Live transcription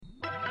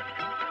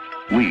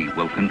We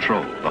will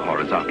control the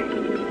horizontal.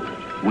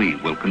 We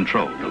will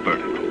control the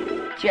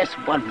vertical. Just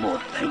one more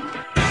thing.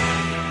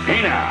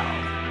 Hey now!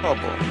 Oh,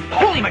 boy.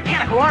 Holy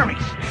mechanical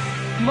armies!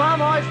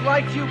 Mom always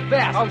liked you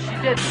best. Oh, she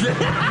did.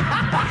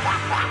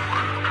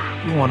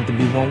 You want it to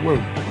be one word.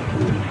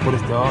 What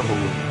is the other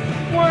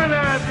word? One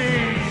of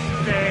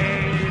these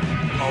days.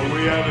 Are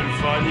we having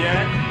fun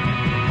yet?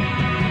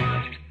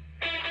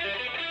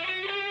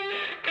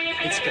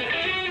 It's gonna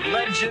be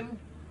legend.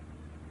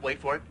 Wait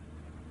for it.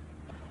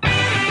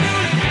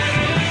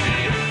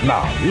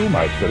 Now, you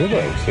might very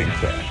well think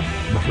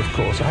that, but of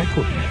course I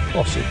couldn't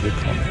possibly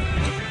comment.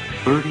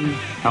 30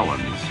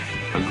 Helens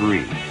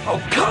agree.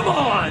 Oh, come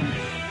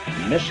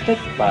on! Missed it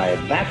by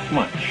that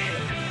much.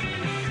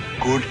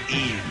 Good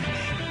evening.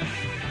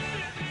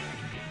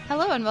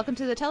 Hello and welcome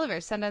to the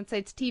Televerse, Sundance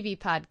Sites TV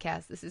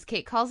podcast. This is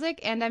Kate Kalzik,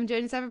 and I'm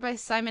joined as ever by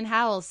Simon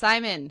Howell.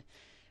 Simon,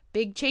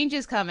 big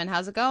changes coming.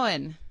 How's it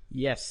going?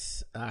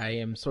 Yes, I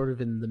am sort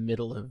of in the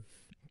middle of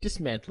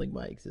dismantling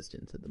my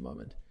existence at the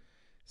moment.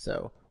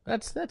 So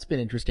that's been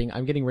interesting.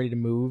 I'm getting ready to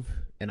move,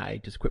 and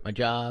I just quit my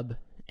job,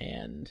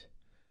 and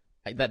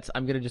I'm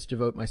going to just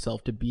devote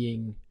myself to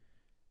being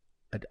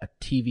a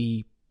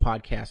TV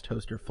podcast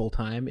hoster full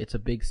time. It's a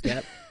big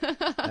step.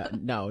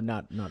 No,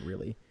 not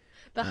really.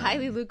 The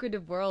highly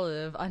lucrative world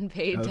of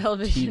unpaid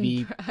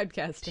television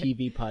broadcasting.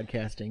 TV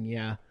podcasting,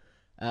 yeah.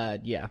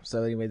 Yeah,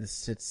 so anyway,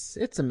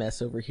 it's a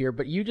mess over here,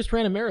 but you just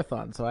ran a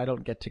marathon, so I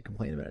don't get to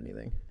complain about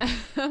anything.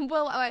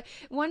 Well,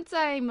 once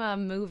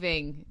I'm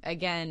moving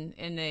again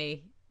in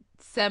a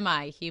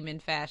semi-human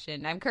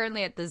fashion, I'm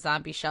currently at the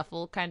zombie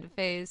shuffle kind of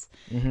phase,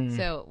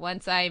 so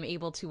once I'm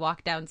able to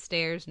walk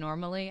downstairs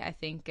normally, I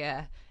think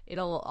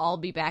it'll all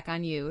be back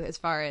on you as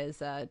far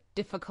as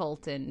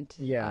difficult and...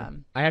 Yeah,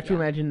 I have to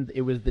imagine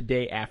it was the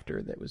day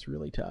after that was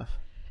really tough.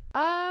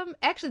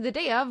 Actually, the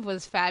day of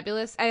was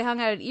fabulous. I hung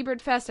out at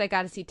Ebert Fest. I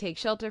got to see Take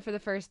Shelter for the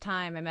first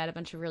time. I met a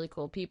bunch of really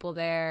cool people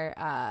there.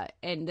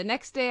 And the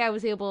next day I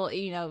was able,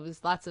 it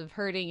was lots of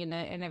hurting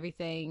and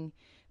everything,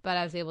 but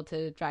I was able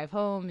to drive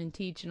home and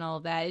teach and all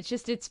of that.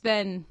 It's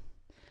been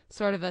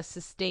sort of a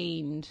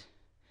sustained,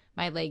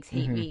 my legs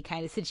hate me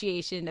kind of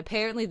situation.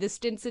 Apparently the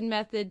Stinson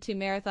method to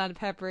marathon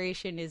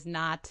preparation is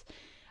not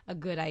a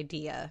good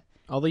idea.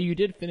 Although you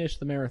did finish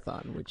the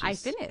marathon, which is I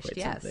finished,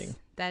 yes. Something.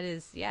 That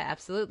is, yeah,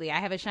 absolutely. I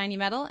have a shiny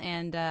medal,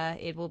 and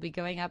it will be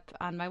going up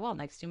on my wall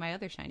next to my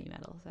other shiny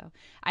medal. So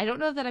I don't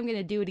know that I'm going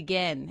to do it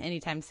again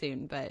anytime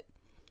soon, but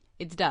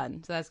it's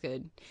done, so that's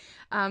good.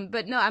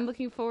 But no, I'm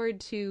looking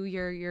forward to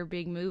your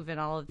big move and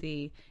all of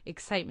the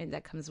excitement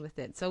that comes with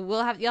it. So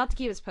you'll have to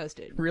keep us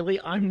posted. Really,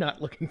 I'm not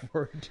looking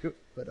forward to it,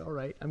 but all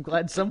right. I'm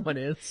glad someone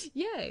is.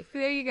 Yay!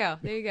 There you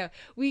go.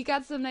 We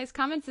got some nice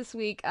comments this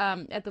week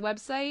at the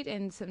website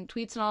and some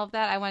tweets and all of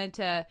that. I wanted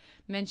to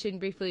mention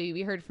briefly.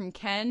 We heard from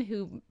Ken,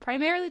 who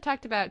primarily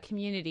talked about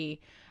Community.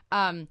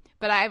 But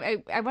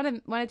I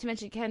wanted to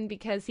mention Ken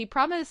because he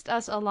promised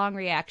us a long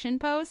reaction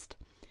post,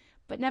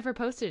 but never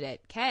posted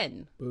it.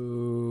 Ken,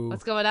 Boo.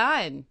 What's going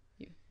on?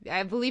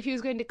 I believe he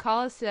was going to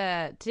call us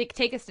to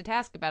take us to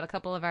task about a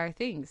couple of our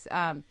things.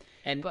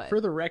 For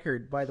the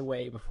record, by the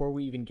way, before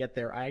we even get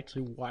there, I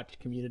actually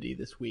watched Community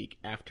this week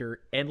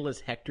after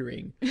endless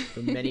hectoring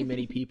from many,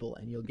 many people,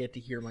 and you'll get to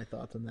hear my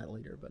thoughts on that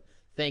later. But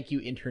thank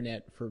you,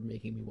 Internet, for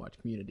making me watch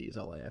Community is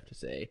all I have to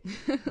say.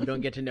 You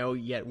don't get to know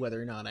yet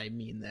whether or not I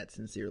mean that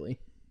sincerely.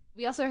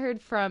 We also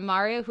heard from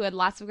Mario, who had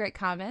lots of great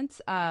comments.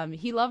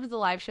 He loved the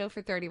live show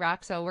for 30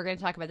 Rock, so we're going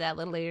to talk about that a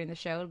little later in the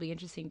show. It'll be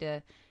interesting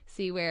to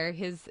see where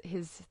his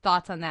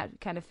thoughts on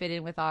that kind of fit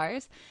in with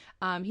ours.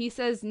 He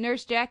says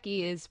Nurse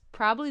Jackie is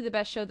probably the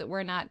best show that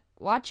we're not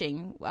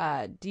watching.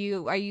 Are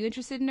you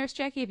interested in Nurse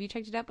Jackie? Have you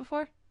checked it out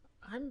before?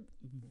 I'm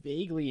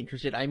vaguely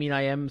interested. I mean,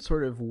 I am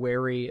sort of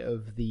wary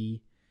of the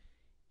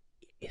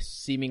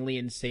seemingly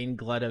insane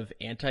glut of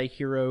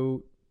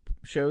anti-hero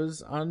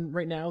shows on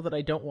right now that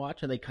I don't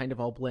watch, and they kind of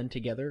all blend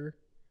together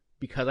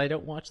because I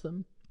don't watch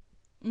them,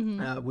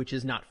 which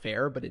is not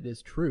fair, but it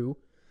is true.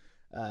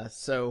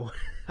 So,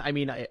 I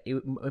mean,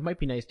 it might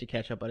be nice to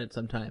catch up on it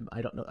sometime.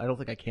 I don't know. I don't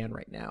think I can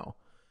right now.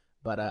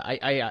 But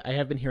I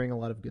have been hearing a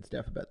lot of good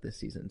stuff about this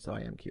season, so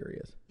I am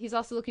curious. He's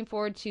also looking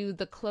forward to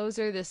The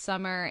Closer this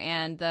summer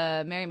and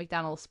the Mary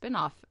McDonnell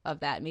spinoff of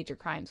that, Major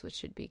Crimes, which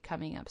should be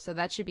coming up. So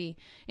that should be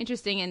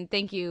interesting. And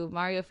thank you,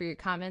 Mario, for your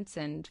comments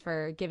and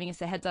for giving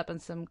us a heads up on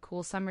some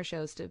cool summer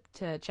shows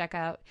to check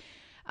out.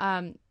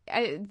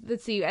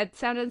 Let's see, at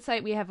Sound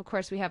Insight we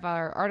have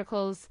our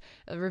articles,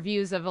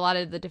 reviews of a lot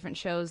of the different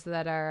shows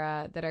that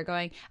are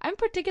going. I'm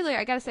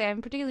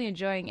particularly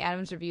enjoying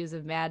Adam's reviews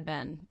of Mad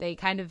Men. They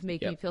kind of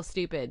make me feel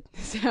stupid,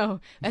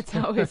 so that's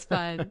always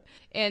fun.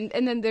 And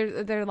then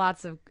there are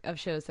lots of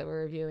shows that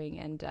we're reviewing,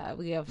 and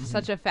we have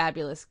such a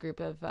fabulous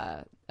group of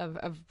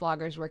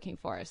bloggers working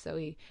for us, so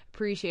we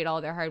appreciate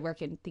all their hard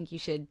work and think you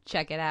should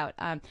check it out.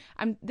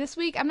 This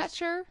week I'm not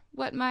sure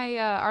what my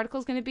article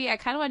is going to be. I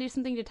kind of want to do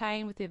something to tie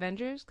in with the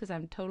Avengers because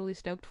I'm totally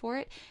stoked for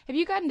it. Have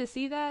you gotten to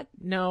see that?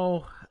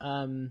 No,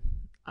 I'm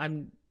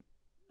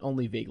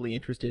only vaguely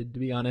interested, to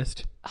be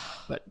honest.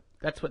 But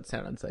That's what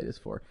Sound on Sight is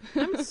for.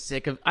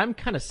 I'm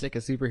kind of sick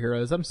of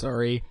superheroes. I'm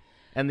sorry.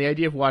 And the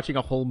idea of watching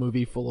a whole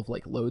movie full of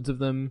like loads of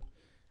them,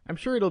 I'm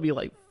sure it'll be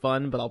like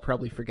fun, but I'll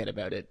probably forget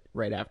about it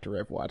right after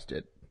I've watched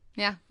it.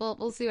 Yeah,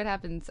 we'll see what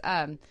happens.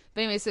 But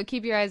anyway, so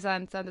keep your eyes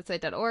on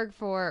soundonsight.org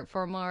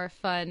for more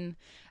fun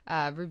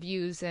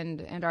reviews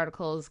and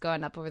articles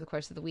going up over the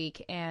course of the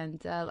week.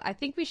 And I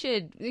think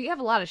we have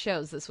a lot of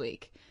shows this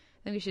week.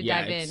 I think we should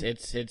dive in.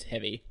 It's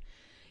heavy.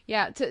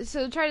 Yeah,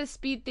 so try to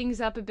speed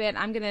things up a bit.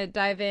 I'm going to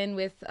dive in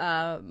with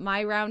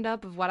my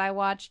roundup of what I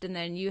watched, and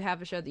then you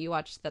have a show that you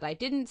watched that I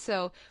didn't.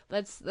 So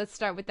let's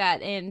start with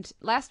that. And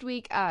last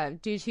week,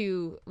 due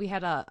to we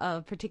had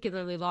a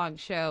particularly long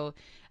show,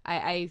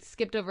 I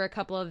skipped over a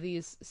couple of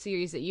these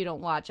series that you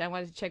don't watch. I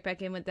wanted to check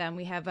back in with them.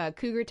 We have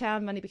Cougar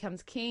Town, Money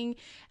Becomes King.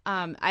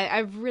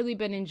 I've really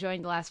been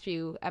enjoying the last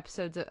few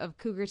episodes of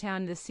Cougar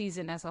Town. This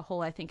season as a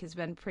whole, I think, has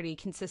been pretty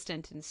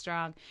consistent and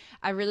strong.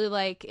 I really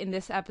like in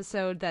this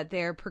episode that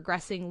they're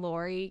progressing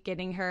Lori,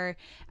 getting her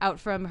out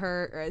from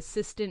her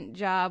assistant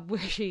job where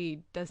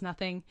she does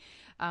nothing,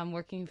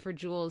 working for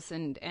Jules.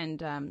 And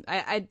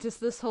I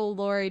just, this whole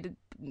Lori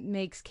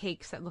makes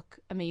cakes that look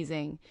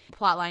amazing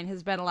plotline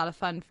has been a lot of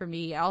fun for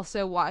me.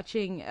 Also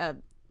watching a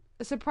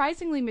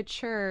surprisingly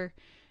mature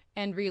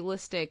and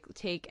realistic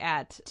take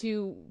at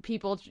two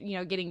people,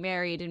 getting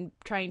married and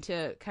trying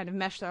to kind of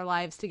mesh their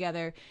lives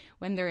together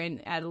when they're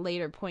at a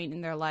later point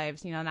in their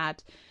lives,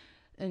 not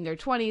in their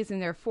 20s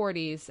and their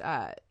 40s.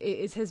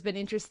 It has been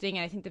interesting,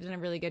 and I think they've done a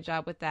really good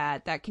job with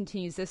that. That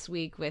continues this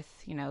week with,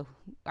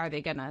 are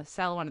they going to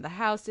sell one of the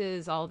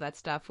houses, all of that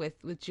stuff with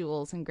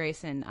Jules and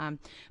Grayson.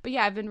 But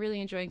yeah, I've been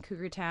really enjoying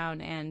Cougar Town,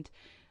 and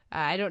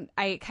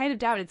I kind of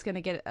doubt it's going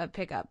to get a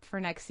pickup for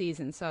next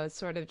season, so it's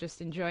sort of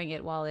just enjoying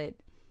it while it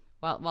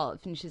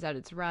finishes out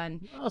its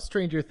run. Well,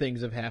 stranger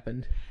things have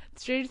happened.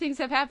 Stranger things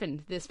have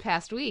happened this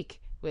past week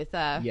with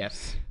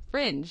yes.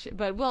 Fringe,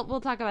 but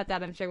we'll talk about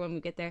that, I'm sure, when we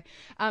get there.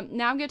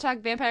 Now I'm going to talk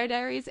Vampire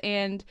Diaries,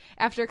 and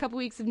after a couple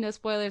weeks of no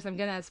spoilers, I'm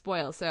going to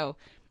spoil. So,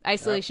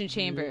 Isolation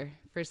Chamber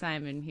for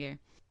Simon here.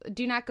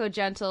 Do Not Go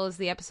Gentle is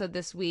the episode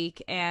this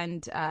week,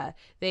 and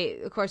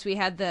we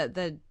had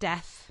the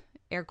death,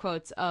 air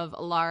quotes, of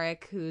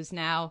Alaric, who's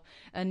now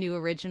a new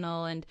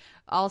original, and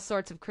all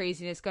sorts of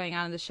craziness going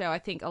on in the show. I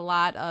think a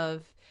lot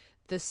of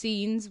the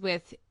scenes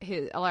with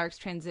Alaric's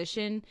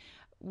transition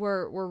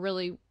were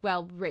really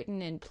well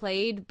written and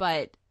played,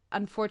 but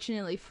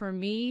unfortunately for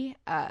me,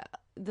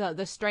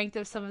 the strength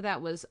of some of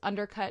that was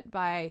undercut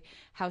by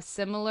how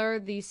similar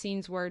these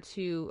scenes were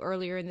to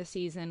earlier in the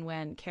season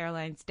when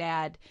Caroline's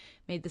dad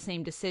made the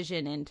same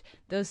decision, and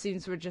those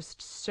scenes were just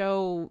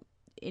so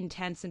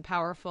intense and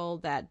powerful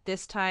that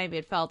this time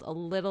it felt a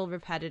little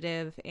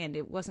repetitive and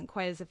it wasn't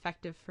quite as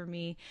effective for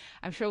me.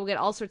 I'm sure we'll get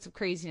all sorts of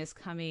craziness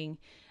coming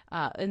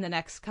in the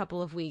next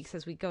couple of weeks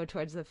as we go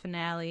towards the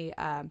finale.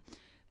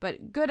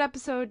 But good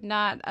episode,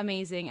 not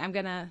amazing. I'm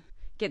going to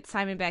get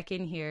Simon back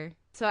in here.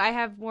 So I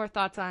have more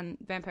thoughts on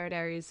Vampire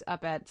Diaries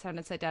up at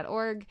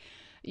soundonsight.org.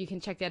 You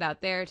can check that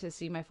out there to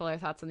see my fuller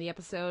thoughts on the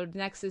episode.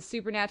 Next is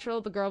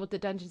Supernatural, the girl with the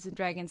Dungeons and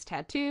Dragons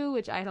tattoo,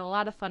 which I had a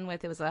lot of fun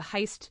with. It was a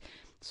heist,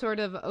 sort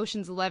of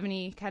Ocean's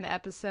 11-y kind of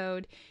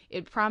episode.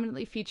 It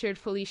prominently featured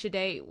Felicia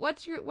Day.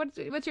 What's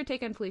your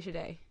take on Felicia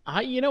Day?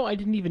 I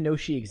didn't even know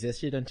she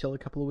existed until a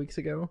couple of weeks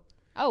ago.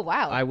 Oh,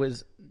 wow. I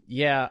was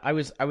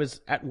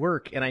at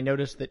work and I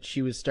noticed that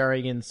she was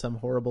starring in some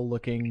horrible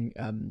looking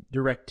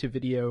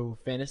direct-to-video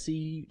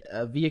fantasy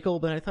vehicle,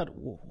 but I thought,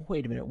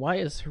 wait a minute, why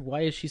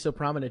is she so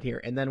prominent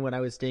here? And then when I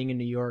was staying in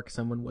New York,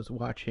 someone was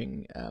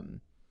watching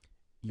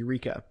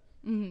Eureka.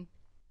 Mm-hmm.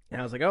 And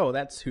I was like, oh,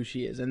 that's who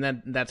she is. And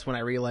then that's when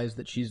I realized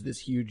that she's this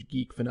huge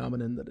geek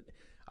phenomenon that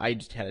I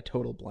just had a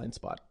total blind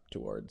spot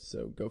towards,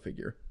 so go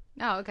figure.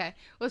 Oh, okay.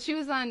 Well, she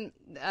was on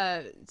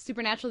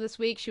Supernatural this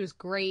week. She was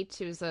great.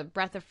 She was a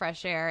breath of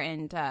fresh air.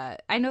 And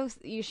I know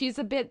she's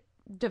a bit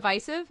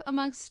divisive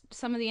amongst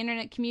some of the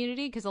internet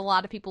community because a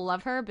lot of people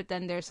love her. But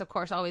then there's, of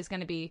course, always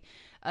going to be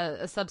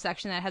a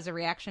subsection that has a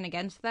reaction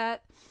against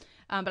that.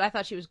 But I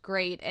thought she was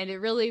great. And it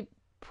really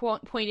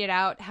pointed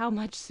out how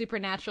much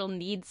Supernatural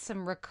needs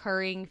some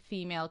recurring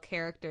female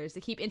characters.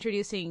 They keep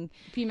introducing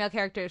female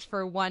characters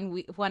for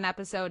one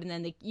episode, and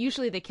then they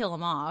kill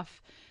them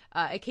off.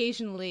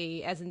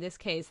 Occasionally, as in this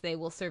case, they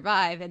will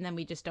survive, and then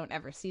we just don't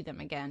ever see them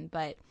again.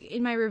 But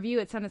in my review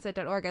at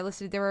soundonsight.org, I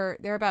listed there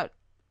are about,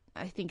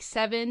 I think,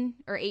 7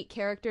 or 8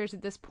 characters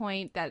at this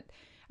point that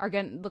are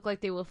going to look like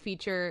they will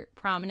feature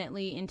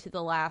prominently into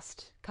the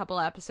last couple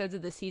episodes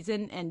of the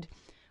season, and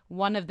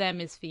one of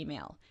them is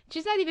female.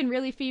 She's not even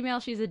really female.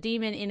 She's a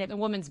demon in a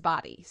woman's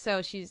body.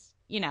 So she's,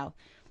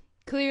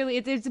 clearly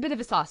it's a bit of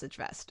a sausage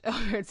fest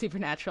over at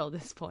Supernatural at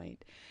this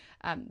point.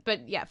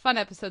 But yeah, fun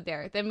episode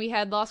there. Then we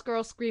had Lost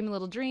Girl Scream a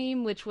Little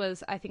Dream, which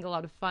was, I think, a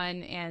lot of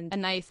fun and a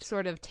nice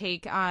sort of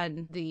take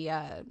on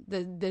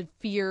the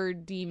fear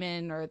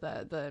demon or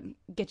the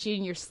get you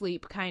in your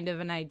sleep kind of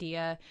an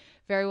idea.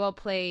 Very well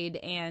played,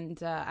 and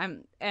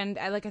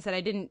like I said,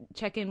 I didn't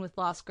check in with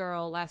Lost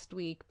Girl last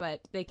week,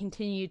 but they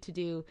continue to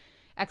do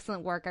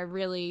excellent work. I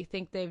really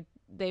think they've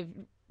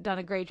done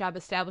a great job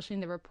establishing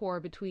the rapport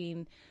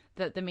between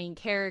the main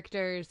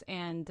characters,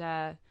 and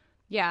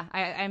yeah,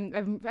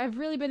 I've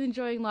really been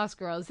enjoying Lost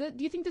Girls. Do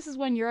you think this is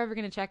one you're ever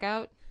going to check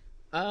out?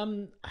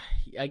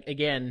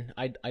 Again,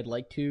 I'd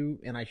like to,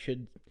 and I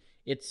should.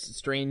 It's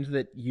strange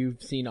that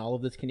you've seen all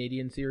of this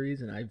Canadian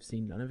series and I've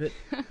seen none of it.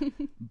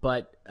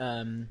 But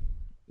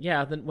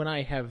yeah, then when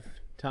I have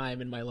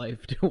time in my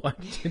life to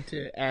watch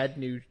to add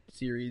new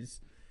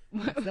series,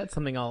 that's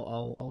something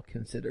I'll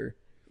consider.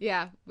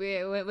 Yeah,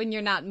 when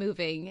you're not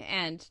moving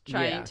and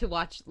trying to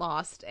watch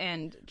Lost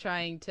and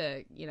trying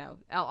to,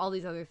 all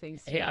these other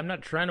things. Hey, I'm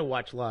not trying to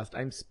watch Lost.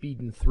 I'm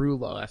speeding through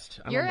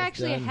Lost. You're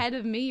actually ahead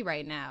of me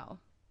right now.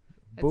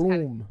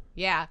 Boom.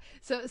 Yeah.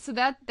 So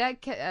that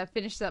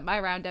finishes up my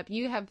roundup.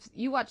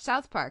 You watched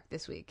South Park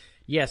this week.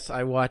 Yes,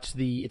 I watched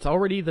it's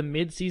already the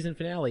mid-season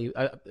finale.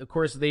 Of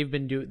course, they've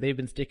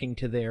been sticking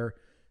to their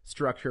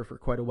structure for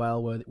quite a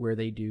while, where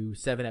they do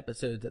 7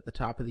 episodes at the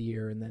top of the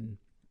year and then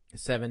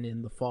 7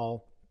 in the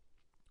fall,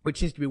 which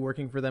seems to be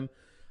working for them.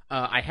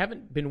 I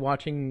haven't been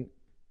watching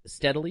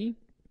steadily,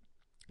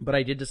 but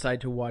I did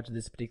decide to watch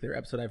this particular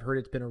episode. I've heard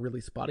it's been a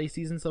really spotty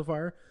season so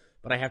far,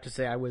 but I have to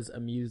say I was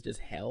amused as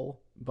hell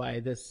by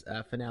this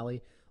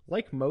finale.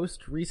 Like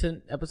most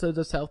recent episodes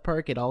of South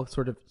Park, it all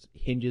sort of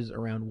hinges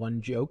around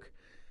one joke.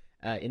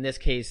 In this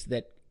case,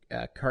 that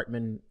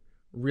Cartman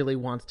really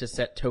wants to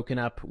set Token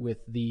up with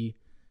the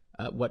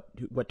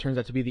what turns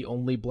out to be the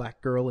only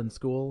black girl in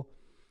school.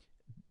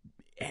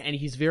 And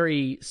he's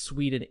very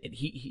sweet, and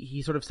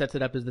he sort of sets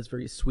it up as this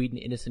very sweet and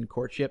innocent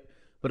courtship.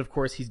 But of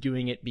course, he's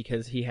doing it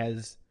because he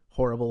has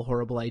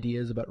horrible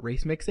ideas about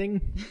race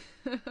mixing.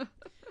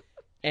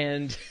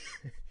 And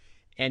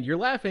you're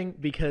laughing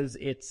because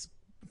it's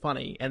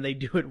funny, and they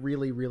do it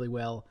really, really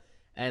well,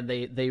 and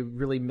they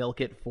really milk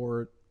it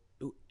for,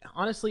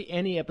 honestly,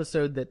 any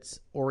episode that's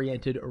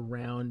oriented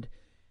around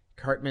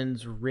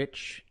Cartman's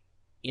rich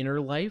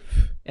inner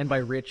life, and by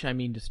rich I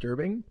mean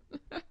disturbing,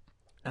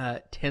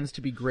 tends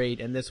to be great,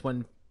 and this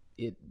one,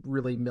 it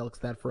really milks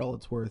that for all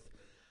it's worth.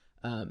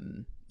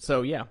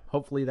 So yeah,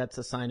 hopefully that's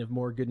a sign of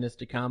more goodness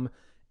to come.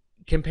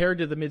 Compared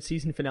to the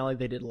mid-season finale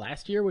they did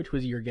last year, which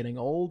was You're Getting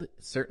Old,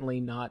 certainly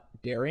not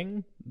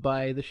daring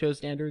by the show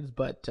standards,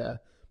 but a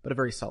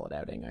very solid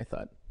outing, I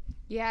thought.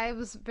 Yeah, I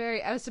was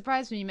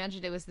surprised when you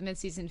mentioned it was the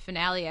mid-season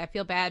finale. I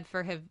feel bad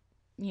for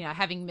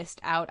having missed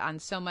out on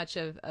so much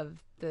of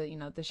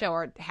the show,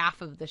 or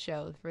half of the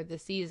show for the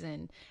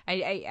season.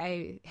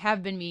 I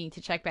have been meaning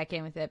to check back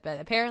in with it, but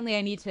apparently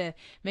I need to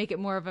make it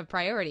more of a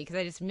priority because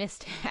I just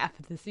missed half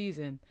of the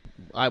season.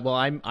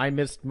 I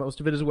missed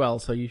most of it as well,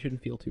 so you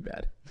shouldn't feel too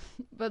bad.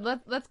 But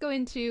let's go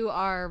into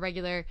our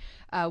regular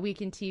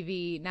week in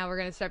TV. Now we're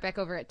going to start back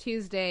over at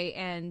Tuesday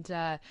and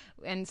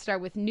start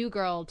with New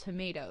Girl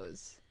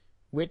Tomatoes,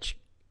 which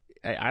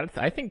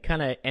I think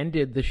kind of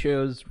ended the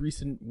show's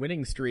recent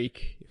winning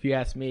streak, if you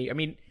ask me. I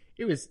mean,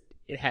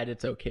 it had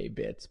its okay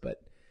bits,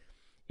 but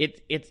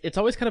it's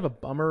always kind of a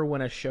bummer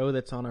when a show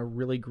that's on a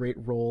really great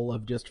roll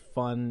of just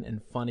fun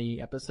and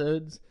funny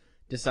episodes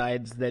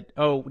decides that,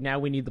 oh, now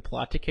we need the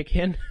plot to kick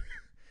in.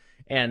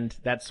 And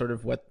that's sort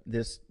of what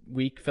this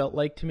week felt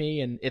like to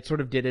me, and it sort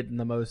of did it in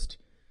the most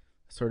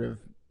sort of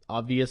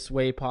obvious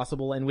way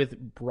possible, and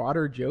with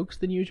broader jokes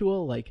than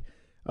usual, like,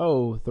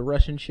 oh, the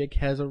Russian chick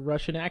has a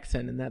Russian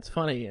accent, and that's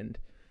funny, and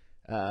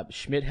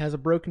Schmidt has a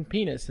broken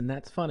penis, and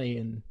that's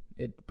funny,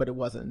 but it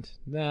wasn't.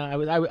 Nah,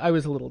 I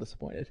was a little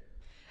disappointed.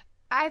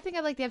 I think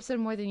I liked the episode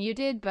more than you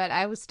did, but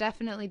I was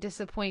definitely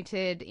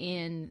disappointed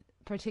in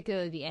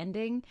particularly the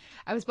ending.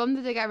 I was bummed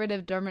that they got rid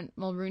of Dermot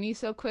Mulroney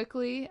so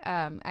quickly.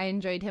 I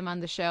enjoyed him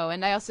on the show,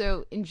 and I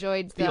also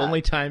enjoyed the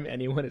only time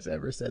anyone has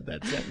ever said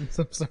that sentence.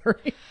 I'm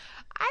sorry.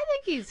 I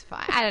think he's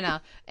fine. I don't know.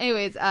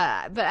 Anyways, but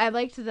I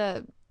liked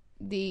the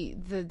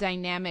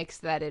dynamics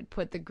that it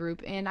put the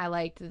group in. I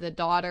liked the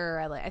daughter.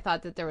 I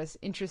thought that there was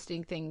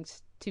interesting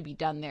things to be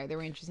done there. There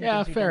were interesting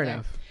things to be fair done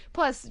enough. There.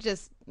 Plus,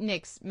 just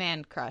Nick's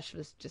man crush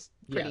was just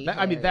pretty.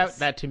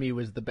 That to me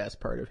was the best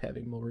part of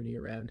having Mulroney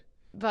around.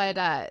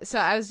 But so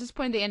I was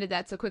disappointed they ended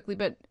that so quickly.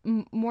 But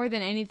more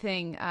than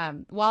anything,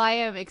 while I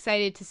am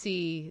excited to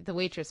see the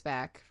waitress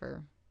back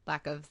for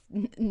lack of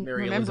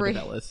Mary remembering,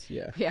 Elizabeth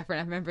Ellis, for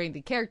not remembering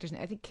the character's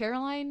name. I think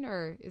Caroline,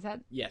 or is that?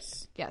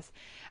 Yes.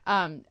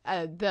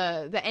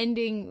 The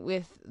ending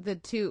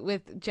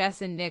with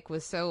Jess and Nick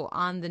was so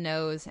on the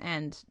nose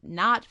and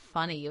not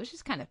funny. It was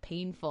just kind of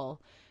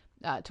painful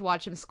to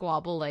watch them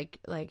squabble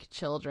like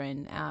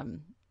children.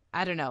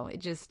 I don't know.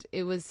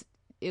 It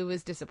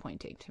was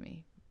disappointing to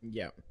me.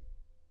 Yeah.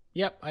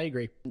 Yep, I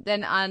agree.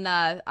 Then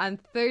on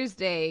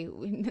Thursday,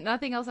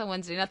 nothing else on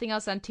Wednesday, nothing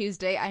else on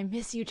Tuesday. I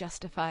miss you,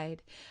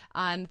 Justified.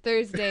 On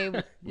Thursday,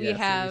 we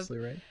have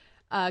seriously,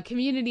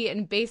 Community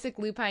and basic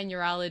lupine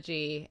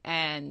neurology,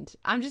 and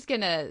I'm just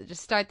gonna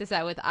start this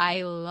out with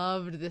I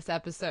loved this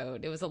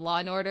episode. It was a Law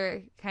and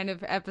Order kind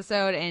of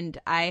episode, and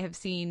I have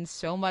seen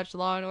so much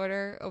Law and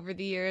Order over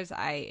the years.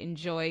 I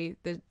enjoy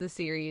the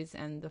series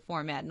and the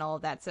format and all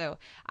of that, so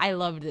I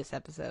loved this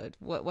episode.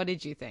 What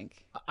did you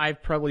think?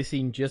 I've probably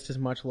seen just as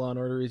much Law and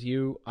Order as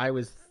you. I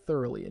was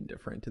thoroughly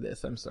indifferent to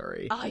this. I'm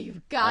sorry. Oh,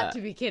 you've got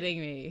to be kidding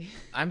me.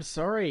 I'm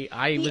sorry. The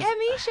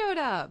Emmy showed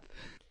up.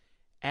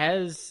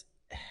 As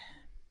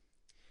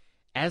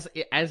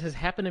has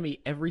happened to me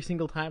every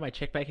single time I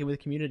check back in with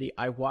Community,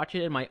 I watch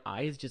it and my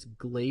eyes just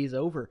glaze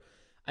over.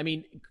 I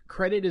mean,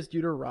 credit is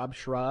due to Rob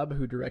Schraub,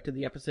 who directed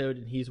the episode,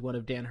 and he's one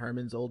of Dan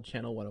Harmon's old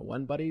Channel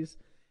 101 buddies.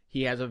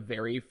 He has a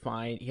very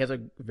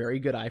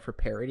good eye for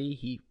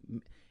parody.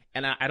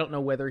 And I don't know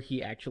whether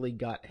he actually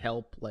got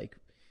help, like,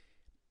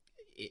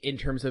 in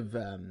terms of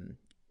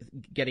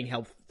getting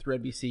help through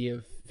NBC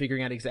of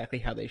figuring out exactly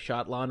how they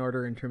shot Law and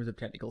Order in terms of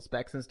technical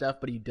specs and stuff,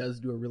 but he does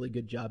do a really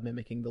good job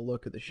mimicking the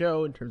look of the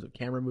show in terms of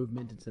camera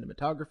movement and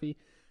cinematography.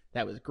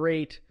 That was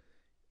great,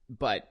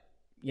 but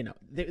you know,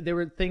 there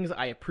were things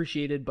I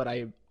appreciated, but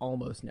I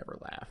almost never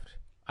laughed.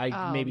 I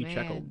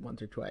chuckled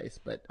once or twice,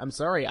 but I'm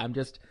sorry.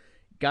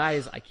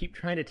 Guys, I keep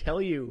trying to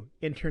tell you,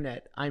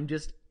 Internet,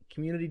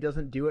 Community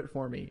doesn't do it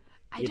for me.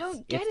 I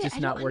don't get it. Just I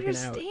not don't working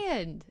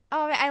understand.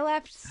 Oh, I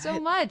laughed so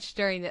much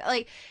during that.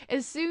 Like,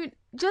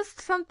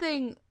 just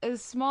something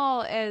as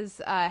small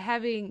as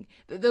having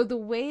the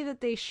way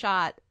that they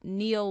shot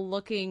Neil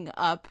looking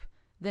up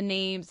the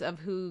names of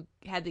who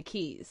had the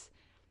keys.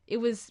 It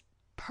was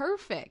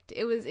perfect.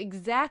 It was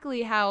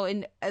exactly how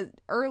in an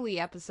early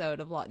episode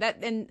of Law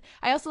and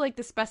I also like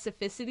the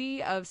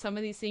specificity of some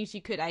of these things.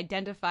 You could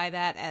identify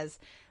that as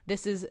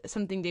this is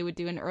something they would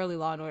do in early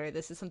Law and Order.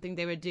 This is something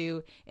they would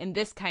do in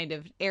this kind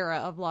of era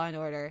of Law and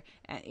Order.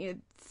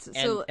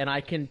 And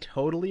I can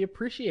totally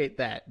appreciate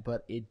that,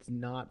 but it's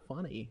not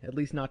funny, at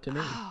least not to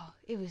me. Oh,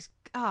 it was.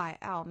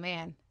 Oh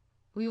man,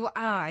 we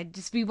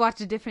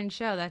watched a different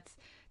show.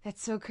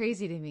 That's so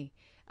crazy to me.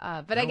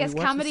 But I guess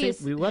comedy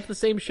is. We watched the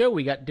same show.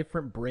 We got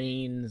different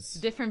brains.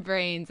 Different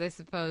brains, I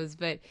suppose.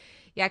 But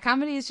yeah,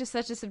 comedy is just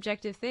such a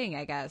subjective thing,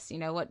 I guess. You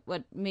know,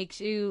 what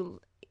makes you.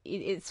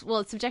 It's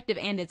subjective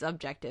and it's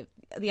objective.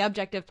 The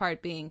objective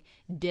part being,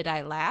 did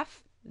I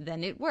laugh?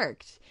 Then it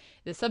worked.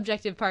 The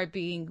subjective part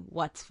being,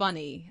 what's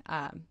funny?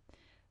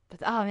 But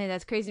oh man,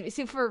 that's crazy.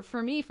 See,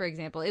 for me, for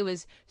example, it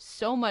was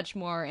so much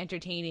more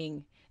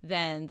entertaining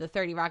than the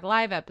 30 Rock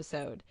Live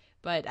episode.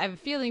 But I have a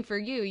feeling for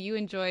you, you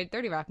enjoyed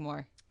 30 Rock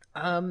more.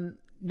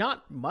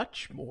 Not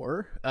much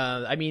more.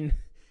 I mean,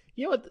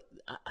 you know what?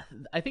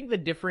 I think the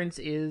difference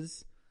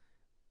is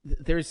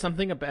there's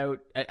something about,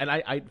 and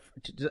I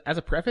as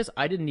a preface,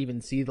 I didn't even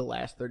see the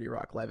last 30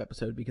 Rock Live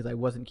episode because I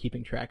wasn't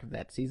keeping track of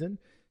that season.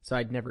 So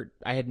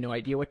I had no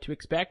idea what to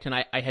expect, and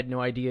I had no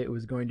idea it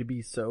was going to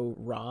be so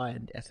raw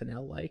and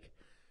SNL-like,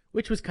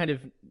 which was kind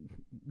of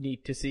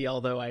neat to see,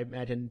 although I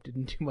imagine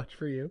didn't do much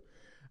for you.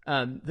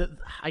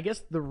 I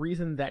guess the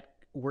reason that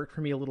worked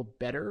for me a little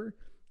better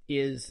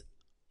is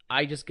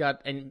I just got,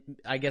 and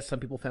I guess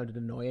some people found it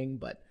annoying,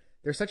 but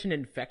there's such an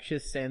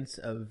infectious sense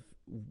of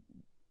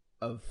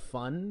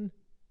fun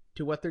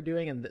to what they're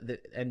doing,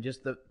 and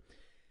just the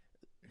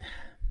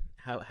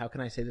how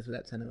can I say this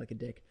without sounding like a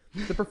dick?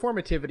 The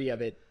performativity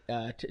of it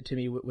to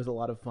me was a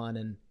lot of fun,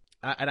 and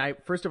I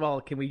first of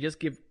all, can we just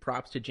give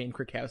props to Jane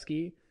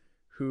Krakowski,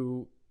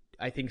 who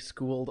I think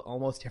schooled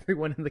almost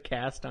everyone in the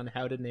cast on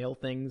how to nail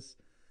things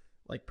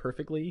like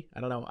perfectly. I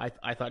don't know.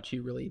 I thought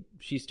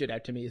she stood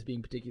out to me as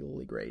being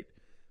particularly great.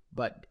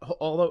 But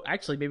although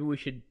actually maybe we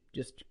should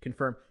just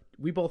confirm,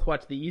 we both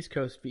watched the East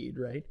Coast feed,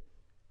 right?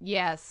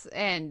 Yes,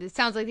 and it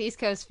sounds like the East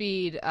Coast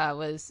feed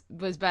was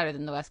better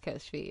than the West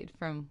Coast feed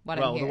from what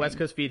I'm hearing. Well, the West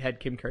Coast feed had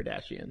Kim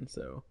Kardashian,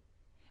 so.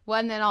 Well,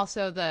 and then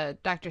also the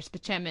Dr.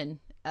 Spaceman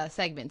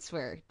segments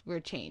were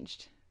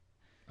changed.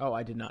 Oh,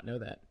 I did not know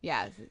that.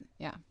 Yeah.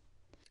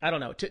 I don't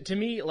know. To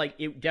me, like,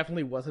 it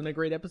definitely wasn't a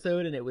great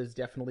episode, and it was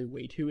definitely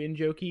way too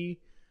in-jokey.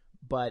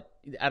 But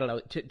I don't know.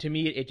 To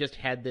me, it just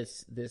had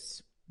this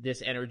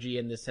energy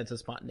and this sense of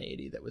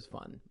spontaneity that was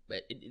fun.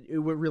 But it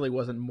really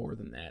wasn't more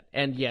than that.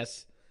 And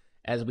yes,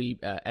 as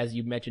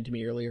you mentioned to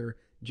me earlier,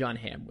 John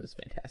Hamm was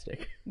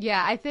fantastic.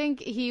 Yeah, I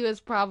think he was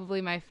probably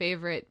my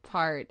favorite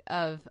part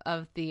of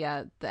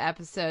the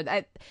episode.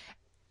 I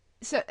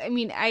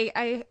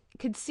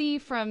could see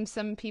from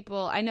some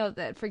people, I know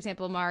that, for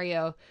example,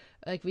 Mario,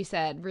 like we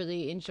said,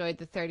 really enjoyed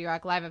the 30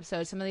 Rock Live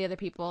episode. Some of the other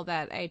people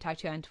that I talked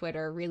to on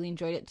Twitter really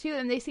enjoyed it too,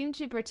 and they seem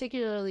to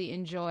particularly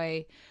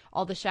enjoy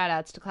all the shout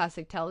outs to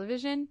classic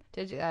television,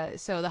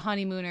 so the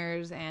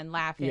Honeymooners and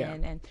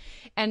Laugh-In,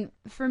 and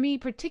for me,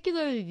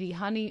 particularly the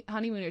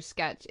Honeymooners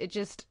sketch, it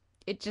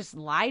just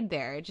lied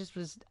there. It just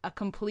was a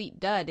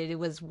complete dud. It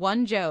was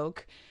one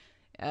joke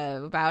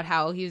about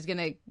how he was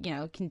gonna,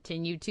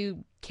 continue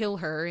to kill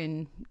her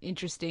in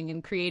interesting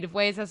and creative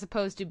ways, as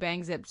opposed to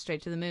bang zip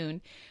straight to the moon.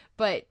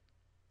 But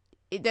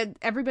that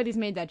everybody's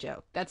made that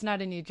joke. That's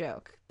not a new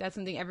joke. That's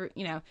something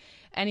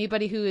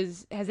anybody who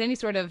has any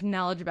sort of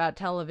knowledge about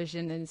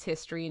television and its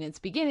history and its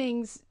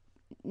beginnings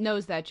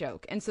knows that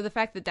joke. And so the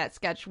fact that that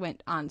sketch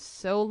went on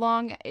so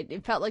long,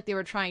 it felt like they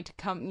were trying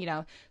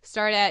to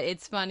start at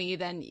it's funny,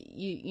 then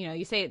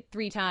you say it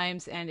 3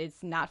 times and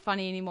it's not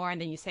funny anymore,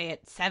 and then you say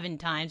it 7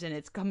 times and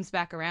it comes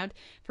back around.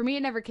 For me,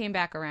 it never came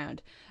back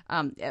around.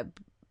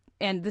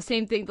 And the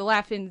same thing, the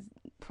laughing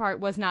part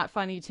was not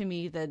funny to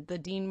me. The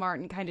Dean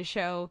Martin kind of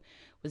show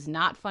was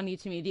not funny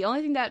to me. The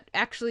only thing that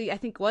actually I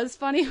think was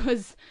funny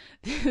was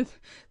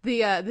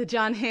the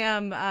John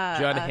Hamm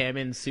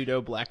in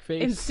pseudo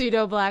blackface. In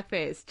pseudo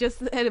blackface.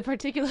 Just and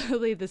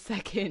particularly the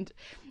second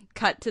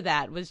cut to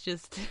that was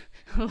just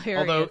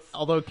hilarious.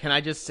 Although can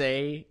I just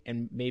say,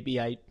 and maybe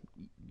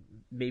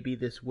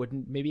NBC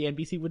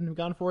wouldn't have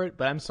gone for it,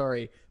 but I'm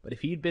sorry, but if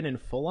he'd been in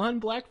full on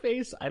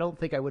blackface, I don't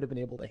think I would have been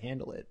able to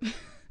handle it.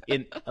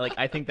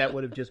 I think that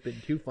would have just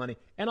been too funny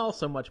and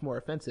also much more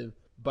offensive,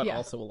 but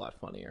also a lot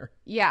funnier.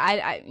 Yeah,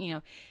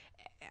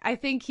 I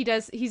think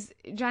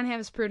John Hamm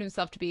has proven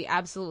himself to be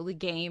absolutely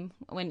game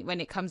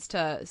when it comes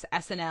to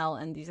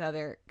SNL and these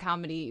other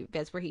comedy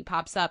bits where he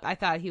pops up. I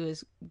thought he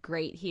was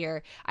great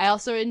here. I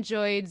also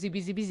enjoyed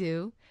Zooby Zooby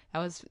Zoo.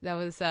 That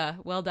was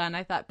well done,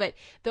 I thought. But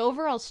the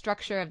overall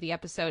structure of the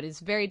episode is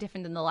very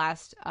different than the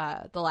last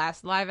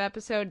live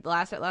episode. The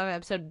last live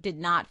episode did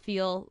not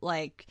feel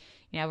like,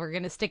 we're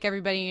going to stick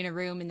everybody in a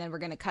room and then we're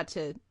going to cut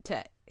to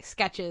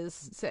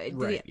sketches. So it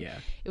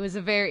was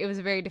a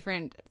very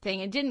different thing.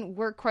 It didn't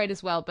work quite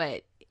as well,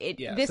 but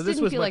this was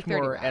feel like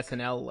more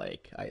SNL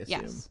like, I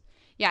assume. Yes.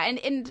 Yeah,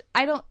 and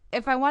I don't.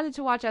 If I wanted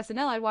to watch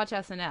SNL, I'd watch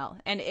SNL,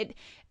 and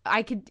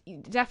I could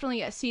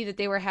definitely see that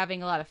they were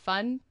having a lot of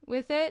fun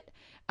with it.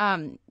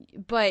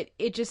 But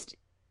it just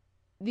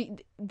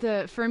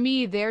for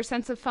me, their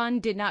sense of fun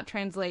did not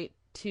translate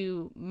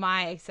to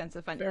my sense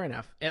of fun. Fair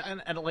enough.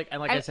 And like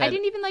I said, I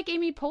didn't even like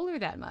Amy Poehler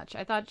that much.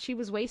 I thought she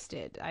was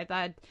wasted. I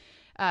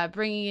thought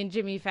bringing in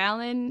Jimmy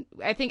Fallon,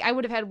 I think I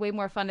would have had way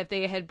more fun if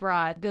they had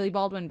brought Billy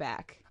Baldwin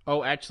back.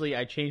 Oh, actually,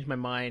 I changed my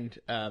mind.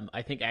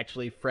 I think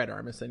actually Fred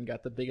Armisen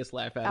got the biggest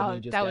laugh out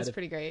of me. That was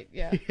pretty great.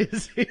 Yeah,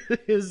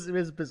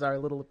 his bizarre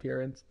little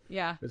appearance.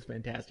 Yeah, was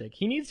fantastic.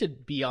 He needs to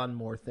be on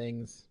more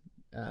things,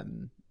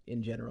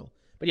 in general.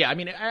 But yeah, I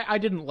mean, I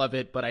didn't love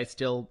it, but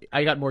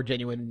I got more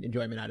genuine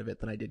enjoyment out of it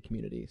than I did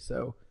Community.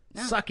 So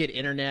suck it,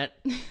 internet.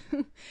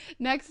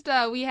 Next,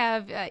 we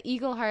have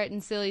Eagleheart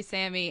and Silly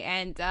Sammy,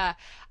 and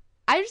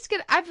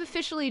I've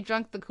officially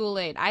drunk the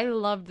Kool-Aid. I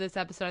loved this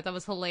episode. I thought it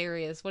was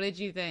hilarious. What did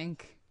you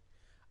think?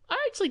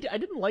 I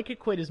didn't like it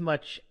quite as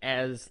much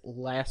as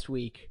last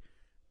week,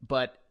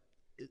 but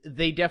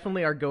they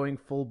definitely are going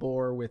full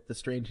bore with the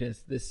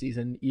strangeness this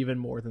season, even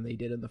more than they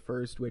did in the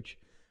first, which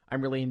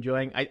I'm really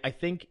enjoying. I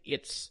think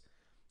it's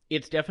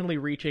definitely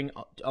reaching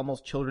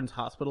almost children's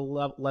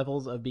hospital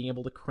levels of being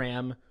able to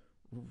cram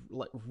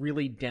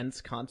really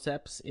dense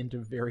concepts into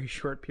very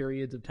short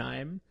periods of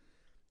time,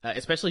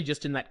 especially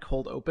just in that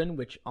cold open,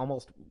 which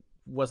almost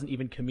wasn't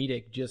even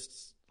comedic,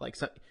 just like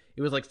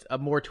it was like a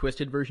more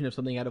twisted version of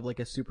something out of like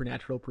a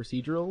Supernatural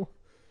procedural.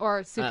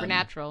 Or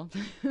Supernatural.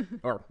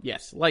 Or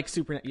yes, like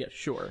Supernatural. Yeah,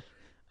 sure.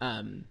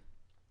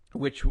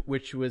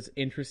 Which was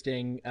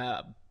interesting.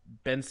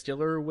 Ben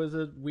Stiller was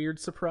a weird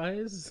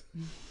surprise.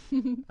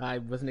 I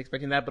wasn't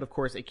expecting that, but of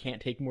course it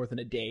can't take more than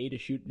a day to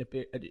shoot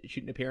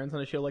an appearance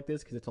on a show like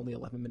this because it's only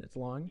 11 minutes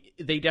long.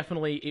 They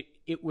definitely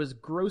it was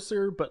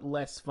grosser but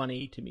less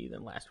funny to me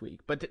than last week.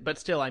 But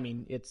still, I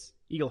mean,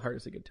 Eagleheart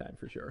is a good time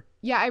for sure.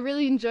 Yeah, I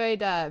really enjoyed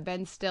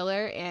Ben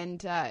Stiller,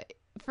 and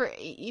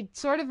it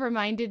sort of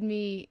reminded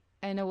me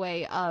in a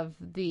way of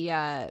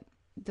the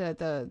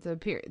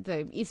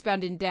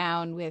Eastbound and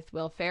Down with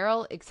Will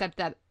Ferrell, except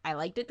that I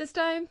liked it this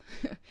time.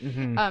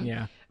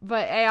 Yeah.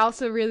 But I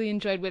also really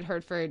enjoyed Whit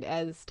Hertford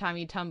as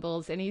Tommy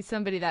Tumbles, and he's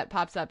somebody that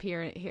pops up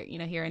here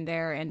and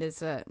there, and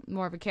is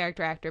more of a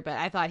character actor. But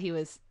I thought he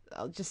was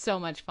just so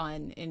much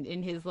fun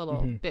in his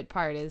little bit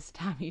part as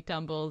Tommy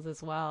Tumbles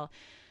as well.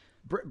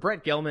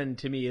 Brett Gelman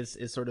to me is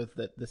sort of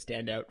the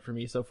standout for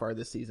me so far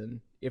this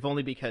season, if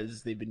only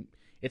because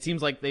it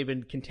seems like they've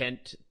been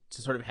content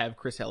to sort of have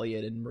Chris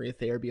Elliott and Maria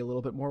Thayer be a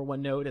little bit more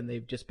one note, and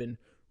they've just been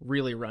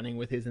really running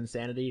with his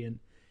insanity and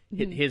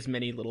his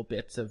many little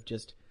bits of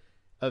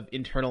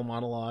internal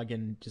monologue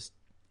and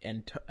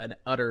an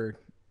utter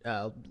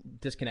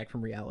disconnect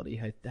from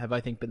reality have I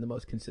think been the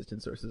most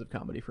consistent sources of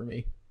comedy for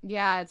me.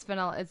 Yeah,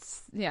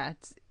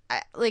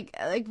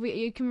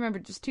 you can remember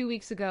just 2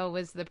 weeks ago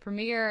was the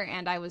premiere,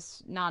 and I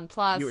was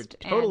nonplussed. You were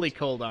totally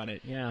cold on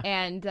it, yeah.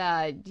 And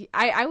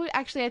I would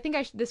actually, I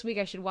think this week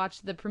I should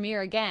watch the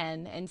premiere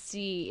again and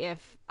see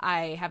if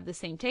I have the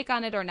same take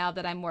on it, or now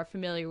that I'm more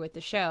familiar with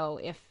the show,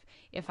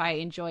 if I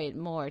enjoy it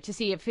more, to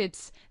see if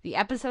it's the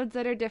episodes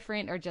that are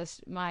different or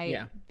just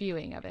my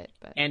viewing of it.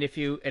 But and if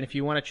you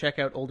want to check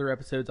out older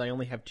episodes, I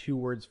only have 2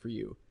 words for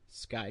you: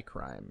 sky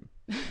crime.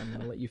 I'm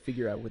gonna let you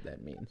figure out what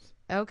that means.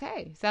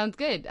 Okay, sounds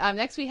good.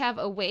 Next we have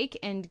Awake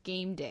and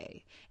Game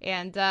Day,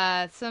 and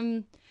the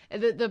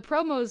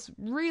promos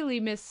really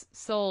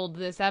missold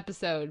this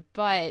episode,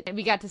 but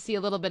we got to see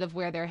a little bit of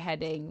where they're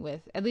heading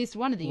with at least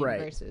one of the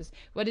universes.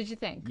 What did you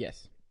think?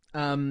 Yes.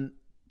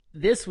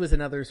 This was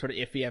another sort of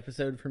iffy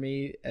episode for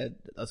me,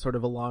 sort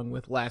of along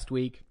with last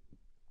week.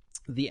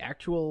 I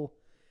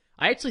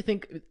actually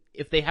think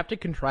if they have to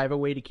contrive a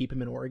way to keep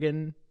him in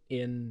Oregon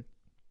in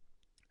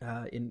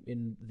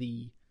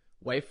the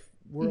wife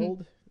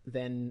world,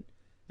 then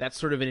that's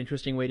sort of an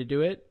interesting way to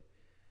do it.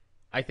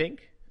 I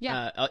think.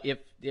 Yeah. If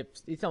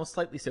it's almost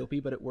slightly soapy,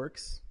 but it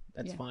works.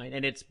 That's fine,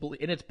 and it's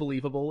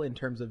believable in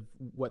terms of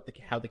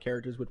how the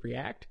characters would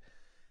react.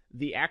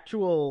 The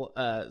actual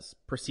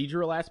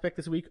procedural aspect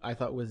this week, I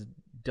thought, was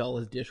dull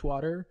as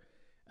dishwater.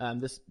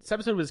 This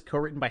episode was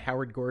co-written by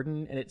Howard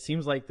Gordon, and it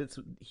seems like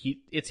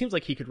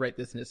he could write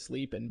this in his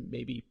sleep, and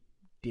maybe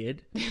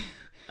did.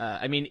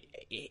 I mean,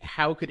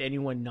 how could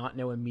anyone not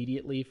know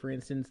immediately, for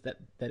instance,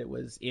 that it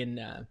was in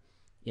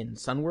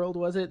Sunworld?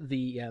 Was it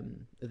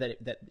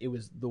that it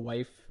was the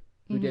wife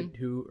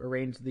who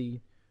arranged the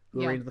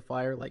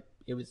fire? Like,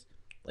 it was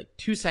like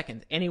 2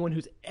 seconds. Anyone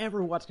who's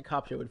ever watched a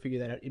cop show would figure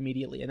that out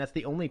immediately, and that's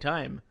the only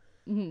time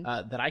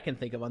that I can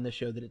think of on this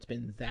show that it's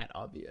been that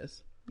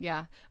obvious.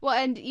 Yeah. Well,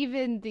 and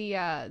even the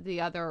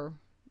other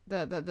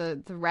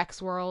the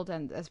Rex world,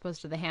 and as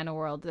opposed to the Hannah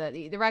world,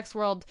 the Rex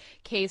world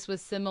case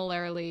was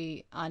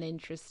similarly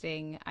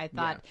uninteresting. I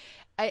thought.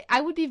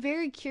 I would be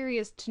very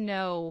curious to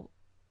know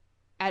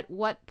at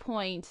what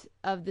point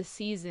of the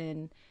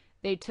season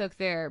they took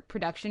their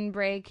production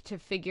break to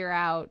figure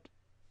out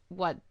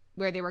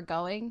where they were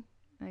going,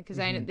 because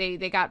I know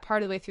they got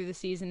part of the way through the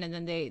season, and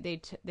then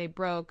they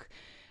broke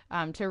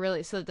to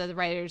really, so that the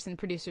writers and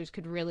producers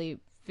could really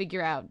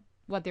figure out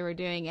what they were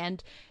doing.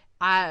 And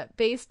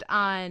based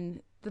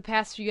on the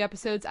past few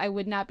episodes, I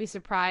would not be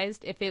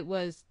surprised if it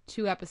was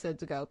 2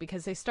 episodes ago,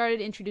 because they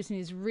started introducing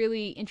these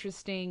really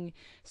interesting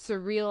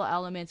surreal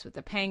elements with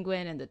the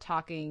penguin and the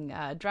talking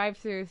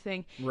drive-through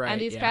thing. Right, and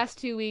these past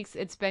 2 weeks,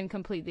 it's been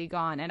completely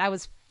gone. And I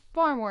was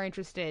far more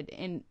interested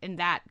in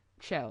that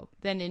show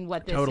than in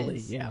what this is.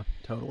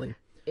 Totally.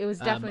 It was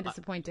definitely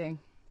disappointing.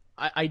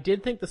 I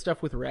did think the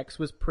stuff with Rex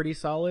was pretty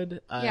solid.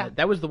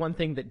 That was the one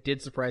thing that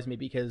did surprise me,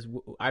 because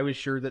I was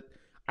sure that,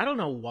 I don't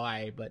know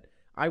why, but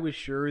I was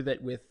sure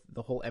that with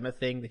the whole Emma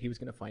thing that he was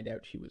going to find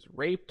out she was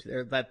raped.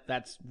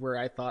 That's where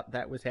I thought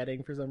that was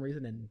heading for some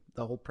reason, and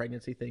the whole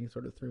pregnancy thing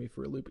sort of threw me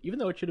for a loop, even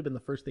though it should have been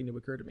the first thing to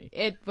occur to me.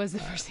 It was the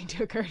first thing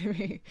to occur to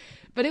me,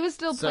 but it was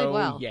still played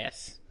well.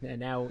 Yes, and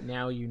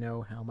now you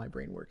know how my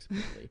brain works.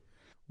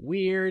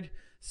 Weird.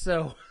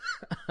 So,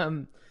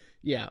 as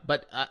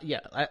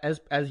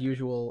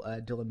usual,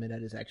 Dylan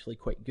Minnette is actually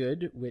quite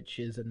good, which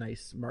is a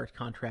nice marked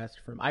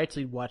contrast from. I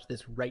actually watched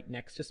this right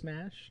next to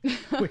Smash,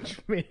 which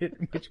made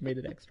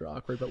it extra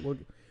awkward. But we'll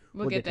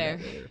get there.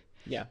 That later.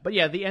 Yeah, but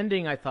the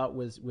ending I thought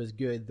was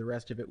good. The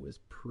rest of it was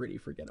pretty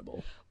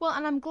forgettable. Well,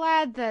 and I'm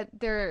glad that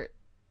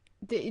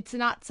it's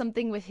not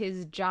something with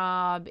his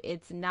job.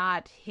 It's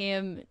not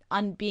him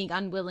being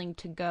unwilling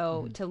to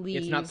go to leave.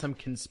 It's not some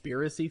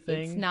conspiracy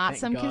thing. It's not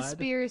some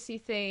conspiracy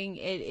thing.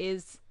 It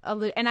is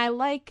and I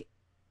like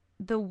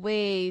the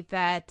way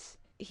that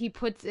he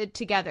puts it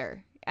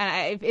together,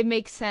 and it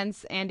makes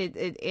sense, and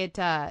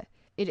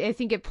I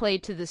think it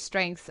played to the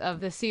strengths of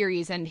the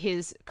series and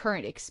his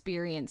current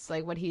experience,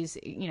 like what he's,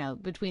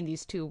 between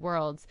these two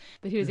worlds.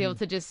 But he was able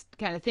to just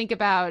kind of think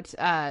about,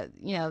 a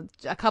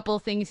couple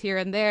things here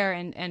and there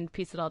and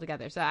piece it all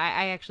together. So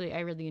I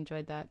really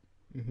enjoyed that.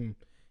 Mm-hmm.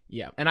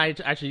 Yeah. And I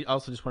actually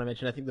also just want to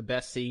mention, I think the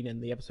best scene in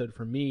the episode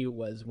for me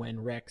was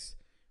when Rex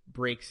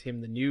breaks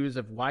him the news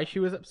of why she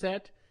was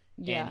upset.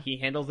 Yeah. And he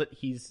handles it.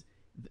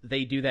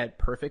 They do that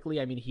perfectly.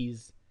 I mean,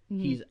 he's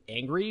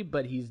angry,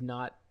 but he's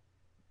not.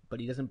 But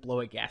he doesn't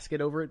blow a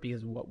gasket over it,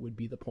 because what would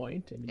be the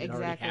point? I mean, it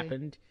already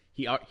happened.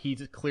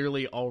 He's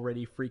clearly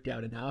already freaked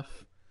out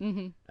enough.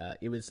 Mm-hmm.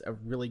 It was a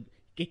really.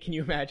 Can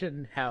you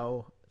imagine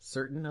how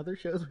certain other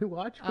shows we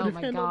watch would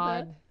have handled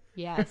that?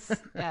 Yes.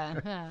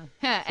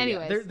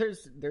 Anyways,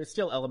 there's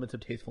still elements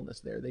of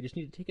tastefulness there. They just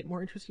need to take it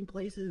more interesting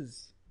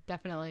places.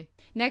 Definitely.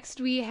 Next,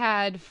 we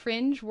had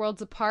Fringe: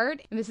 Worlds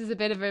Apart, and this is a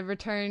bit of a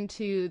return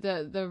to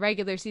the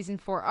regular season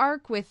 4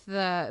 arc with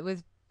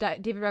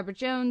David Robert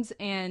Jones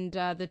and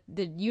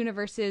the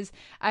universes.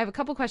 I have a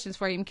couple questions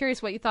for you. I'm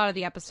curious what you thought of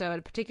the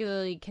episode,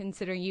 particularly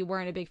considering you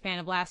weren't a big fan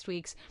of last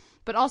week's.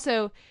 But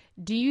also,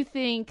 do you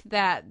think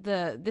that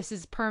this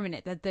is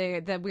permanent,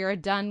 that we are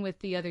done with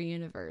the other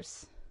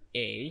universe?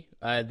 There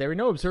were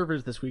no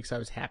observers this week, so I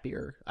was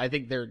happier. I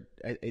think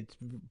it's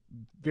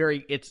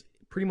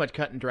pretty much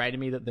cut and dry to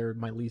me that they're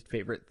my least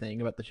favorite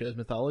thing about the show's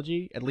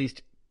mythology, at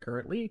least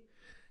currently,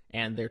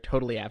 and they're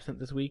totally absent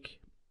this week.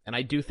 And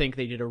I do think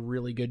they did a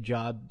really good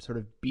job sort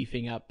of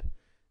beefing up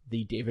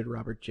the David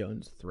Robert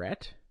Jones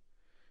threat.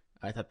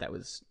 I thought that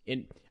was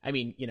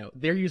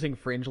they're using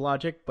Fringe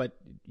logic, but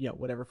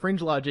whatever.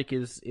 Fringe logic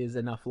is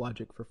enough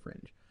logic for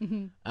Fringe.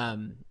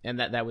 Mm-hmm. And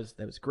that was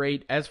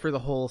great. As for the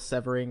whole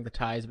severing the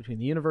ties between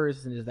the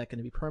universes, and is that going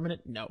to be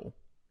permanent? No,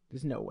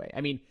 there's no way.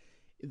 I mean,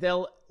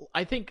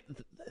 I think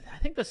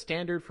the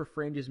standard for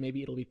Fringe is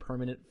maybe it'll be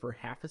permanent for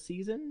half a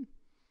season.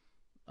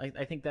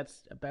 I think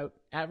that's about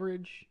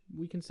average,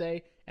 we can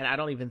say. And I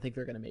don't even think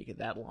they're going to make it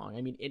that long.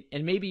 I mean,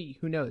 and maybe,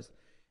 who knows,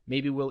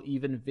 maybe we'll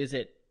even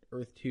visit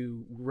Earth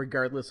 2,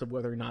 regardless of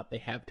whether or not they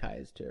have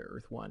ties to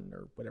Earth 1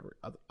 or whatever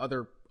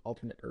other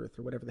alternate Earth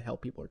or whatever the hell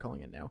people are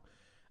calling it now.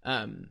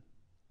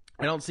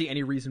 I don't see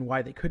any reason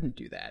why they couldn't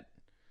do that.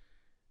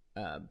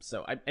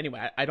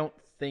 I don't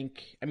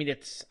think. I mean,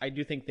 I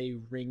do think they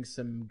wring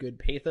some good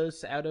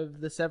pathos out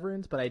of the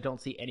Severance, but I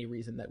don't see any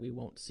reason that we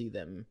won't see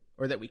them,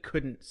 or that we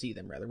couldn't see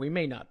them. Rather, we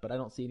may not, but I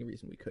don't see any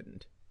reason we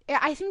couldn't.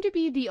 I seem to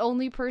be the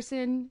only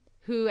person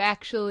who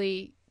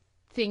actually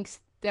thinks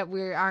that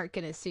we aren't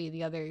going to see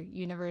the other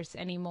universe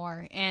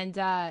anymore, and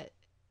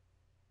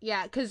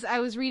yeah, because I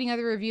was reading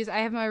other reviews. I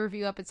have my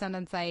review up at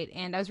Sundance Site,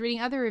 and I was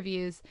reading other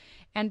reviews,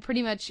 and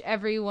pretty much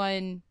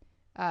everyone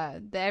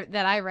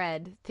that I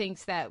read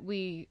thinks that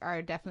we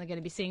are definitely going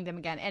to be seeing them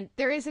again. And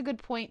there is a good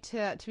point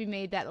to be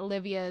made that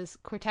Olivia's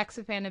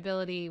Cortexiphan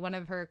ability, one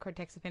of her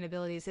Cortexiphan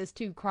abilities, is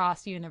to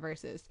cross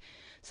universes.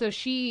 So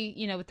she,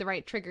 with the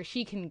right trigger,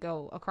 she can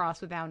go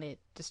across without it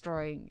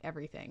destroying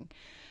everything.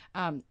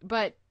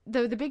 But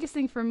the biggest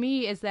thing for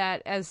me is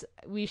that, as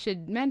we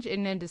should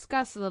mention and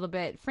discuss a little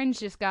bit, Fringe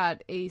just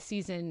got a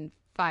season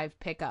 5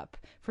 pickup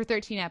for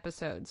 13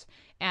 episodes,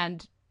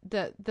 and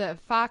the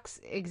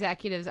Fox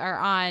executives are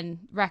on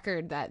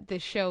record that the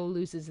show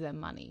loses them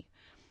money.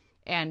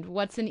 And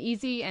what's an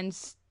easy and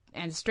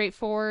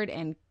straightforward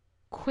and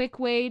quick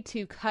way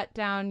to cut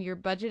down your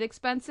budget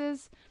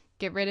expenses?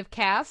 Get rid of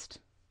cast,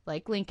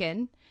 like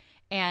Lincoln,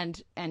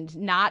 and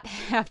not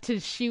have to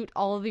shoot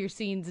all of your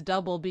scenes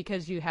double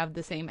because you have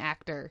the same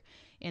actor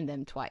in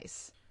them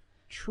twice.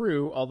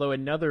 True, although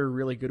another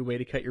really good way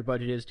to cut your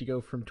budget is to go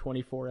from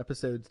 24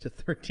 episodes to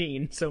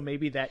 13, so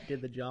maybe that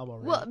did the job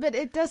already. Well, but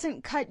it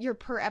doesn't cut your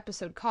per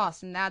episode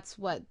cost, and that's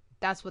what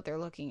they're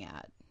looking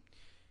at.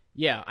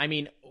 Yeah, I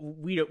mean,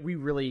 we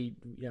really,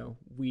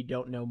 we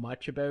don't know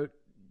much about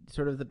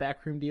sort of the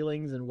backroom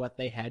dealings and what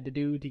they had to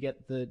do to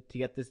get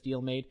this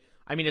deal made.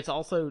 I mean, it's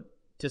also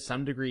to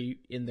some degree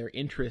in their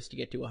interest to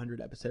get to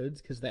 100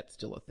 episodes, because that's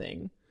still a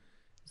thing.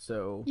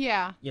 So,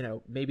 yeah,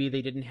 maybe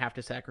they didn't have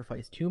to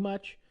sacrifice too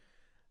much.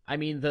 I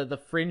mean, the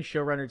Fringe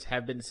showrunners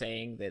have been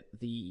saying that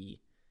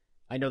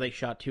I know they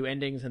shot 2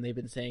 endings, and they've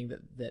been saying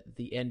that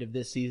the end of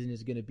this season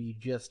is going to be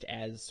just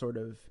as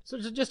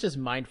just as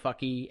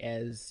mindfucky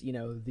as,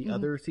 the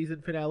other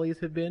season finales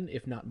have been,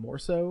 if not more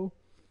so.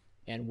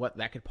 And what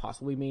that could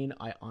possibly mean,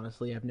 I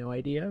honestly have no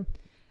idea.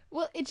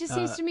 Well, it just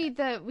seems to me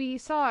that we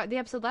saw the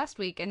episode last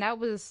week, and that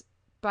was,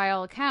 by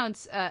all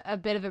accounts, a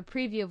bit of a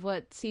preview of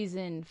what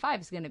season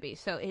 5 is going to be.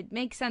 So it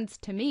makes sense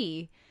to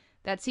me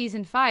that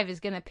season 5 is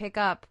going to pick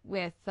up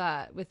with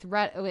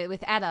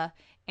Etta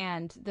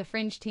and the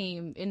Fringe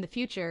team in the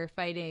future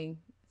fighting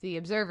the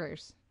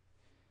Observers.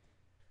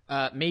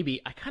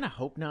 Maybe. I kind of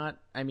hope not.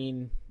 I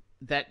mean,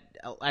 that,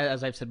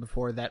 as I've said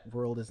before, that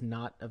world is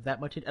not of that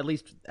much, at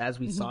least as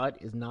we saw it,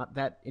 is not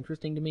that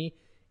interesting to me.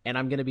 And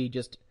I'm going to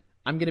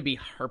be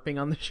harping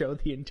on the show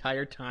the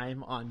entire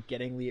time on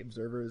getting the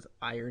Observers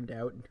ironed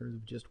out in terms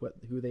of just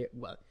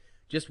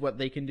what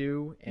they can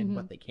do and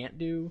what they can't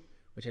do,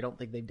 which I don't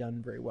think they've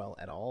done very well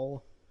at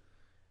all.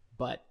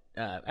 But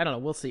I don't know.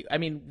 We'll see. I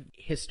mean,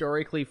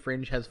 historically,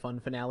 Fringe has fun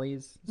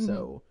finales,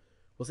 so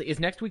we'll see.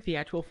 Is next week the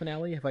actual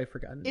finale? Have I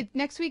forgotten?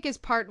 Next week is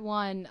part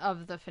 1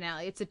 of the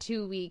finale. It's a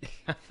 2-week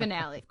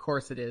finale. Of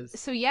course it is.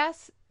 So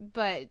yes,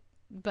 but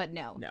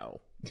no. No.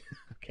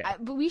 Okay.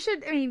 But we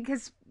should. I mean,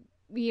 because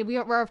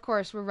we're of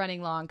course we're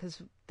running long because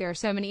there are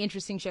so many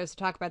interesting shows to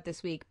talk about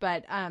this week.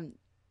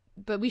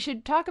 But we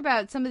should talk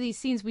about some of these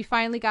scenes. We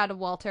finally got a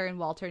Walter and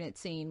Walternate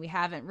scene. We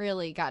haven't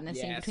really gotten a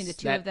scene between the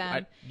two of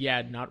them.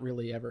 Not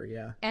really ever,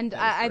 yeah. And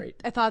I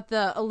thought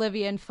the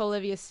Olivia and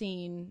Folivia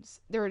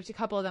scenes, there were a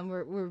couple of them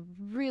were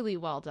really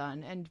well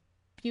done and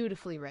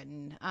beautifully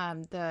written.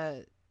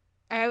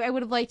 I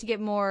would have liked to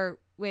get more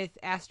with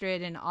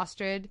Astrid and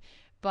Ostrid,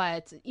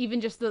 but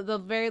even just the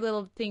very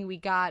little thing we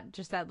got,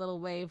 just that little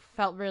wave,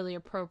 felt really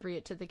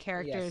appropriate to the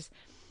characters.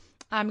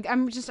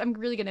 Yes. I'm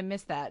really going to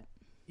miss that.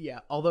 Yeah,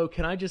 although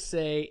can I just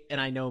say, and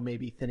I know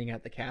maybe thinning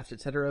out the cast,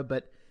 etc.,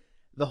 but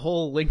the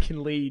whole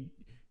Lincoln Lee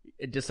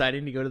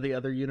deciding to go to the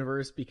other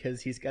universe because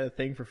he's got a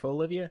thing for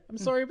Folivia, I'm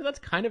sorry, but that's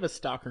kind of a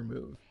stalker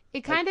move.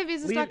 It kind of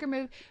is a stalker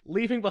move.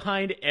 Leaving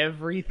behind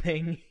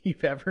everything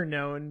you've ever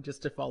known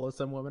just to follow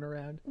some woman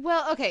around.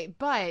 Well, okay,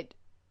 but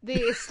they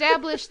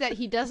established that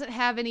he doesn't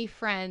have any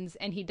friends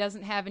and he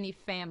doesn't have any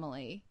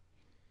family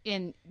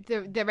in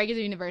the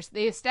regular universe.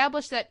 They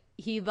established that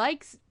he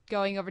likes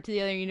going over to the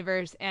other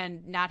universe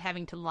and not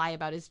having to lie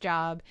about his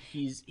job.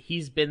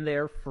 He's been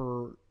there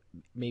for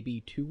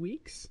maybe 2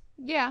 weeks.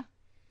 Yeah,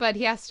 but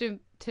he has to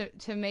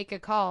make a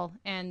call,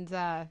 and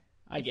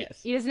I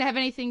guess he doesn't have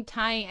anything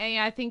tying.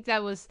 I think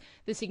that was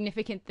the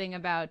significant thing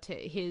about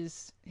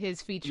his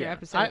feature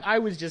episode. I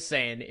was just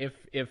saying,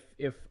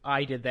 if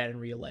I did that in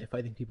real life,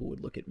 I think people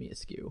would look at me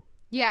askew.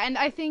 Yeah, and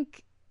I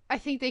think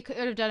they could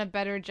have done a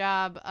better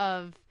job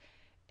of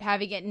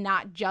having it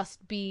not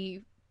just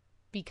be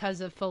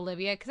because of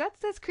Folivia, because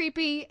that's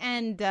creepy,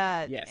 and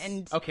yes.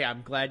 And okay,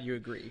 I'm glad you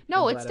agree.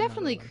 No, it's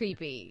definitely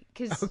creepy,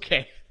 because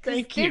okay,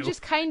 thank you. They're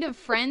just kind of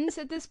friends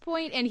at this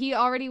point, and he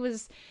already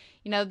was,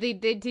 they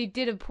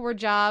did a poor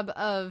job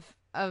of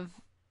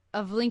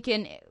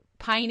Lincoln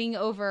pining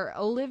over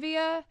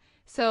Olivia.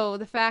 So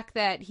the fact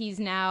that he's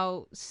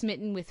now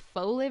smitten with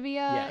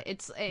Olivia,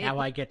 now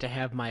I get to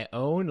have my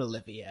own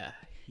Olivia.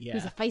 Yeah,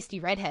 who's a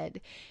feisty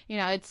redhead.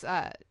 It's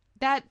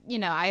that,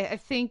 I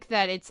think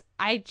that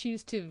I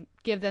choose to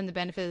give them the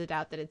benefit of the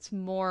doubt that it's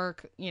more,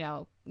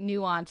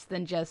 nuanced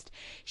than just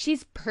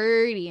she's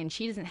pretty and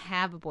she doesn't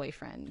have a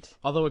boyfriend.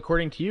 Although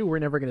according to you, we're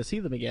never going to see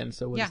them again,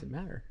 so what does it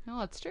matter? Oh,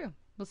 that's true.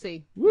 We'll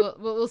see.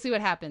 We'll see what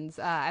happens.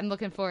 I'm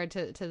looking forward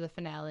to the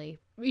finale.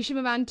 We should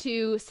move on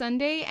to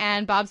Sunday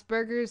and Bob's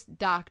Burgers,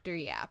 Dr.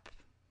 Yap.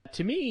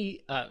 To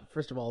me,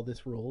 first of all,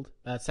 this ruled.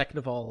 Second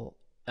of all,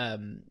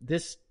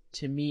 this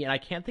to me, and I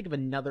can't think of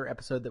another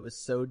episode that was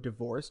so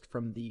divorced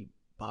from the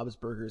Bob's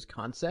Burgers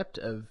concept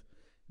of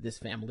this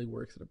family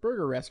works at a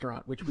burger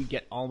restaurant, which we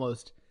get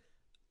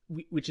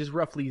which is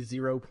roughly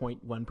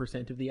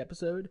 0.1% of the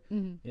episode.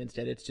 Mm-hmm.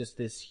 Instead, it's just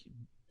this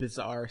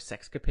bizarre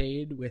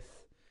sexcapade with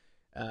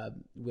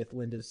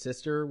Linda's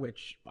sister,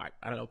 which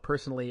I don't know.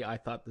 Personally, I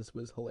thought this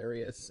was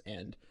hilarious,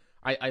 and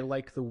I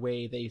like the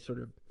way they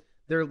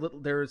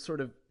they're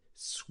sort of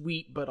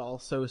sweet but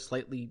also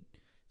slightly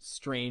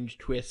strange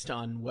twist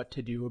on what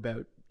to do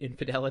about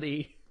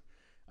infidelity.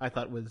 I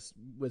thought was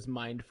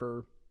mined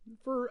for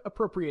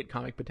appropriate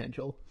comic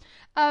potential.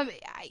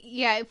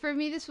 Yeah, for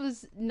me this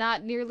was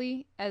not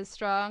nearly as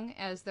strong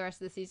as the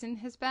rest of the season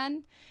has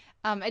been.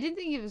 I didn't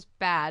think it was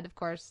bad. Of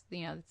course,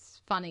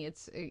 it's funny.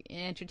 It's an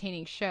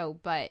entertaining show,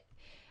 but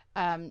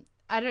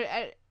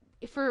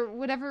for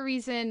whatever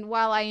reason,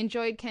 while I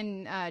enjoyed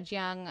Ken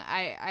Jeong,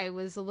 I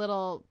was a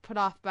little put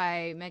off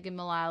by Megan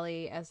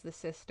Mullally as the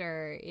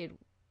sister.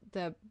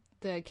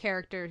 The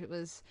character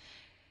was.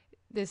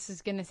 This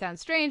is going to sound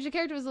strange. The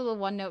character was a little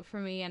one note for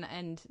me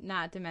and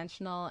not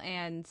dimensional,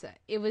 and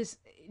it was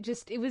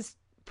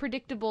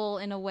predictable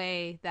in a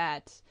way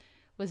that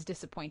was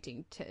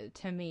disappointing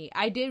to me.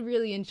 I did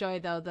really enjoy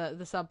though the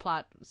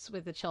subplots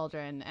with the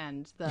children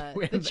and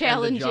the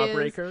challenges and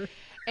the jawbreaker.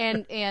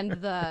 and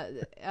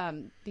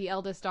the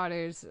eldest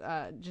daughter's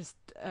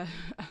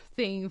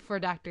thing for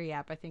Dr.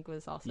 Yap, I think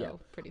was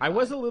also pretty fun. I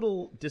was a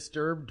little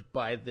disturbed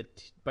by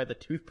the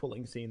tooth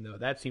pulling scene though.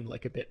 That seemed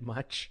like a bit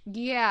much.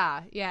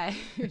 Yeah,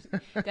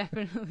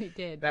 definitely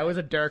did. That was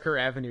a darker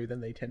avenue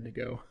than they tend to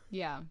go.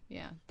 Yeah.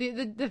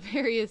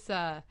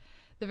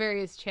 The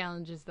various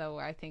challenges, though,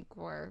 I think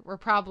were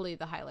probably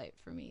the highlight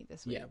for me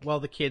this week. Yeah,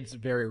 well, the kids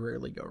very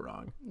rarely go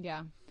wrong.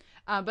 Yeah.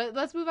 But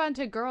let's move on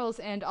to Girls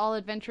and All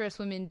Adventurous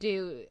Women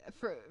Do.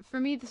 For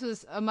me, this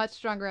was a much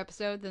stronger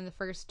episode than the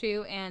first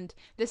two, and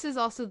this is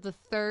also the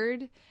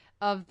third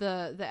of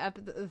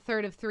the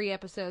third of 3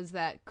 episodes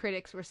that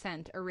critics were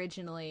sent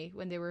originally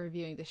when they were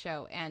reviewing the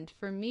show. And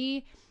for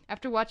me,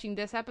 after watching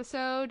this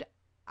episode,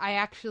 I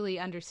actually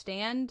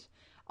understand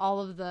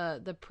all of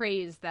the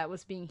praise that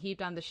was being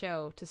heaped on the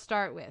show to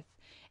start with,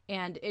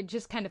 and it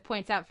just kind of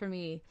points out for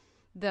me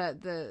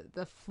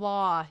the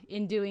flaw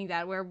in doing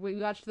that, where we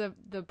watched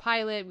the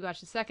pilot, we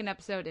watched the second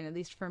episode, and at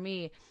least for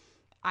me,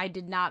 I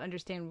did not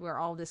understand where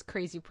all this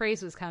crazy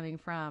praise was coming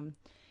from.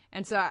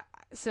 And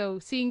so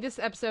seeing this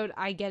episode,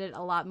 I get it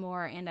a lot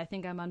more, and I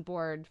think I'm on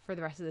board for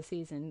the rest of the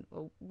season.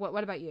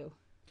 What about you?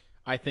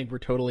 I think we're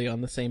totally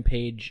on the same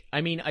page.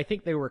 I mean, I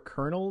think there were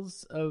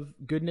kernels of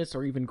goodness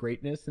or even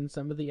greatness in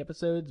some of the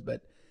episodes,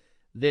 but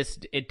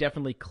it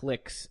definitely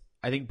clicks,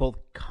 I think, both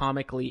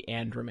comically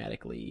and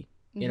dramatically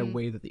in a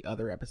way that the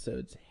other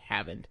episodes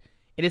haven't.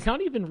 And it's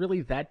not even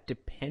really that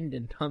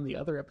dependent on the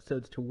other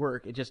episodes to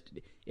work.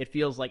 It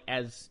feels like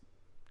as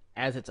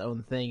its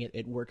own thing,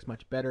 it works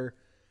much better.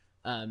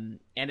 And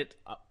it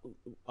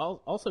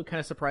also kind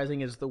of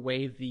surprising is the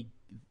way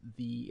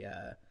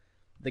the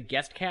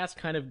guest cast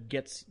kind of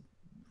gets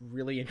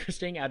really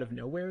interesting out of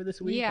nowhere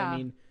this week. Yeah. I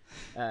mean,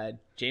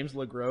 James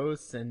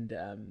LaGrosse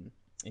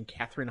and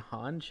Catherine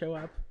Hahn show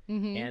up,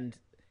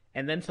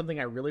 and then something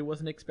I really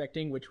wasn't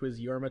expecting, which was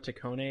Yorma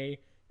Takone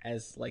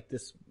as like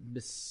this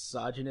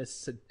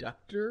misogynist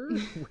seductor,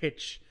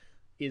 which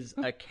is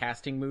a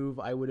casting move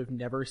I would have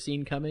never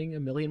seen coming a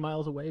million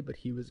miles away, but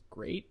he was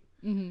great.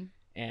 Mm-hmm.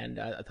 And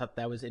I thought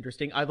that was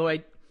interesting. Although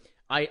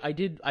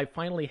I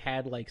finally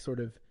had like sort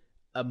of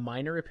a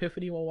minor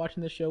epiphany while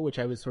watching the show, which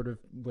I was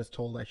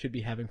told I should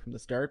be having from the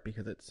start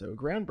because it's so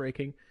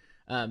groundbreaking,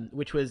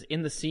 which was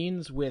in the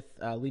scenes with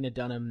Lena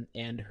Dunham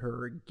and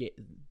her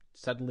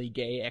suddenly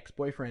gay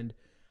ex-boyfriend.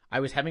 I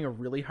was having a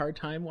really hard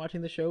time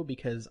watching the show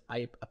because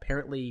I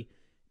apparently,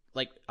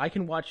 like, I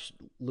can watch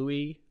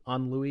Louis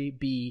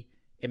be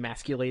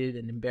emasculated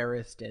and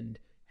embarrassed and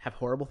have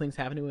horrible things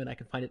happen to him, and I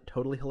can find it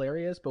totally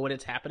hilarious. But when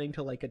it's happening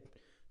to like a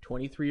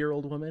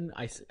 23-year-old woman,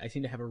 I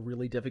seem to have a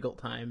really difficult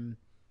time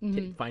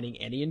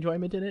finding any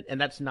enjoyment in it, and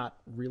that's not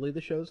really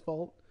the show's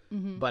fault.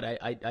 But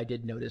I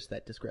did notice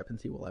that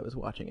discrepancy while I was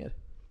watching it.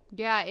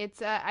 Yeah,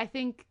 it's I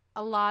think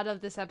a lot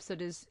of this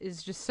episode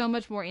is just so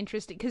much more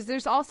interesting because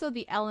there's also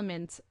the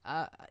elements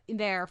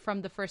there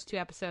from the first 2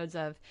 episodes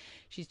of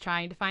she's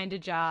trying to find a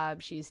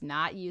job, she's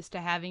not used to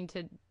having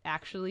to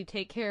actually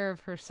take care of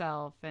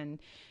herself and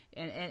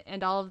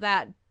all of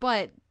that.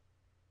 But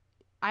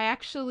I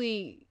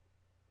actually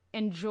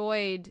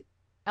enjoyed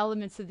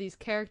elements of these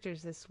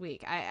characters this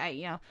week.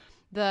 I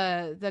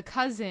the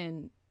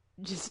cousin,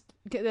 just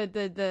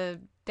the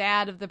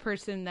dad of the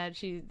person that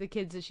the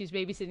kids that she's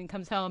babysitting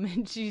comes home,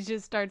 and she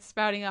just starts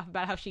spouting off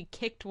about how she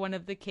kicked one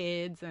of the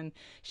kids and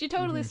she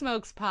totally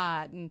smokes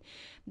pot, and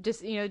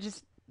just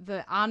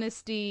the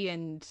honesty,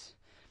 and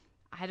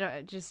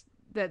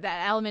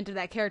that element of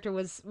that character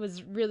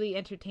was really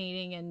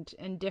entertaining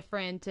and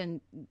different,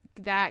 and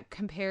that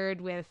compared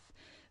with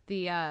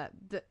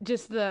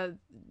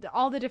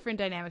all the different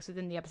dynamics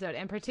within the episode,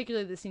 and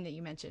particularly the scene that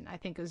you mentioned, I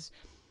think was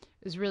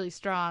really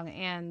strong,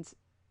 and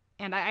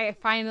I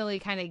finally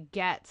kind of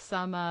get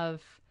some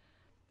of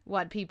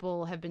what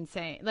people have been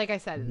saying. Like I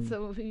said,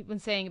 so we've been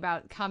saying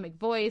about comic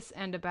voice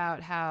and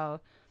about how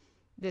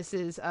this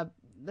is a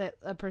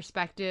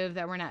perspective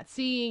that we're not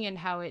seeing, and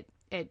how it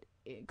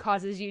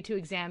causes you to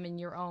examine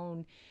your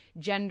own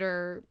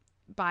gender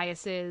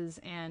biases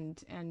and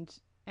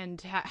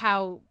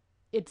how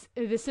it's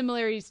the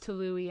similarities to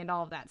Louis and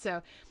all of that.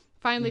 So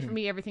finally for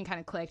me, everything kind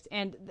of clicked.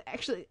 And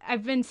actually,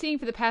 I've been seeing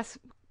for the past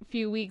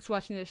few weeks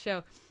watching this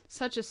show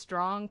such a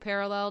strong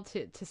parallel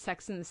to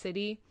Sex and the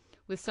City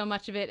with so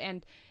much of it.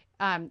 And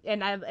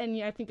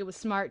I think it was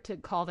smart to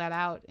call that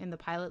out in the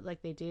pilot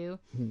like they do.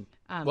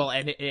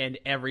 And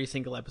every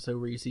single episode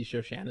where you see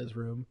Shoshana's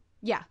room.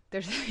 Yeah,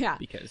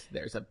 because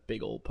there's a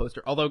big old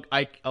poster. Although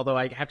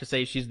I have to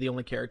say she's the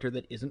only character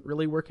that isn't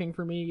really working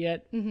for me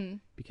yet,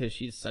 because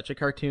she's such a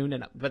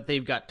cartoon. But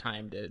they've got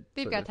time to.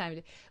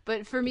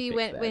 But for me,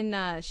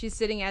 when she's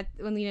sitting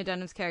when Lena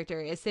Dunham's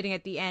character is sitting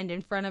at the end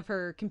in front of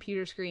her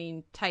computer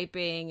screen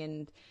typing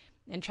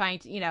and trying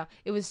to,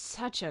 it was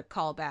such a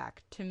callback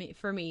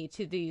for me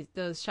to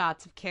those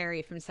shots of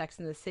Carrie from Sex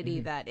and the City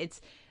that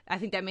I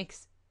think that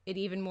makes it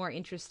even more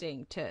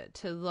interesting to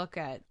look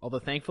at. Although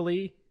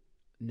thankfully,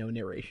 no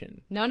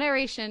narration.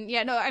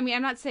 Yeah, no, I mean,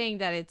 I'm not saying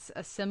that it's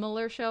a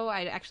similar show.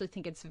 I actually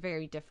think it's a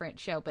very different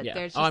show, but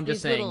there's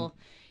just little...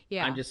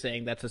 Yeah. I'm just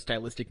saying that's a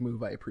stylistic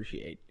move I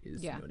appreciate,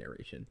 is no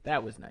narration.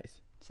 That was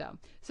nice.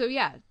 So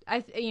yeah,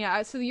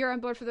 so you're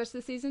on board for the rest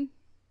of the season?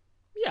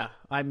 Yeah,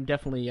 I'm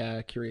definitely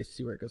curious to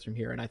see where it goes from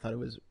here, and I thought it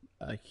was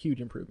a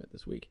huge improvement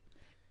this week.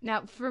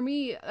 Now, for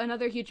me,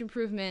 another huge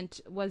improvement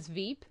was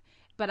Veep.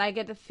 But I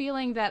get the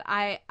feeling that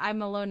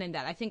I'm alone in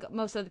that. I think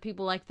most of the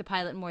people liked the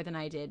pilot more than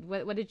I did.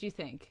 What did you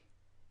think?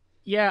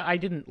 Yeah, I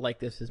didn't like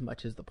this as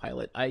much as the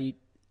pilot.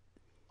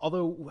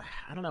 Although,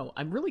 I don't know,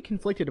 I'm really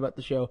conflicted about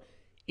the show.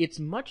 It's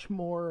much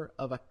more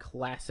of a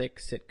classic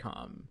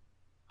sitcom,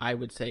 I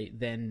would say,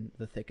 than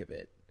The Thick of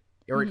It.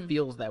 Or it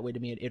feels that way to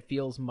me. It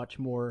feels much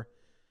more...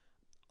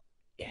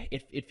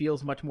 It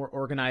feels much more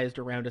organized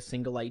around a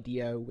single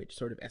idea, which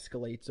sort of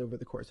escalates over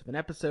the course of an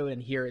episode.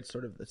 And here it's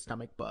sort of the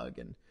stomach bug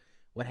and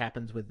what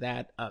happens with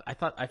that.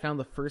 I found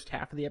the first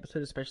half of the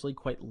episode especially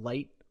quite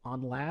light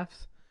on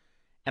laughs,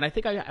 and I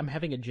think I'm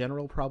having a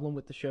general problem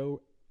with the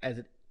show as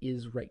it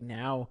is right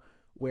now,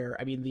 where,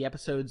 I mean, the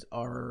episodes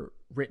are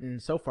written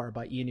so far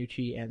by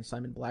Iannucci and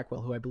Simon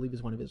Blackwell, who I believe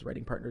is one of his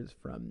writing partners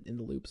from In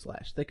the Loop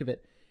 / Thick of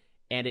It,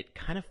 and it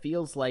kind of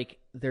feels like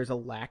there's a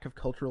lack of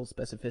cultural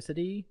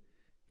specificity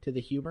to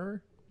the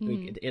humor.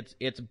 Like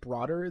it's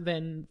broader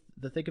than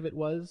The Thick of It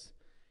was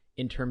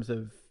in terms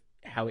of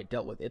how it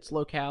dealt with its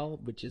locale,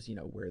 which is,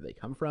 where they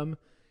come from.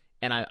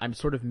 And I'm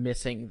sort of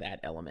missing that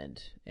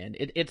element. And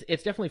it's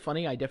definitely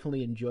funny. I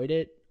definitely enjoyed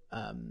it.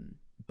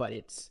 But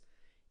it's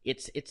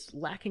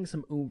lacking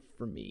some oomph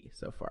for me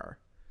so far.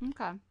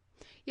 Okay.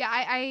 Yeah,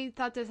 I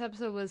thought this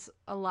episode was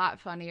a lot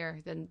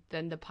funnier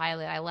than the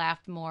pilot. I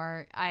laughed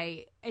more.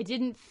 It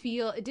didn't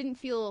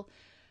feel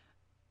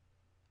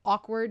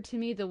awkward to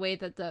me the way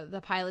that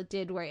the pilot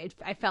did, where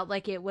I felt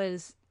like it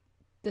was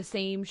the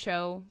same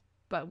show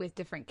but with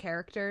different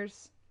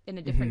characters in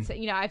a different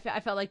I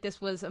felt like this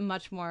was a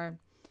much more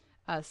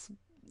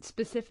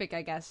specific,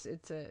 I guess.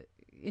 It's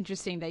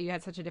interesting that you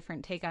had such a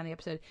different take on the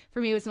episode.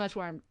 For me, it was a much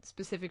more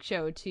specific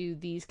show to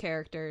these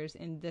characters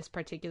in this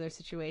particular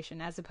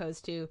situation, as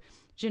opposed to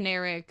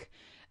generic,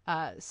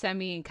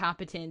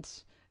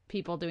 semi-incompetent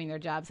people doing their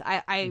jobs.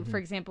 I for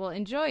example,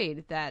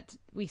 enjoyed that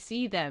we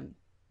see them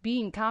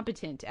being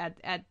competent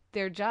at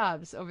their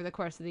jobs over the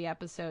course of the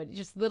episode.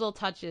 Just little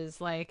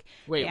touches like...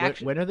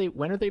 Wait, when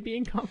are they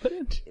being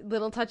competent?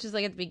 Little touches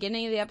like at the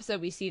beginning of the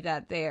episode, we see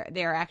that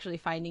they're actually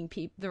finding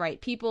the right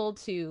people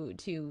to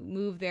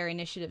move their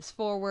initiatives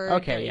forward.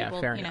 Okay,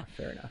 fair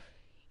enough.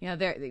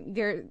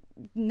 They're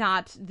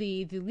not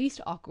the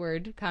least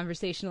awkward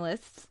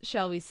conversationalists,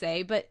 shall we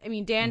say. But, I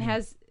mean, Dan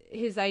has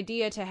his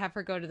idea to have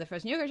her go to the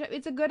frozen yogurt shop.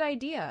 It's a good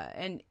idea,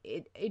 and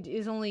it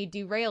is only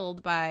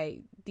derailed by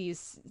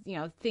these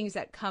things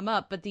that come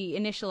up, but the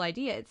initial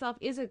idea itself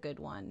is a good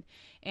one.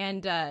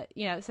 And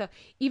so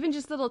even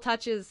just little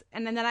touches,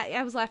 and then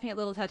I was laughing at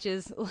little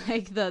touches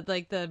like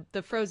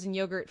the frozen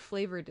yogurt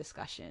flavor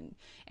discussion,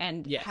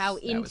 and how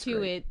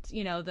into it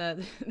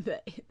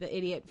the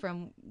idiot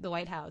from the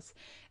White House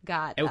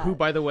got, who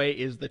by the way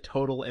is the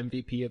total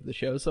MVP of the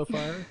show so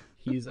far.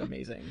 He's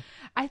amazing.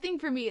 I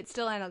think for me it's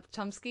still Anna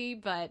Chomsky,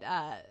 but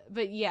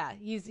yeah,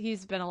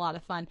 he's been a lot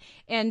of fun.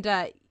 And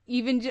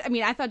I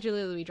mean, I thought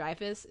Julia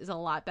Louis-Dreyfus is a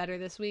lot better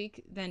this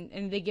week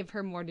and they give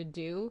her more to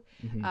do.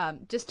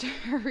 Just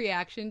her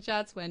reaction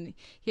shots when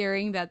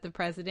hearing that the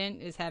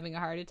president is having a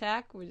heart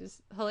attack, which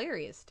is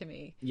hilarious to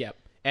me. Yep.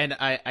 And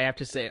I have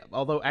to say,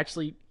 although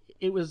actually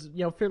it was,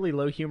 fairly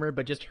low humor,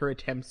 but just her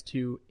attempts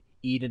to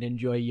eat and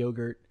enjoy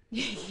yogurt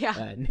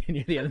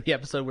near the end of the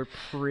episode were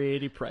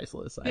pretty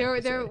priceless.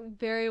 They're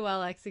very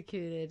well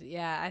executed.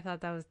 Yeah, I thought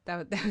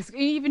that was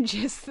even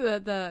just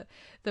the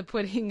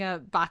putting a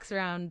box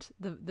around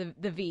the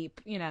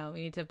Veep. We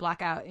need to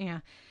block out.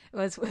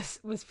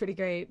 Was pretty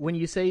great. When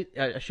you say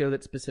a show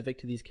that's specific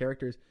to these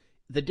characters,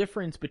 the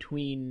difference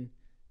between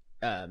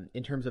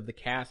in terms of the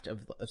cast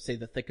of say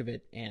The Thick of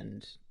It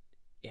and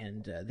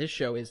this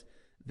show is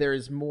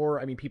there's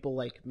more. I mean, people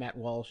like Matt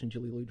Walsh and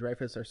Julia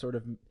Louis-Dreyfus are sort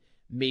of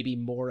maybe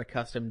more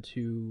accustomed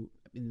to,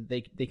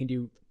 they can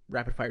do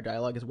rapid fire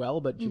dialogue as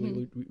well, but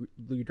Julia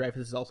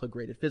Louis-Dreyfus is also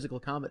great at physical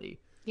comedy.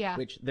 Yeah.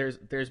 Which there's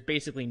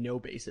basically no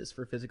basis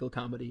for physical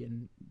comedy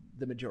in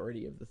the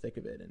majority of The Thick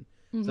of It.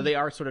 And so they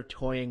are sort of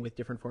toying with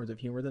different forms of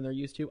humor than they're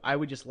used to. I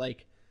would just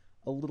like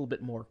a little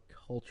bit more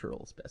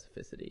cultural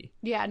specificity.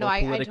 Yeah, no,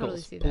 I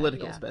totally see that.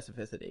 Political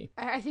specificity.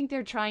 I think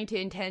they're trying to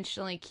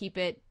intentionally keep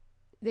it,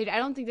 I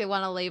don't think they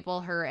want to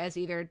label her as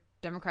either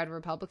Democrat or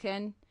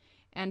Republican.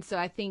 And so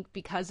I think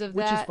because of that,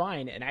 which is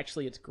fine, and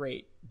actually it's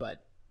great,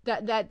 but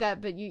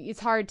it's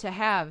hard to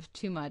have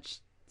too much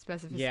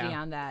specificity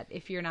on that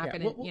if you're not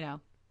going to,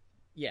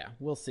 Yeah,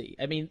 we'll see.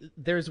 I mean,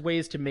 there's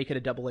ways to make it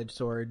a double-edged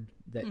sword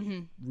that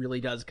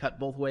really does cut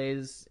both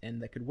ways,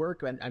 and that could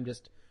work. And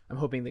I'm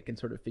hoping they can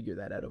sort of figure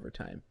that out over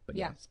time. But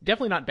yeah, it's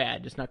definitely not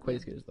bad, just not quite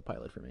as good as the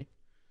pilot for me.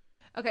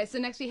 Okay, so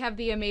next we have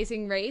The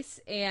Amazing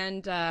Race,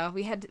 and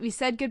we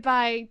said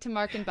goodbye to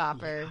Mark and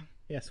Bopper. Yeah.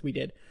 Yes, we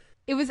did.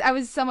 I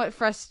was somewhat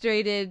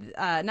frustrated,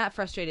 not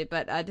frustrated,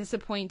 but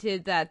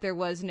disappointed that there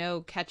was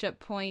no catch-up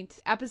point.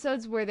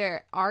 Episodes where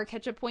there are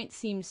catch-up points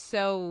seem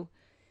so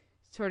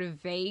sort of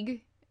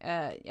vague,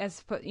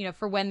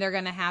 for when they're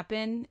going to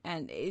happen,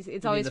 and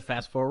it's always the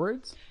fast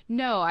forwards.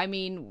 No, I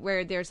mean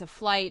where there's a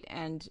flight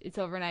and it's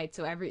overnight,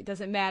 so it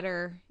doesn't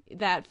matter.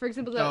 That, for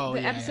example,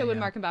 the episode when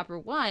Mark and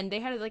Bopper won, they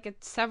had like a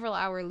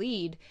several-hour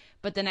lead,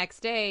 but the next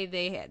day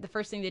the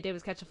first thing they did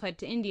was catch a flight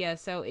to India,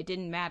 so it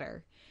didn't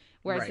matter.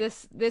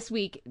 Whereas this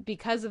week,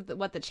 because of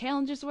what the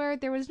challenges were,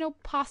 there was no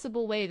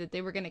possible way that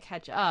they were going to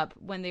catch up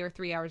when they were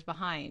 3 hours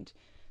behind,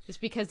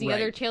 just because the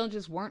other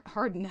challenges weren't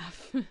hard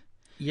enough.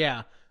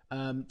 Yeah.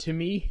 To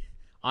me,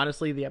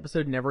 honestly, the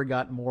episode never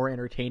got more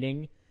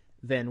entertaining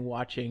than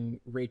watching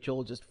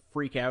Rachel just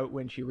freak out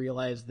when she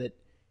realized that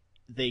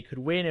they could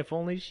win if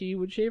only she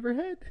would shave her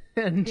head.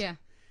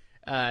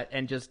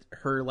 And just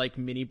her like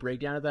mini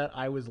breakdown of that.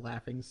 I was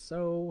laughing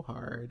so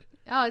hard.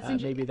 Oh, it's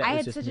interesting. I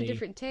had such a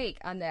different take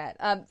on that.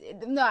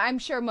 No, I'm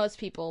sure most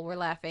people were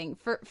laughing.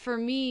 For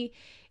me,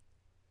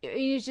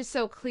 it's just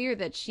so clear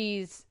that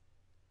she's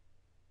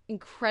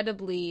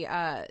incredibly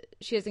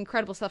she has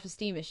incredible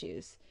self-esteem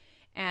issues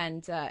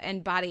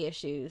and body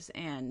issues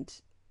and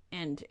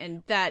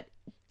that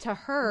to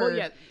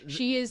her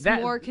she is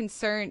more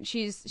concerned.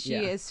 She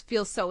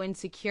feels so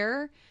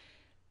insecure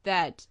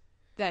that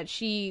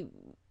she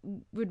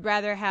would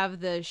rather have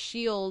the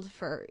shield,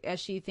 for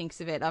as she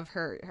thinks of it, of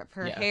her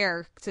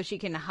hair, so she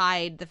can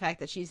hide the fact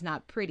that she's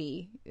not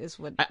pretty. Is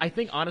what I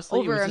think. Honestly,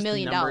 over $1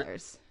 million.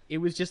 It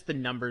was just the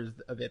numbers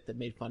of it that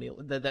made funny.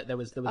 That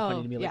was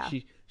funny to me. Like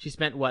she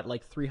spent what,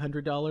 like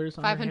 $300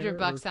 on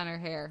 $500 on her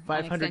hair.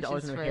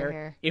 $500 on her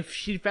hair. If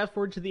she fast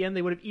forward to the end,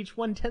 they would have each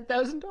won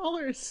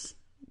 $10,000.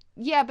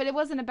 Yeah, but it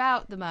wasn't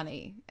about the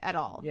money at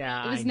all.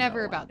 Yeah, it was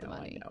never about the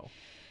money. I know.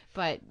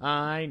 But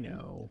I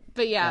know.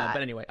 But yeah.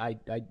 But anyway,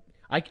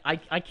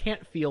 I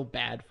can't feel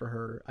bad for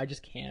her. I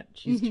just can't.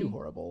 She's too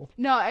horrible.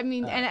 No, I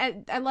mean,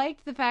 and I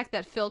liked the fact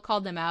that Phil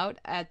called them out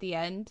at the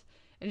end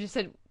and just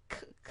said,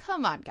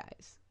 "Come on,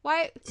 guys.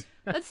 Why?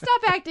 Let's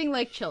stop acting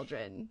like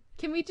children.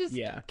 Can we just?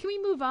 Can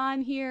we move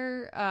on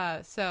here?"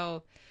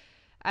 So,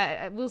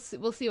 we'll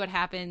see what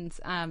happens.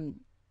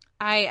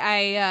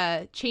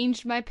 I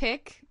changed my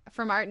pick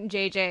from Art and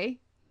JJ,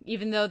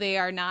 even though they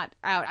are not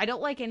out. I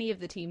don't like any of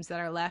the teams that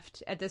are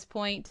left at this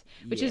point,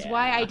 which is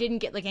why I didn't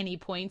get like any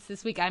points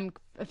this week. I'm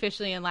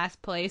officially in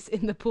last place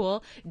in the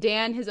pool.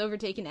 Dan has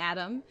overtaken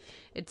Adam.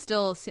 It's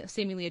still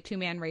seemingly a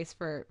 2-man race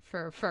for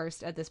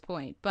first at this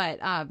point. But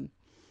Art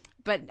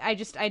and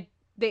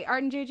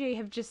JJ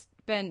have just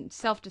been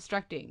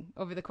self-destructing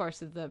over the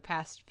course of the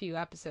past few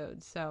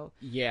episodes. So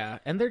yeah,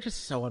 and they're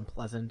just so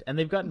unpleasant, and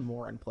they've gotten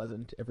more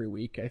unpleasant every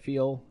week, I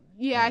feel.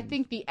 Yeah, I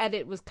think the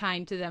edit was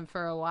kind to them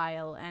for a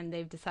while, and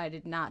they've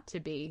decided not to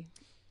be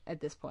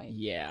at this point.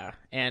 Yeah,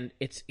 and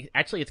it's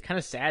kind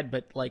of sad,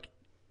 but like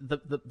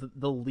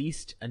the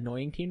least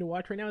annoying team to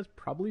watch right now is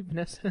probably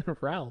Vanessa and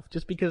Ralph,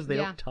 just because they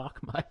don't talk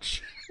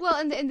much. Well,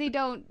 and they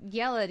don't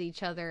yell at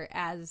each other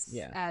as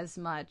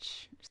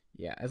much.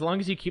 Yeah, as long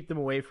as you keep them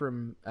away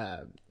from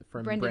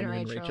Brendan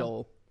and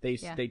Rachel, they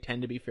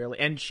tend to be fairly.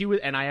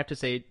 And I have to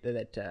say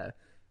that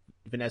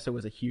Vanessa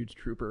was a huge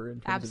trooper in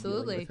terms of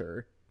dealing with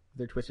her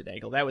their twisted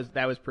ankle. That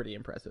was pretty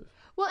impressive.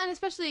 Well, and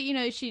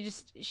especially,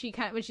 she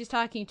kind of, when she's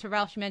talking to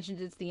Ralph, she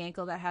mentions it's the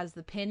ankle that has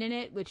the pin in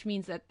it, which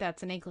means that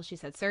that's an ankle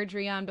she's had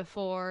surgery on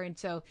before, and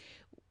so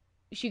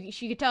she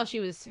could tell she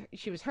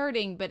was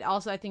hurting, but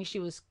also I think she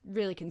was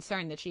really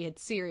concerned that she had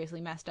seriously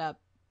messed up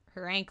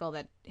her ankle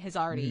that has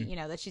already,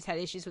 that she's had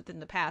issues with in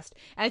the past.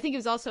 And I think it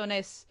was also a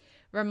nice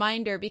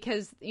reminder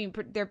because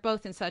they're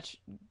both in such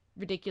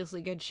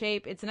ridiculously good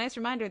shape. It's a nice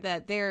reminder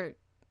that they're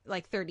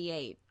like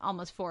 38,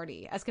 almost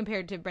 40, as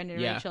compared to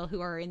Brendan and Rachel,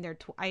 who are in their,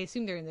 I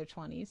assume they're in their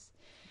 20s.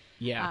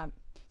 Yeah.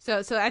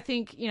 So I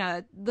think,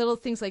 little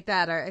things like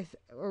that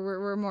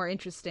were more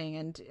interesting,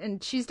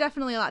 and she's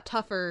definitely a lot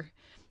tougher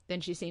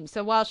than she seems.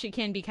 So while she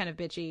can be kind of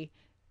bitchy,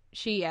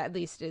 she at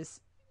least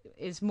is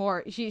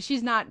more,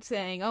 she's not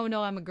saying, oh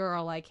no, I'm a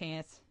girl, I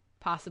can't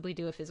possibly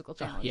do a physical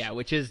challenge. Yeah,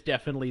 which is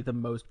definitely the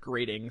most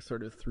grating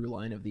sort of through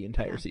line of the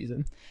entire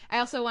season. I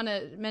also want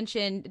to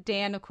mention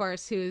Dan, of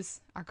course,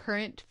 who's our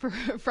current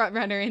front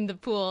runner in the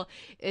pool,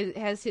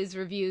 has his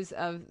reviews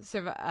of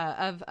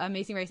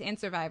Amazing Race and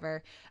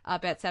Survivor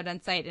up at Sound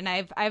On Sight, and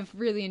I've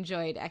really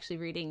enjoyed actually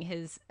reading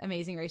his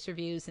Amazing Race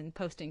reviews and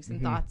posting some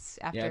thoughts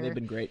after. Yeah, they've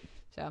been great.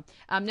 So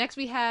next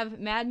we have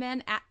Mad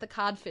Men at the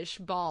Codfish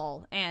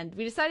Ball, and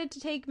we decided to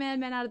take Mad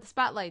Men out of the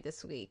spotlight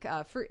this week.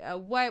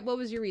 What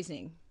was your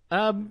reasoning?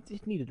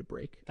 It needed a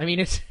break. I mean,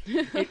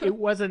 it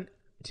wasn't,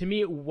 to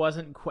me, it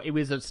wasn't quite, it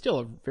was still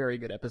a very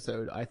good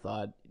episode, I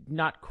thought.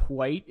 Not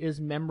quite as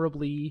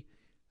memorably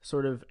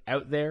sort of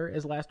out there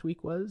as last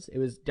week was. It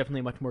was definitely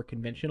a much more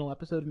conventional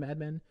episode of Mad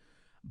Men,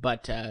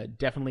 but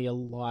definitely a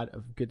lot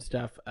of good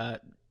stuff.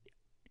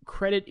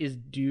 Credit is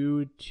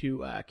due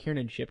to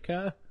Kiernan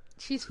Shipka.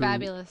 She's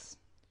fabulous.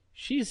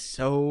 She's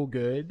so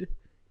good.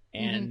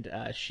 And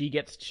she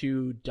gets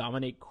to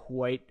dominate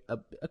quite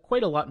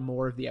a lot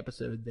more of the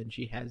episode than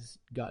she has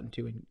gotten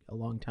to in a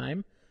long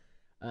time.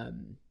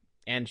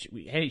 And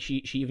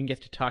she even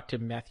gets to talk to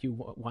Matthew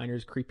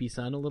Weiner's creepy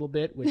son a little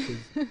bit, which is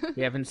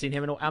we haven't seen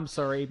him in. I'm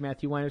sorry,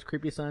 Matthew Weiner's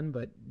creepy son,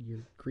 but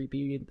you're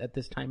creepy at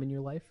this time in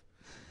your life.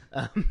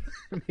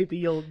 Maybe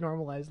you'll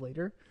normalize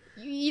later.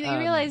 You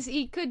realize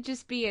he could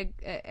just be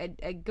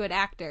a good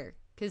actor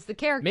because the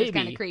character's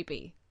kind of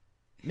creepy.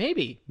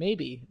 Maybe,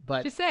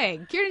 but just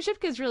saying, Kiernan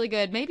Shipka's really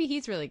good. Maybe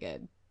he's really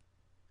good.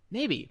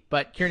 Maybe,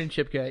 but Kiernan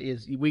Shipka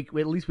is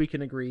at least we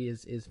can agree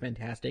is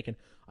fantastic, and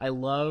I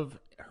love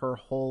her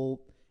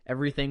whole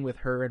everything with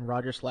her and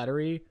Roger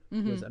Slattery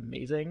was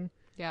amazing.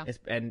 Yeah,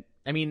 and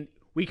I mean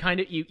we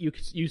kind of you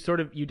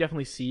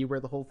definitely see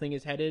where the whole thing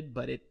is headed,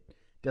 but it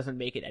doesn't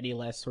make it any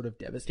less sort of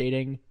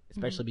devastating,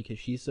 especially because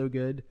she's so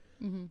good.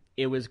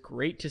 It was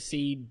great to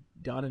see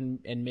Don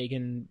and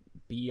Megan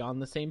be on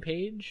the same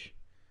page.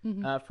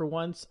 For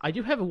once. I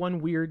do have one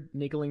weird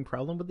niggling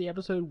problem with the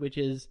episode, which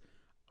is,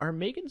 are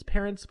Megan's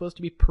parents supposed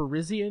to be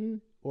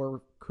Parisian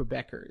or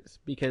Quebecers?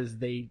 Because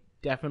they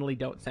definitely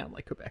don't sound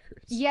like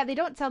Quebecers. Yeah, they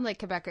don't sound like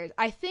Quebecers.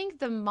 I think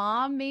the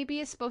mom maybe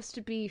is supposed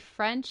to be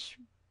French,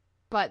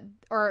 but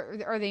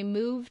or they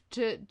moved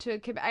to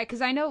Quebec,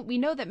 because we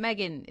know that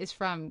Megan is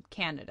from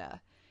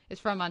Canada. Is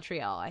from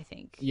Montreal, I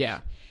think. Yeah.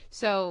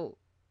 So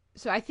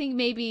I think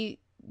maybe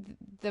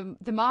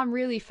the mom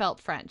really felt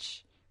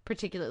French.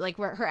 Particularly, like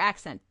where her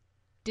accent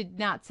did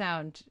not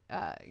sound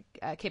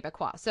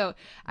Quebecois. So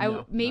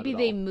maybe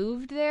they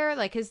moved there,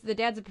 like, because the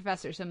dad's a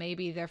professor, so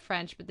maybe they're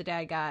French, but the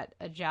dad got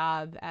a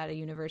job at a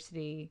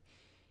university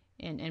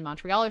in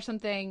Montreal or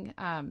something.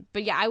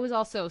 But yeah, I was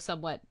also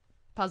somewhat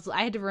puzzled.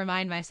 I had to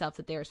remind myself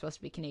that they were supposed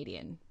to be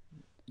Canadian.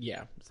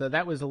 Yeah, so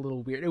that was a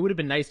little weird. It would have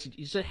been nice to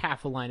just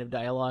half a line of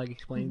dialogue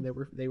explaining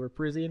they were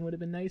Parisian would have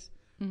been nice,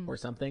 or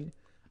something.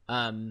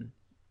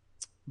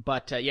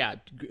 But yeah,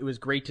 it was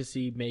great to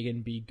see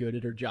Megan be good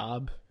at her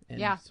job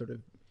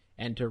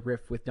and to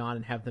riff with Don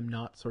and have them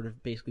not sort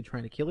of basically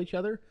trying to kill each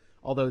other.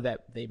 Although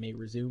that they may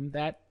resume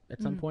that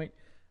at some point.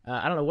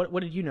 I don't know. What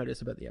did you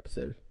notice about the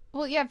episode?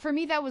 Well, yeah, for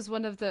me that was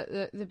one of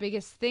the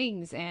biggest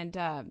things, and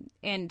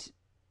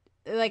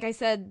like I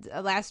said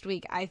last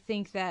week, I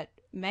think that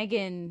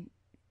Megan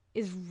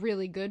is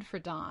really good for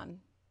Don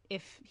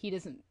if he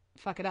doesn't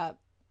fuck it up,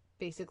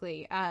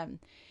 basically. And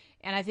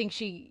I think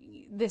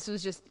this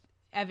was just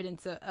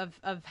evidence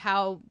of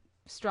how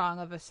strong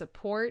of a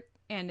support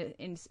and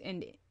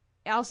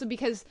also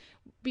because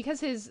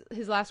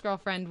his last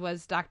girlfriend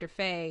was Dr.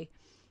 Faye,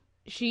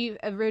 she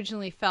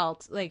originally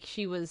felt like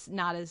she was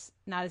not as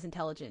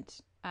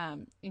intelligent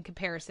in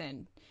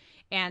comparison,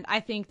 and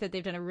I think that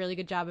they've done a really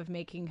good job of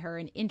making her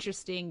an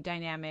interesting,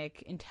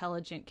 dynamic,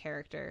 intelligent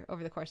character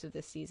over the course of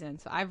this season.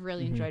 So I've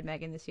really enjoyed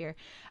Megan this year.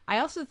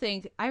 I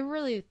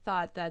really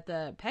thought that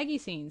the Peggy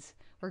scenes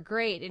were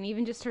great, and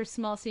even just her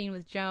small scene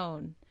with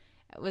Joan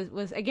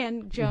was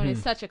again, Joan is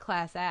such a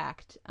class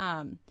act.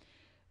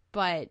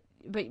 But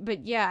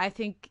yeah, I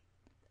think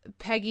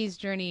Peggy's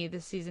journey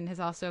this season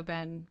has also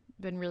been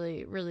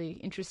really, really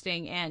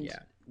interesting. And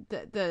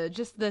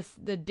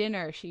the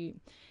dinner,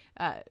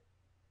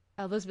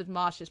 Elizabeth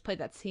Moss just played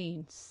that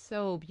scene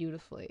so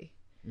beautifully.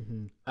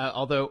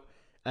 Although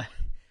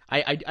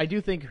I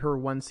do think her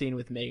one scene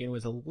with Megan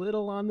was a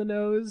little on the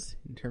nose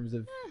in terms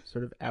of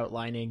sort of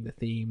outlining the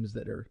themes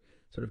that are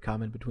sort of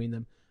common between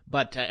them.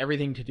 But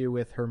everything to do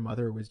with her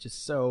mother was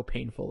just so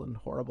painful and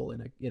horrible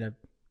in a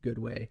good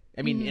way.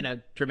 I mean, in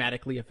a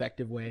dramatically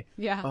effective way.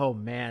 Yeah. Oh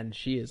man,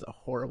 she is a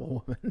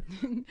horrible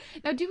woman.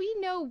 Now, do we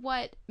know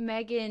what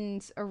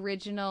Megan's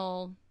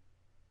original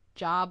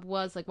job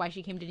was? Like, why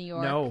she came to New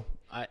York? No,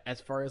 as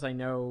far as I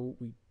know,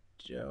 we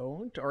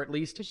don't, or at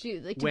least Was she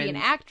like to be an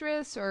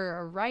actress or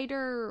a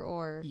writer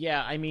or?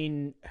 Yeah, I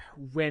mean,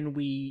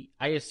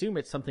 I assume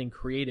it's something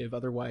creative.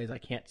 Otherwise, I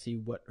can't see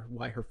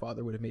why her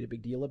father would have made a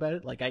big deal about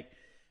it. Like,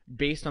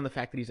 based on the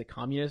fact that he's a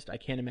communist, I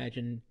can't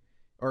imagine,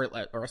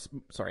 or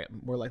sorry,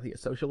 more likely a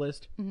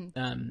socialist.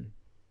 Mm-hmm.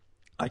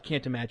 I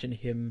can't imagine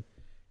him.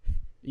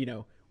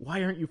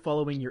 Why aren't you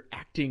following your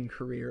acting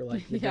career?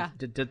 Like,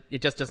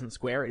 it just doesn't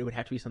square. It would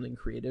have to be something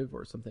creative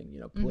or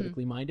something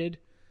politically minded.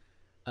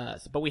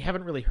 But we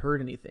haven't really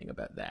heard anything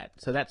about that.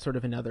 So that's sort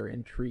of another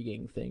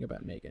intriguing thing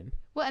about Megan.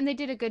 Well, and they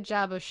did a good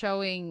job of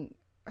showing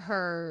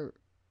her,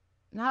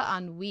 not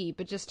ennui,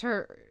 but just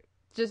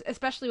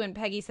especially when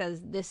Peggy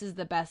says, this is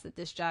the best that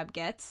this job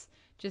gets,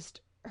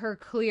 just her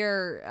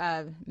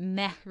clear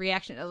meh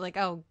reaction of like,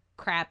 oh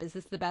crap, is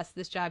this the best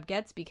this job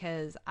gets?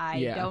 Because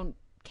I don't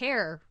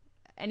care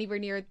anywhere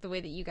near the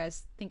way that you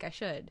guys think I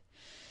should.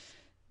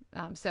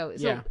 So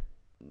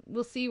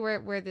we'll see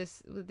where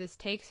this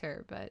takes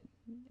her, but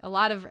a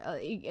lot of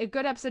a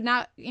good episode,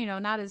 not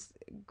as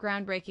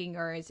groundbreaking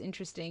or as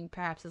interesting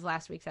perhaps as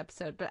last week's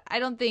episode, but I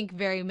don't think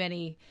very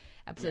many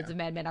episodes of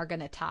Mad Men are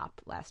going to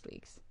top last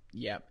week's.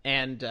 Yeah,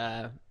 and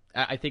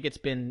I think it's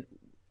been.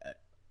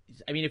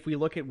 I mean, if we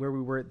look at where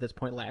we were at this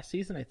point last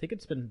season, I think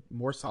it's been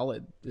more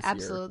solid this year.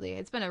 Absolutely.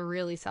 It's been a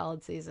really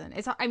solid season.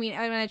 When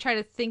I try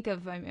to think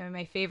of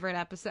my favorite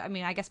episode, I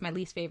mean, I guess my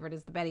least favorite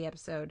is the Betty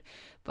episode,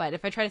 but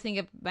if I try to think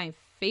of my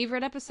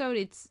favorite episode,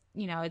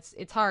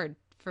 it's hard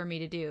for me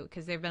to do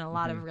because there've been a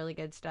lot of really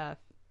good stuff.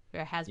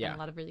 There has been a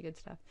lot of really good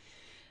stuff.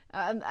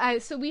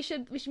 So we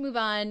should move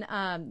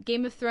on.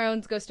 Game of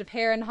Thrones, Ghost of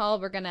Harrenhal.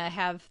 We're gonna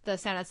have the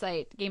Sound On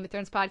Sight Game of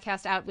Thrones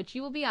podcast out, which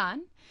you will be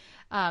on.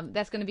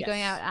 That's going to be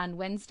going out on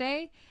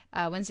Wednesday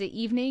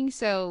evening.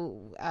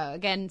 So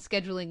again,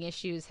 scheduling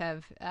issues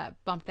have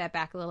bumped that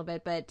back a little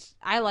bit, but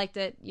I liked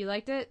it. You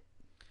liked it?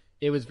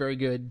 It was very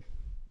good.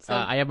 So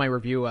I have my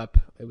review up.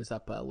 It was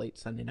up late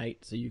Sunday night,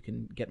 so you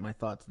can get my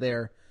thoughts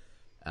there.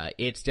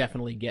 It's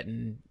definitely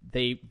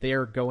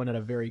they're going at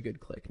a very good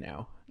click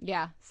now.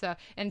 Yeah. So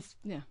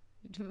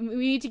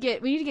we need to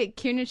get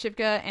Kiernan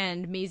Shipka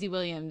and Maisie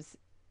Williams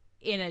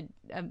in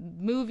a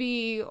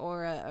movie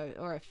or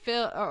a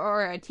film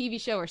or a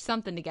TV show or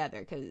something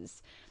together,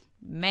 because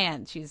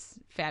man, she's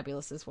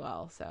fabulous as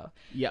well. So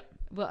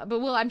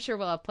I'm sure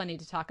we'll have plenty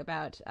to talk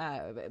about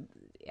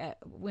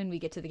when we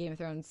get to the Game of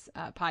Thrones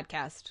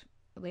podcast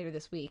later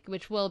this week,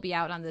 which will be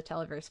out on the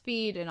Televerse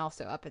feed and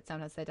also up at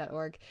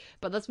soundonsight.org.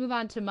 But let's move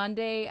on to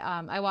Monday.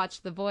 I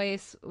watched The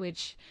Voice,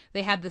 which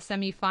they had the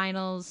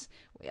semifinals.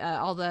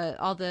 All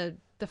the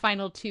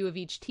final two of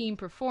each team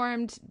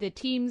performed.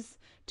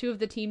 Two of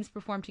the teams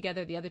performed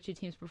together. The other two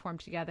teams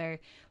performed together.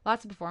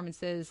 Lots of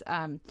performances.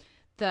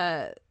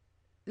 The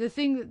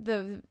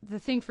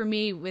thing for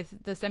me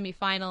with the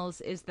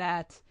semifinals is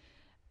that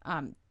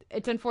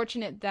it's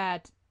unfortunate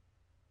that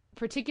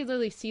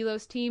particularly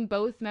CeeLo's team,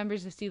 both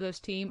members of CeeLo's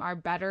team are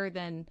better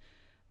than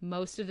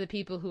most of the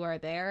people who are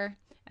there.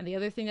 And the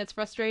other thing that's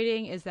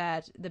frustrating is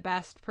that the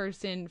best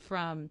person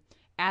from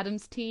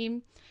Adam's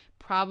team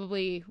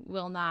probably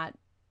will not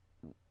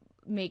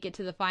make it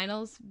to the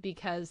finals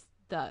because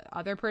the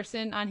other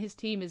person on his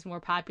team is more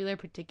popular,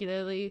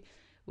 particularly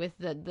with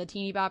the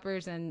teeny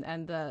boppers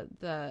and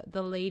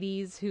the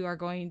ladies who are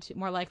going to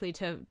more likely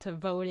to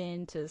vote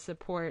in to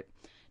support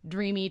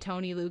dreamy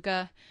Tony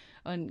Luca.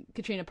 And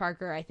Katrina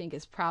Parker, I think,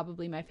 is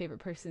probably my favorite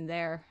person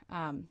there,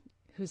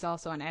 who's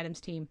also on Adam's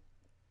team.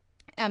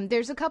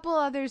 There's a couple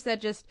others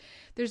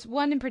there's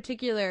one in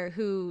particular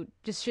who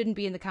just shouldn't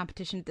be in the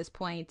competition at this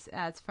point.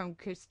 It's from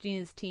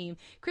Christina's team.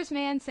 Chris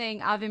Mann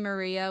sang Ave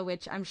Maria,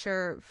 which I'm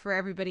sure for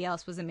everybody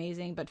else was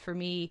amazing, but for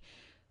me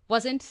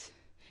wasn't,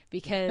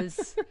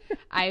 because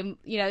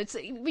it's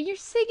when you're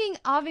singing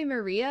Ave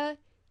Maria,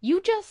 you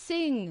just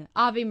sing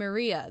Ave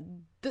Maria.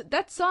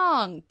 That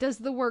song does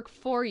the work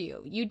for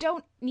you. You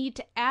don't need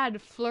to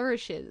add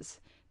flourishes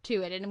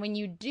to it. And when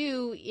you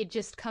do, it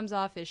just comes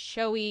off as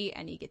showy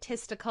and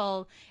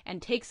egotistical and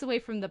takes away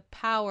from the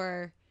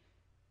power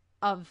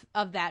of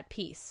that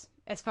piece,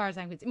 as far as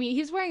I'm concerned. I mean,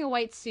 he's wearing a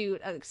white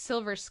suit, a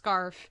silver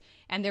scarf,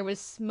 and there was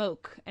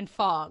smoke and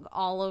fog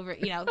all over,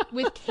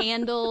 with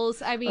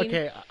candles. I mean...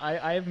 Okay,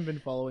 I haven't been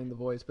following The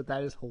Voice, but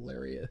that is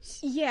hilarious.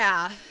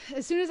 Yeah.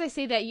 As soon as I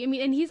say that,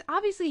 and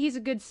he's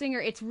a good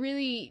singer. It's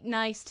really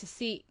nice to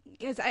see,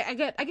 because I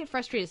get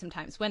frustrated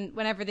sometimes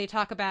whenever they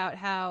talk about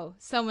how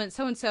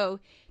so-and-so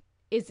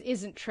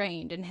isn't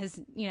trained and has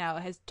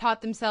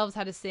taught themselves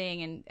how to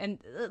sing, and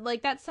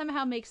like that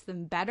somehow makes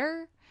them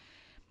better.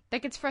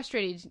 that gets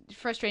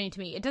frustrating to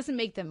me. It doesn't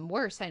make them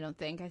worse, I don't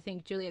think. I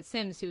think Juliet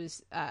Sims,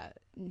 who's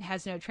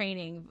has no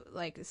training,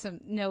 like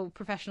no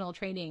professional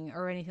training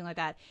or anything like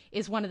that,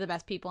 is one of the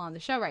best people on the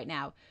show right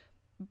now.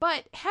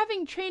 But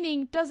having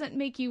training doesn't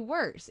make you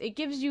worse. It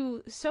gives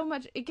you so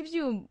much. It gives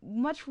you a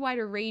much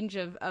wider range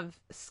of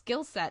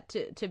skill set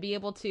to be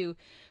able to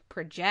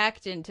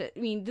project and to. I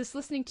mean, just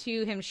listening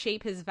to him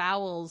shape his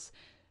vowels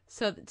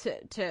so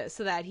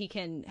that he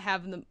can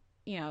have the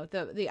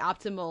the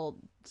optimal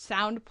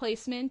sound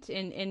placement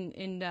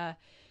in.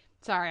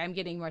 Sorry, I'm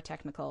getting more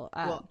technical.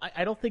 Well,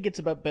 I don't think it's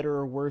about better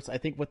or worse. I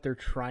think what they're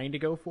trying to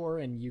go for,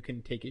 and you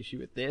can take issue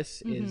with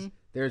this, is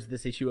there's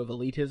this issue of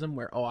elitism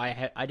where,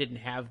 I didn't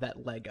have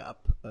that leg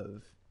up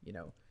of,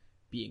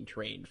 being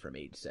trained from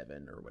age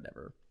 7 or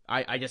whatever.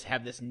 I just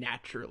have this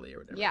naturally or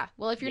whatever. Yeah.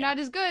 Well, if you're not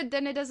as good,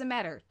 then it doesn't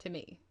matter to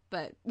me.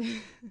 But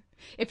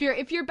if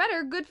you're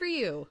better, good for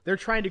you. They're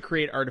trying to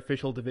create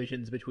artificial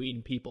divisions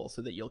between people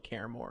so that you'll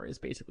care more is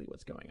basically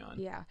what's going on.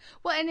 Yeah.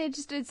 Well, and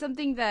it's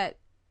something that,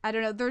 I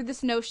don't know, there's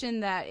this notion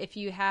that if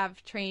you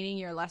have training,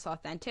 you're less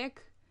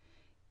authentic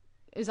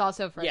is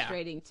also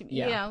frustrating to me.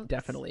 Yeah,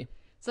 definitely.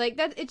 It's like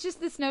that. It's just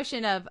this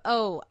notion of,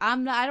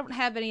 I don't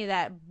have any of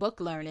that book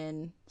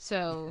learning,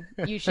 so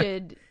you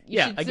should.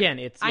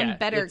 I'm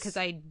better because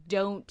I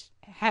don't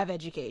have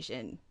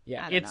education.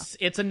 Yeah,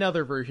 it's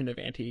another version of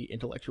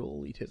anti-intellectual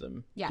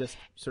elitism. Yeah. Just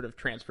sort of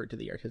transferred to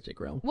the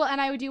artistic realm. Well,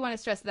 and I do want to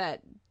stress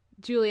that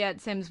Juliet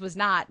Sims was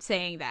not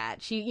saying that.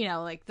 She,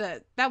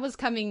 that was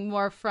coming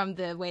more from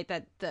the way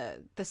that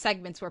the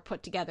segments were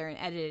put together and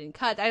edited and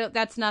cut.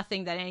 That's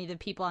nothing that any of the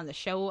people on the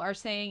show are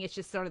saying. It's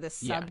just sort of the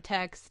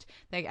subtext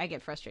that I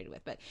get frustrated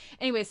with. But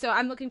anyway, so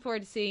I'm looking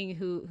forward to seeing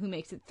who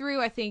makes it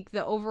through. I think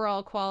the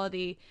overall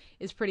quality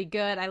is pretty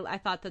good. I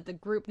thought that the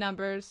group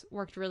numbers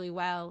worked really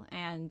well,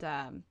 and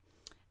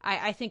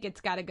I think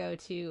it's got to go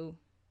to.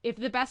 If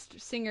the best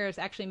singers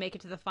actually make it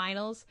to the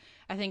finals,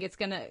 I think it's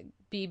going to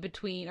be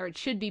it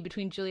should be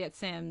between Juliet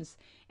Sims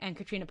and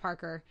Katrina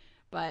Parker,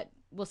 but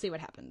we'll see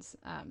what happens.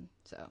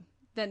 So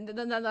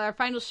then our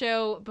final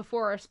show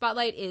before our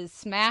spotlight is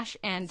Smash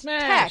and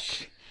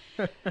Tech.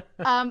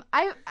 I'm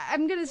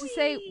going to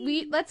say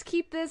let's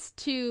keep this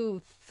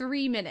to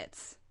 3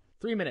 minutes.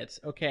 3 minutes.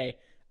 Okay.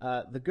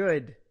 The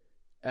good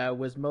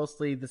was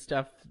mostly the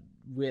stuff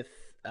with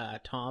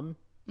Tom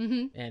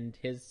and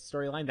his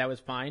storyline. That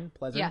was fine,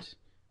 pleasant.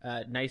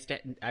 Yeah. Nice.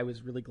 I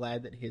was really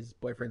glad that his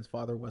boyfriend's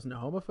father wasn't a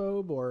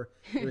homophobe, or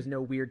there was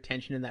no weird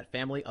tension in that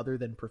family other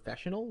than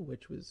professional,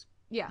 which was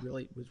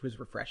really was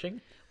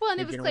refreshing. Well, and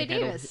it was Clay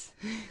Davis.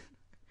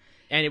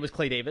 And it was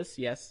Clay Davis,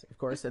 yes, of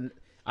course. And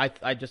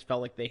I just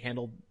felt like they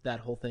handled that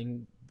whole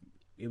thing.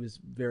 It was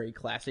very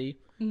classy.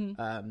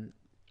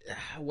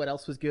 What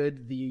else was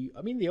good? The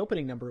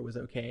opening number was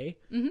okay.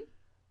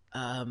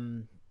 I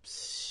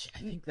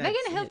think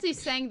Megan Hilty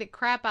sang the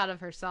crap out of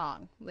her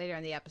song later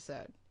in the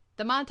episode.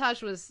 The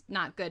montage was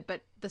not good,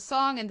 but the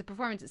song and the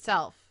performance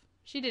itself,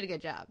 she did a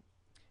good job.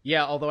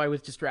 Yeah, although I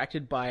was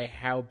distracted by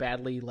how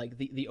badly, like,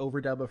 the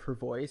overdub of her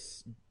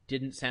voice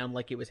didn't sound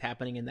like it was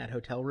happening in that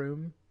hotel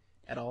room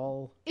at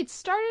all. It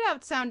started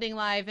out sounding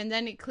live, and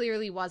then it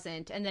clearly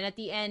wasn't. And then at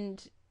the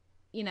end,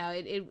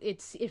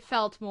 it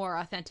felt more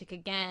authentic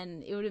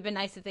again. It would have been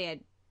nice if they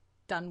had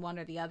done one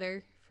or the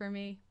other for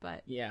me,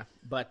 but... Yeah,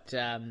 but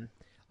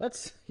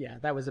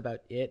that was about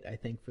it, I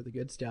think, for the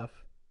good stuff.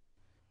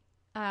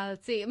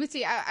 Let's see. Let me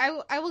see.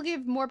 I will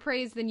give more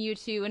praise than you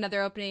to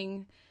another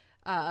opening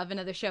of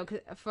another show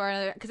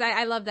because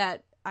I love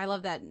that. I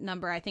love that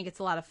number. I think it's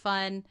a lot of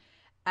fun.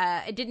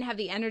 It didn't have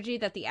the energy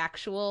that the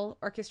actual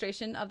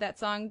orchestration of that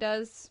song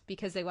does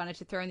because they wanted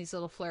to throw in these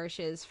little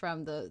flourishes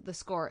from the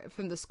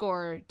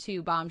score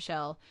to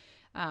Bombshell.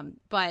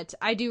 But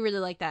I do really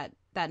like that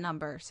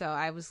number, so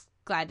I was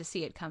glad to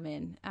see it come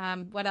in.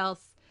 What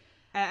else?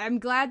 I'm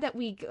glad that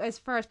as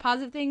far as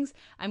positive things,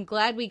 I'm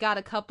glad we got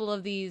a couple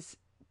of these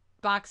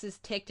boxes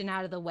ticked and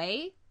out of the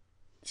way,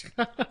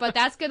 but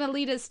that's going to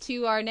lead us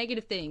to our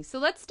negative things. So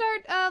let's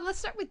start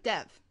with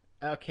Dev.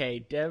 Okay,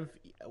 Dev,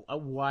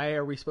 why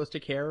are we supposed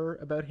to care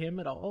about him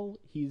at all?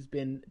 He's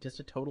been just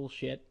a total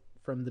shit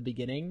from the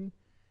beginning,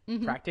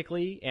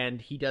 practically,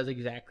 and he does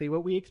exactly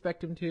what we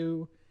expect him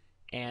to,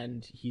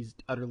 and he's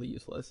utterly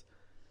useless.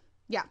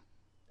 Yeah.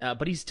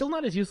 But he's still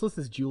not as useless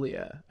as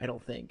Julia, I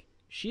don't think.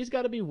 She's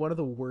got to be one of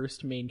the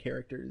worst main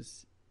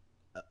characters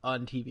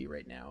on TV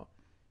right now.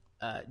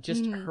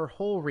 Just her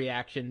whole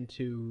reaction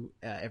to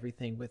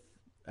everything with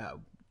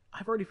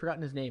I've already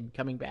forgotten his name,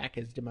 coming back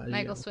as DiMaggio.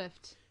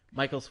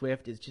 Michael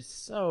Swift is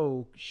just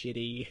so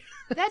shitty.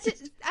 That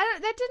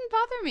didn't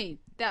bother me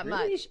that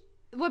much.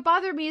 What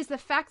bothered me is the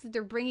fact that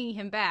they're bringing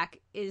him back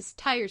is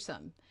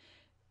tiresome.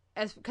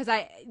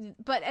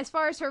 But as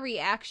far as her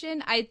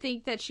reaction, I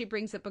think that she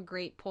brings up a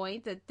great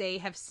point that they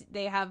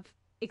have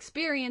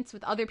experience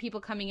with other people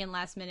coming in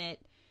last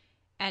minute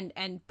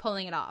and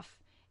pulling it off.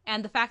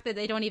 And the fact that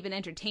they don't even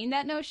entertain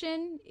that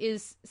notion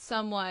is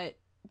somewhat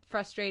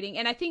frustrating.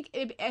 And I think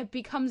it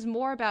becomes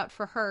more about,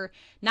 for her,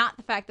 not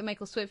the fact that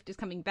Michael Swift is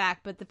coming back,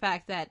 but the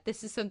fact that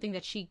this is something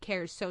that she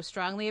cares so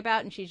strongly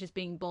about, and she's just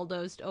being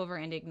bulldozed over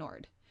and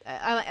ignored.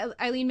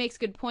 Eileen makes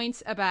good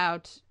points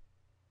about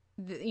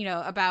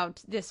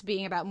about this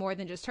being about more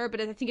than just her, but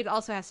I think it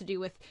also has to do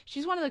with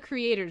she's one of the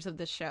creators of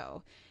the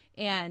show,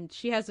 and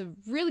she has a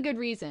really good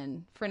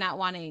reason for not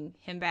wanting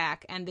him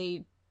back, and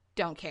they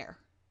don't care.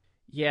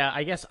 Yeah,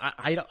 I guess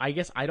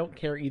I don't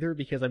care either,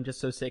 because I'm just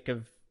so sick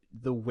of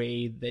the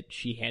way that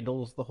she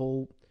handles the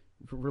whole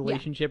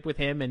relationship with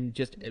him, and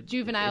just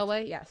juvenile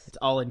way. Yes, it's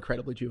all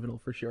incredibly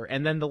juvenile for sure.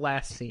 And then the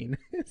last scene,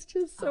 it's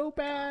just so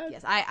bad.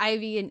 Yes,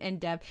 Ivy and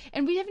Deb,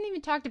 and we haven't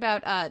even talked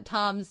about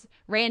Tom's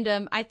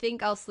random "I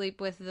think I'll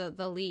sleep with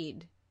the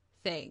lead"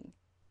 thing.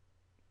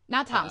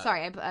 Not Tom,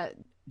 sorry,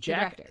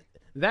 Jack. Director.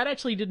 That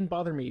actually didn't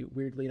bother me,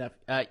 weirdly enough.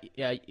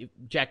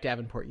 Jack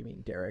Davenport, you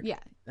mean, Derek? Yeah.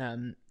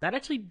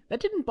 That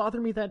didn't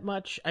bother me that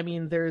much. I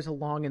mean, there's a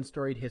long and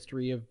storied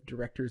history of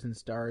directors and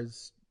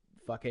stars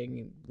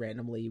fucking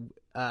randomly.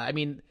 I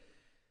mean,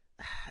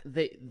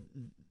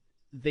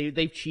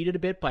 they've cheated a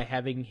bit by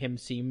having him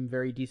seem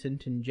very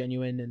decent and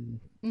genuine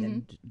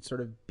and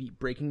sort of be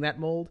breaking that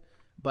mold.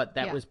 But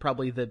that was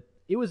probably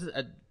it was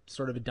a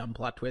sort of a dumb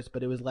plot twist,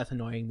 but it was less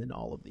annoying than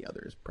all of the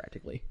others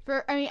practically.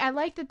 I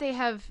like that they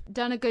have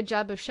done a good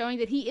job of showing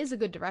that he is a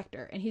good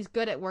director, and he's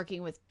good at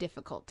working with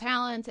difficult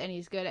talent, and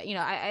he's good at,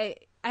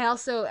 I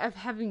also,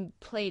 having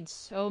played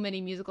so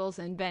many musicals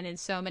and been in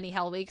so many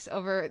Hell Weeks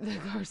over the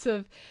course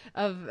of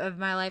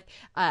my life,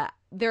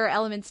 there are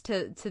elements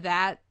to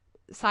that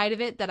side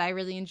of it that I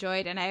really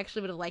enjoyed, and I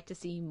actually would have liked to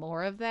see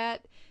more of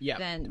that. Yeah,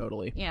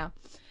 totally.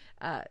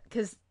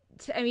 Because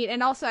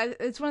and also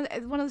it's one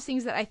of those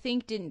things that I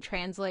think didn't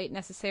translate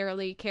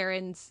necessarily.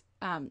 Karen's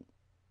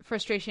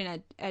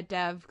frustration at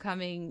Dev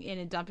coming in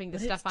and dumping the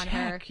stuff on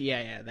her.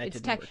 Yeah, that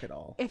didn't work at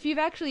all. If you've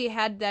actually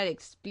had that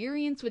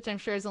experience, which I'm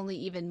sure is only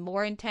even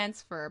more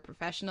intense for a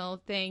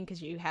professional thing,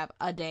 because you have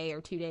a day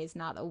or 2 days,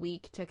 not a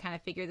week, to kind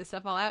of figure this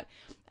stuff all out,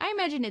 I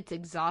imagine it's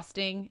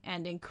exhausting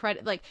and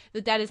incredible. Like,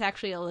 that is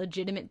actually a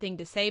legitimate thing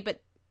to say, but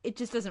it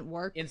just doesn't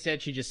work.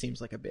 Instead, she just seems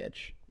like a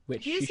bitch,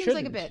 which she shouldn't. Seems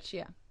like a bitch,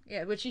 yeah.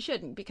 Yeah, which she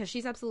shouldn't, because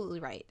she's absolutely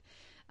right.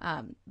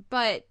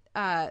 But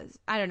I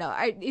don't know.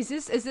 Is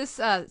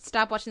this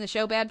stop watching the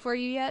show bad for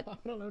you yet? I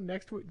don't know.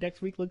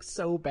 Next week looks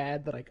so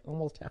bad that I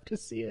almost have to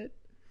see it.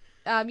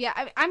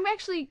 I'm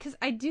actually, because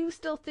I do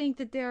still think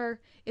that there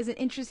is an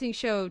interesting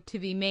show to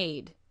be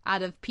made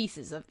out of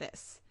pieces of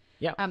this.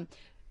 Yeah.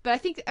 But I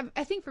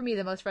think for me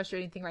the most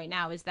frustrating thing right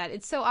now is that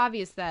it's so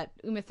obvious that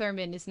Uma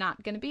Thurman is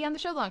not going to be on the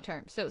show long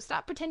term. So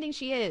stop pretending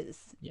she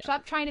is. Yeah.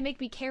 Stop trying to make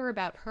me care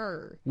about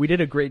her. We did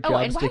a great job. Oh,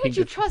 and why would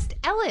you trust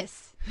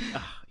Ellis?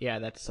 Yeah,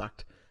 that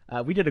sucked.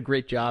 We did a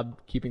great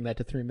job keeping that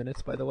to 3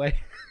 minutes, by the way.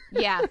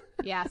 Yeah.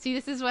 See,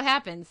 this is what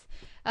happens.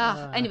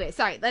 Anyway,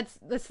 sorry. Let's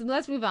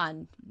move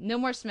on. No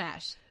more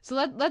Smash. So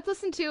let's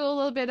listen to a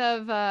little bit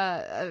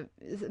of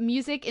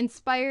music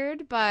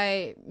inspired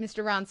by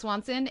Mr. Ron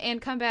Swanson, and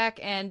come back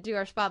and do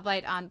our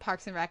spotlight on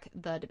Parks and Rec: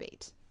 The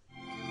Debate.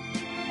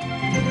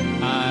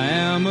 I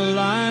am a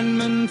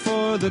lineman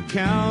for the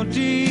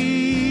county,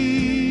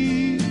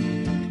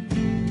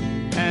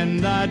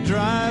 and I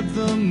drive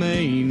the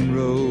main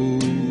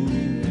road,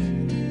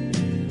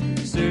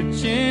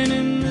 searching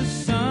in the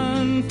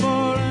sun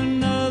for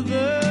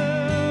another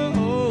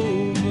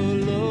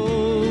overload.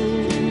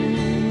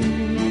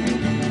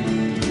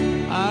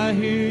 I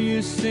hear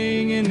you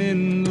singing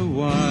in the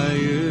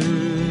wire,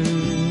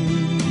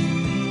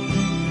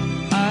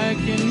 I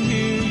can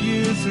hear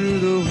you through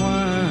the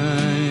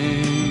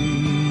whine,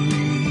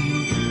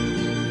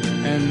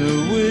 and the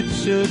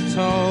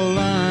Wichita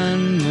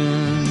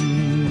lineman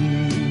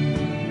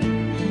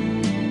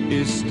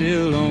is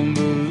still on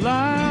the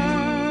line.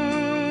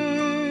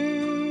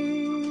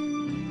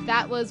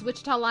 That was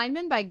Wichita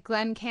Lineman by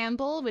Glenn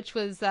Campbell, which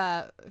was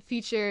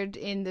featured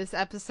in this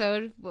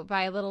episode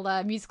by a little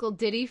musical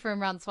ditty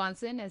from Ron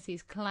Swanson as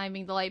he's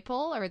climbing the light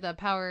pole, or the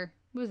power,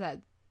 what was that?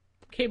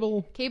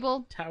 Cable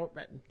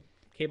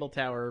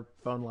tower,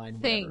 phone line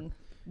thing. Whatever.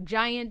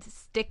 Giant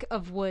stick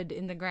of wood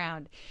in the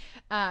ground.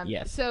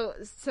 Yes. So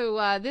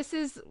this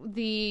is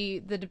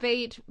the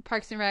debate,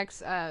 Parks and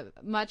Rec's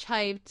much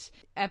hyped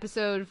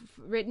episode,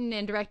 written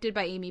and directed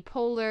by Amy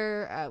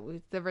Poehler,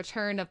 with the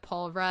return of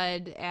Paul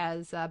Rudd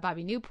as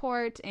Bobby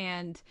Newport,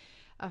 and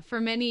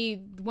for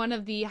many, one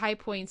of the high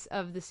points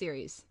of the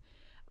series.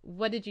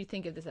 What did you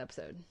think of this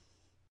episode?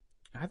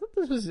 I thought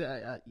this was.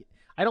 I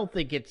don't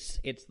think it's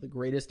the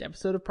greatest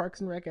episode of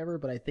Parks and Rec ever,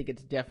 but I think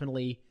it's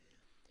definitely.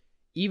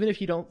 Even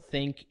if you don't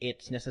think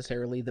it's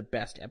necessarily the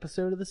best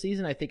episode of the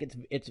season, I think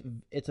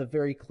it's a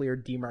very clear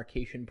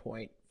demarcation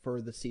point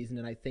for the season,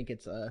 and I think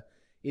it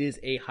is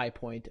a high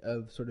point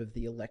of sort of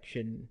the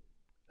election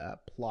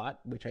plot,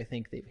 which I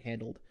think they've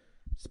handled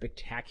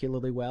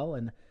spectacularly well.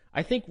 And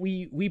I think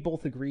we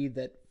both agree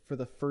that for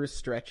the first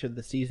stretch of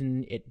the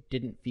season, it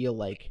didn't feel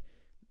like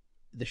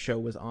the show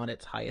was on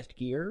its highest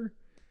gear.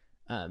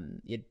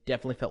 It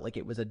definitely felt like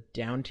it was a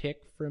downtick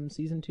from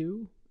season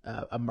 2,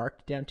 a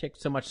marked downtick,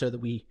 so much so that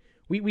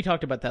we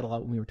talked about that a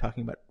lot when we were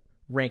talking about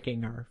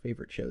ranking our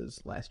favorite shows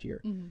last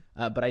year.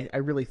 Mm-hmm. But I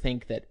really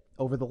think that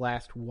over the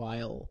last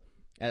while,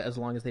 as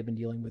long as they've been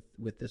dealing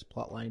with this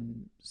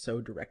plotline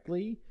so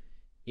directly,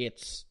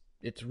 it's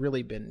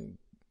really been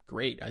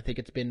great. I think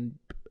it's been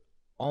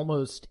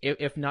almost,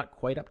 if not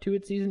quite up to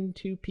its season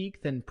 2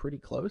 peak, then pretty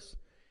close.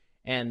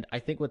 And I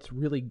think what's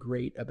really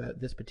great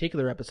about this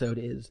particular episode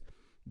is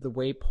the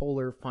way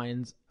Poehler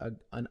finds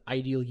an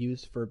ideal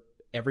use for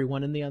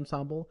everyone in the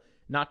ensemble,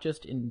 not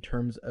just in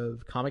terms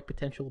of comic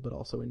potential, but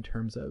also in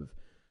terms of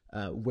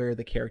where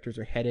the characters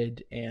are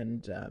headed,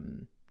 and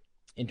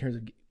in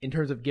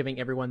terms of giving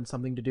everyone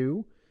something to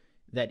do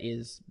that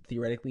is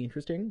theoretically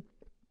interesting.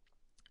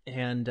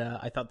 And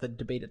I thought the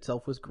debate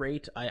itself was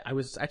great. I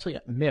was actually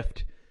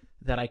miffed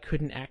that I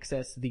couldn't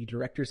access the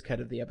director's cut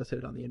of the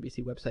episode on the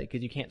NBC website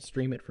because you can't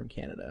stream it from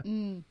Canada.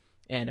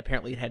 And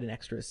apparently it had an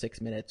extra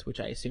 6 minutes,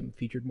 which I assume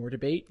featured more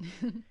debate.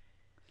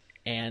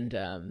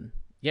 And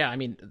yeah, I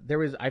mean,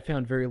 I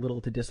found very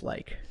little to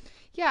dislike.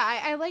 Yeah,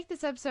 I like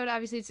this episode.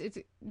 Obviously, it's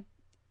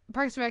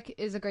Parks and Rec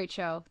is a great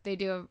show. They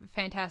do a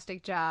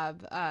fantastic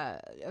job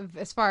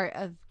as far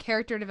as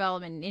character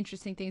development and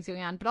interesting things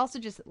going on, but also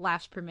just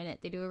laughs per minute.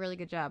 They do a really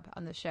good job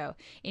on the show.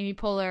 Amy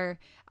Poehler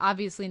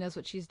obviously knows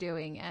what she's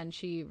doing, and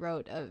she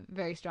wrote a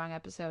very strong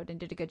episode and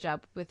did a good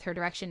job with her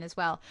direction as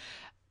well.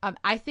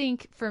 I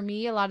think for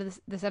me, a lot of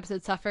this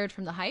episode suffered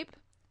from the hype.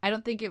 I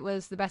don't think it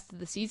was the best of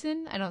the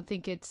season. I don't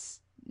think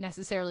it's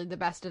necessarily the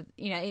best of,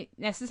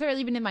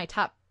 necessarily even in my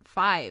top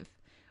 5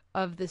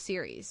 of the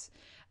series.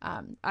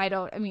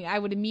 I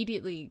would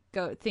immediately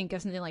go think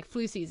of something like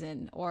Flu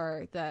Season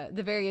or the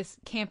various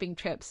camping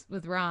trips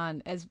with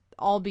Ron as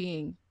all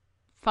being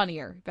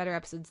funnier, better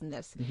episodes than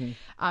this.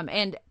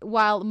 And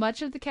while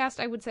much of the cast,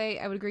 I would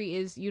agree,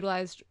 is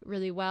utilized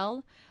really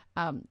well.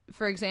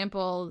 For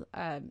example,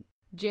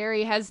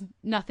 Jerry has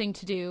nothing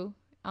to do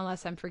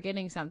unless I'm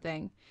forgetting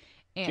something.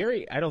 And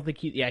Jerry, I don't think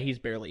he's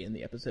barely in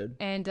the episode.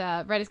 And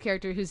Retta's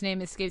character, whose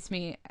name escapes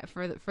me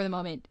for the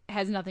moment,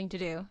 has nothing to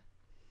do.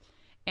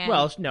 And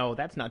well, no,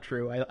 that's not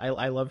true.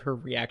 I love her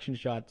reaction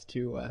shots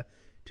to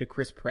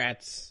Chris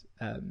Pratt's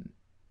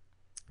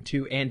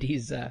to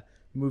Andy's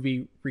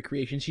movie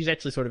recreation. She's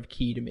actually sort of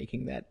key to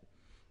making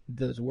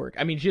those work.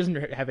 I mean, she doesn't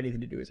have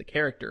anything to do as a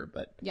character,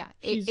 but yeah,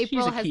 she's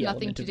April a has key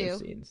nothing element to those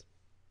do. Scenes.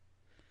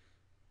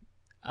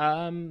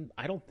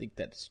 I don't think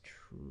that's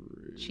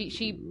true.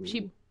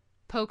 She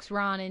pokes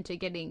Ron into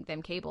getting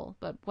them cable,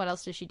 but what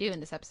else does she do in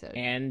this episode?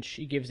 And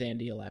she gives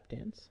Andy a lap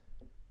dance.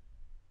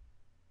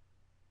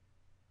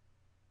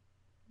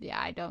 Yeah,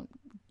 I don't.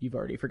 You've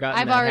already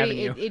forgotten. Haven't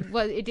you?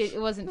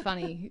 It wasn't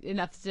funny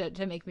enough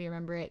to make me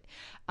remember it.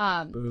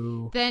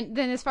 Boo. Then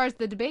as far as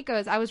the debate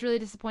goes, I was really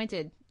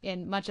disappointed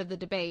in much of the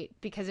debate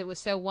because it was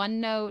so one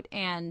note,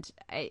 and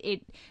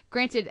it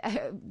granted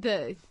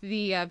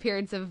the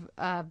appearance of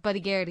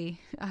Buddy Garrity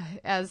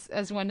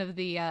as one of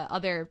the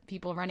other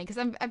people running, because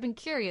I've been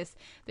curious.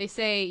 They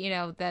say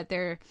that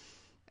they're.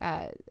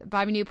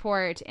 Bobby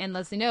Newport and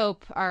Leslie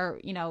Knope are,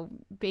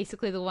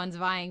 basically the ones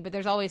vying, but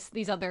there's always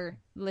these other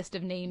list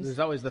of names. There's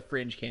always the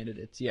fringe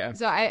candidates, yeah.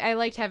 So I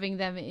liked having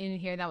them in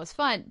here, and that was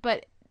fun.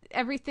 But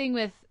everything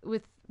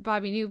with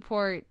Bobby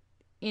Newport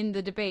in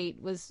the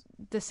debate was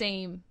the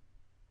same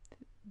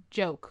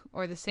joke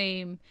or the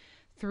same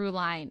through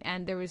line,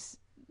 and there was,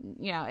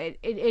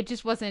 it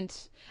just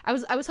wasn't. I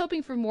was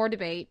hoping for more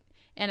debate,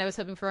 and I was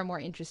hoping for a more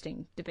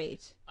interesting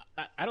debate.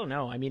 I don't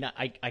know. I mean,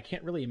 I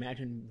can't really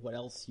imagine what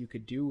else you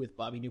could do with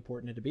Bobby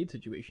Newport in a debate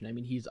situation. I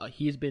mean,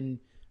 he's been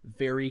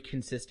very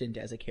consistent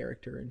as a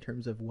character in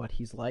terms of what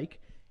he's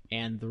like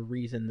and the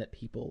reason that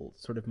people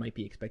sort of might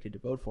be expected to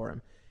vote for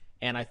him.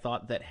 And I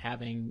thought that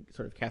having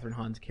sort of Catherine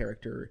Hahn's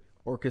character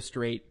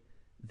orchestrate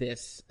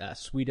this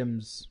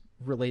Sweetums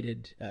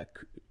related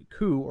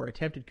coup or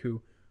attempted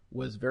coup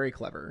was very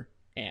clever,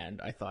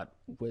 and I thought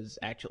was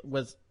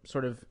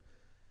sort of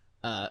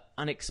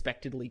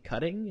unexpectedly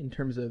cutting in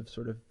terms of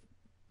sort of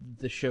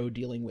the show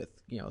dealing with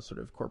sort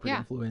of corporate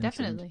influence.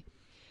 Definitely.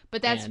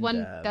 But that's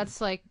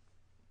that's like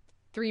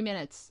 3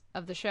 minutes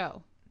of the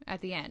show at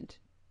the end.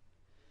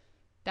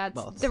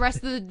 That's the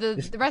rest of the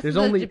rest of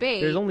the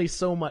debate. There's only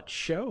so much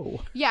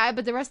show. Yeah,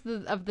 but the rest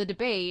of the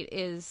debate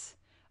is,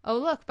 oh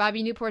look,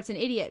 Bobby Newport's an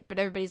idiot, but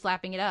everybody's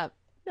lapping it up.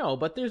 No,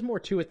 but there's more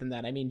to it than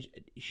that. I mean,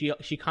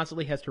 she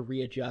constantly has to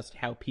readjust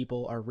how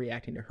people are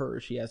reacting to her.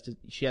 She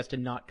has to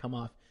not come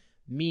off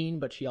mean,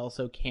 but she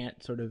also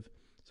can't sort of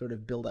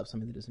build up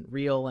something that isn't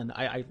real. And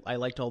I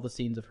liked all the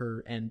scenes of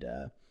her and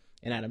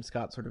Adam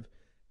Scott sort of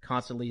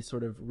constantly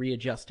sort of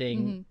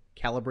readjusting,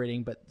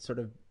 calibrating,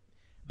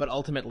 but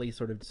ultimately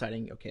sort of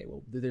deciding, okay,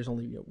 well, there's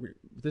only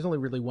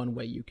really one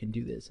way you can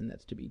do this, and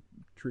that's to be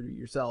true to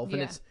yourself. Yeah.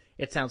 And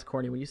it sounds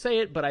corny when you say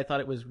it, but I thought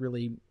it was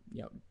really,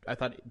 I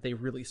thought they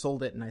really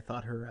sold it, and I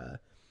thought her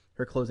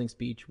closing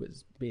speech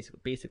was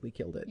basically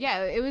killed it.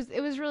 Yeah, it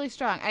was really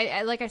strong.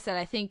 I like I said,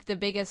 I think the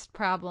biggest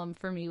problem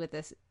for me with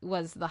this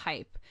was the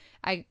hype.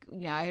 I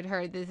had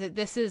heard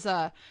this is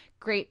a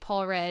great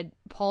Paul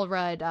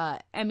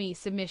Rudd Emmy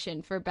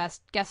submission for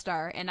best guest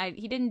star, and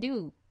he didn't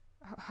do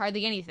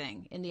hardly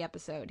anything in the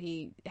episode.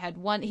 He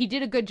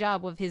did a good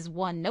job with his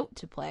one note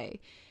to play,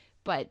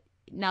 but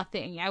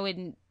nothing. I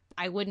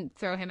wouldn't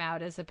throw him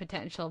out as a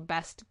potential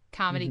best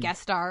comedy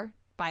guest star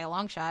by a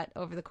long shot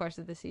over the course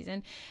of the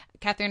season.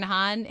 Catherine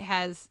Hahn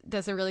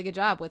does a really good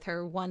job with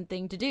her one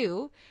thing to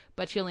do,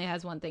 but she only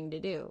has one thing to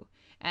do.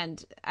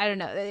 And I don't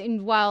know.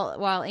 And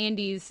while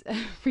Andy's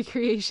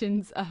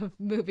recreations of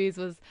movies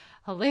was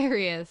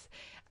hilarious,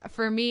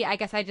 for me, I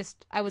guess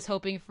I was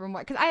hoping for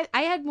more, because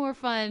I had more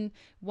fun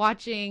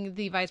watching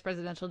the vice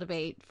presidential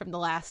debate from the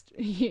last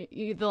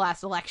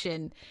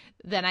election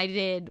than I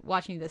did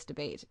watching this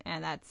debate,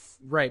 and that's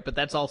right. But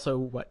that's also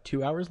what,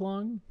 2 hours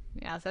long?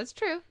 Yes, that's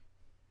true.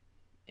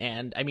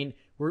 And I mean,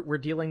 we're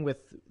dealing with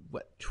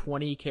what,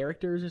 20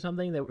 characters or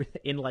something that were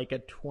in like a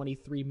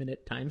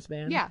 23-minute time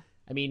span. Yeah.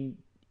 I mean,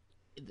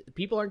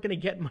 people aren't going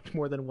to get much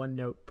more than one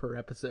note per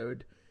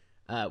episode.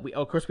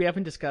 Of course, we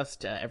haven't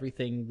discussed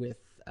everything with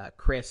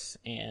Chris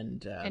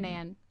and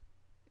Anne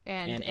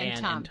and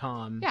Tom. And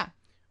Tom. Yeah.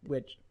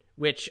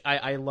 Which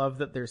I love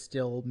that they're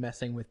still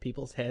messing with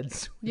people's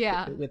heads.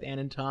 Yeah. with Anne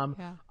and Tom.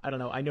 Yeah. I don't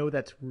know. I know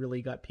that's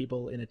really got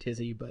people in a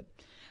tizzy, but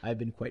I've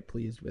been quite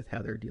pleased with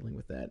how they're dealing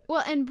with that.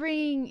 Well, and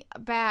bringing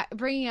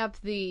up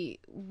the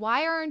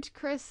why aren't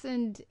Chris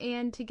and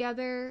Anne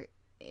together,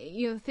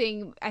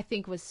 thing, I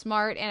think was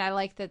smart, and I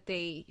like that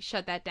they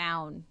shut that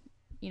down.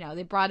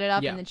 They brought it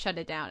up and then shut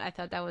it down. I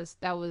thought that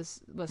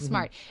was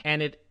smart.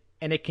 And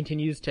it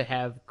continues to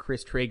have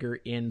Chris Traeger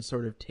in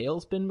sort of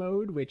tailspin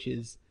mode, which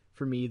is,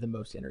 for me, the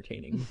most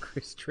entertaining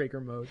Chris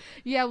Traeger mode.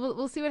 Yeah,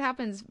 we'll see what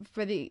happens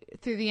through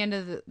the end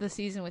of the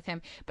season with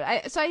him.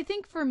 But I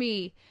think for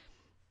me,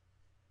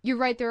 you're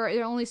right. There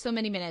are only so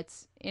many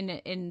minutes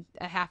in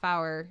a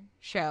half-hour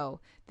show.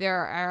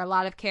 There are a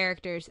lot of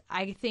characters.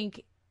 I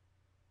think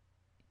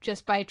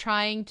just by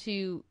trying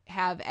to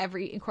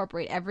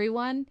incorporate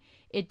everyone,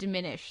 it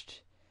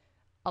diminished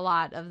a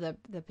lot of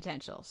the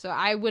potential. So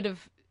I would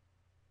have,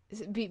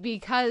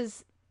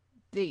 because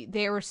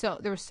there was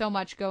so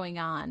much going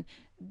on.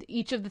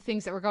 Each of the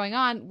things that were going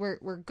on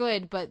were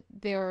good, but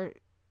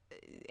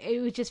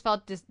it just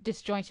felt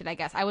disjointed, I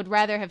guess. I would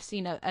rather have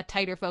seen a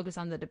tighter focus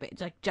on the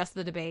debate, like just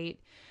the debate,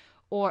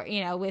 or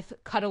with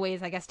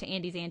cutaways, I guess, to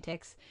Andy's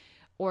antics,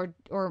 or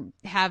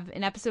have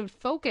an episode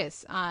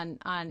focus on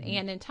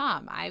Anne and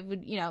Tom. I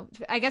would,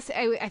 I guess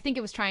I think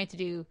it was trying to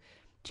do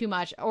too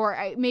much,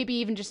 or maybe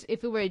even just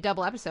if it were a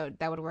double episode,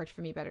 that would have worked for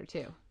me better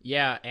too.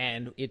 Yeah,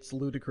 and it's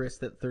ludicrous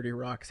that 30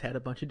 Rock's had a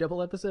bunch of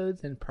double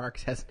episodes and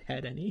Parks hasn't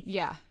had any.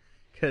 Yeah.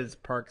 Because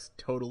Parks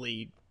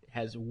totally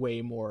has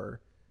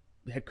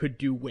could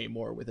do way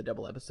more with a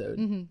double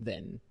episode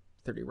than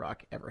 30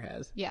 Rock ever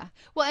has. Yeah.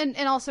 Well,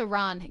 and also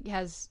Ron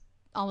has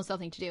almost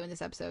nothing to do in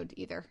this episode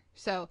either.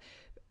 So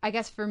I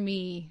guess for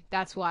me,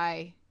 that's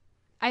why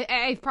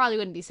I probably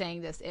wouldn't be saying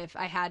this if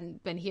I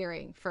hadn't been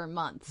hearing for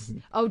months.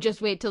 Oh,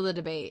 just wait till the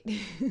debate.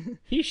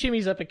 He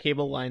shimmies up a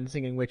cable line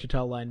singing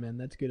Wichita Lineman.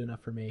 That's good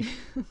enough for me.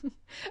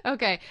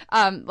 Okay.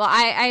 Well,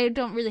 I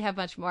don't really have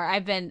much more.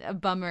 I've been a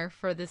bummer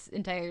for this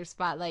entire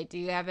spotlight. Do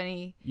you have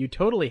any? You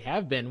totally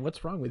have been.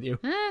 What's wrong with you?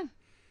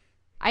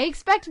 I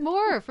expect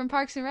more from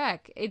Parks and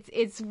Rec.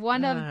 It's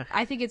one of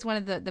I think it's one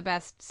of the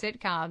best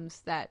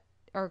sitcoms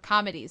or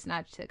comedies,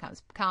 not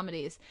sitcoms,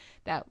 comedies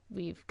that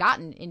we've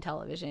gotten in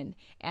television,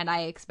 and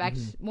I expect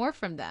more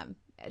from them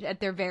at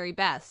their very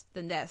best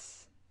than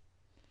this.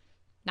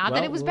 Not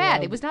that it was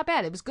bad. It was not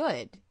bad. It was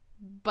good,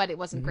 but it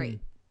wasn't great.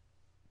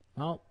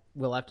 Well,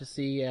 we'll have to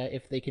see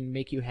if they can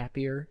make you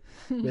happier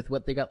with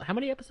what they got. How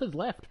many episodes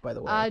left, by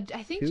the way?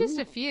 I think 2? Just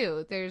a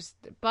few. There's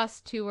the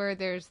bus tour.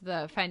 There's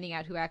the finding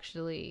out who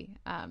actually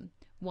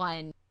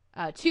won.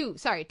 2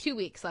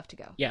 weeks left to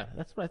go. Yeah,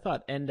 that's what I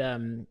thought.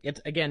 And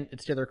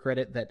it's to their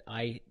credit that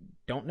I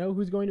don't know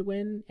who's going to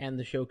win, and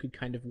the show could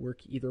kind of work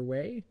either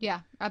way.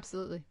 Yeah,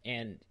 absolutely.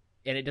 And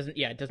it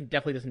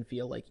definitely doesn't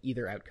feel like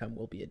either outcome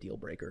will be a deal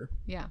breaker.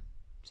 Yeah.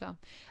 So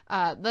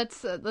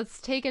let's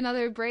take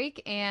another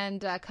break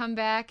and come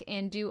back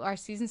and do our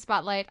season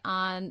spotlight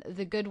on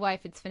The Good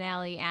Wife, its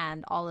finale,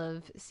 and all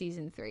of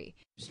season 3.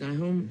 Ms.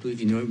 Nyholm, I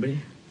believe you know everybody?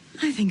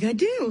 I think I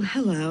do.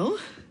 Hello.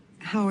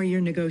 How are your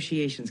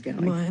negotiations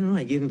going? Well, I don't know.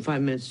 I gave him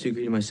 5 minutes to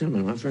agree to my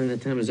settlement offer, and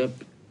that time is up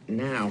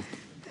now.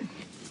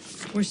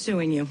 We're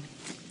suing you.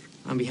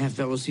 On behalf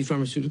of LLC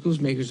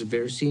Pharmaceuticals, makers of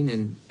Veracine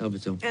and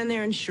Elvitil. And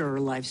their insurer,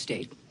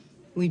 LifeState.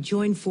 We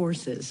joined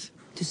forces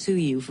to sue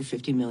you for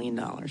 $50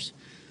 million.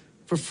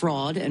 For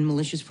fraud and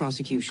malicious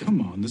prosecution.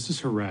 Come on, this is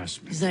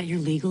harassment. Is that your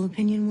legal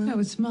opinion, Will? No,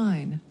 it's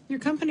mine. Your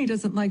company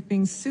doesn't like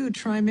being sued.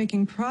 Try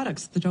making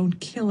products that don't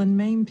kill and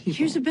maim people.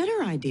 Here's a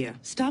better idea.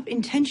 Stop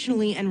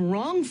intentionally and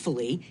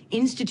wrongfully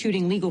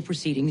instituting legal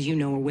proceedings you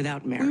know are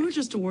without merit. We were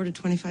just awarded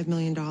 $25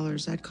 million.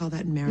 I'd call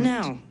that merit.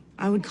 No,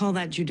 I would call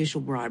that judicial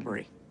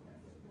bribery.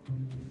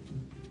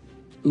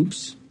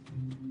 Oops.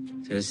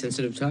 Is that a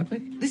sensitive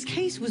topic? This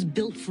case was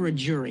built for a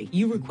jury.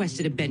 You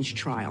requested a bench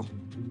trial.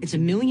 It's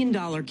 $1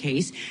 million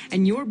case,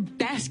 and your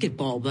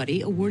basketball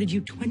buddy awarded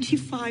you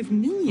 $25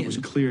 million. It was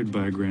cleared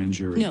by a grand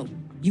jury. No,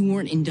 you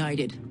weren't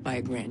indicted by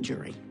a grand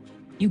jury.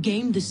 You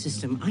gamed the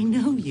system. I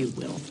know you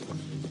will.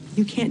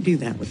 You can't do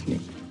that with me.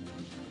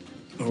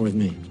 Or with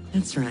me.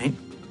 That's right.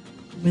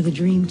 We're the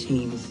dream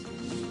team.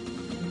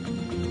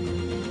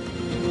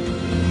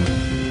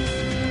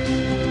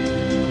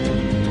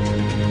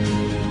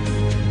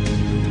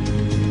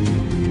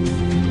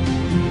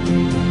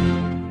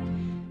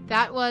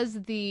 that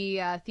was the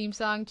theme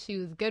song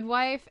to The Good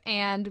Wife,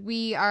 and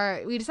we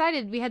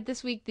decided we had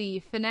this week the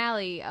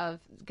finale of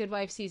Good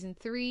Wife season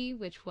 3,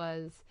 which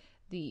was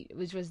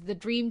the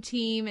Dream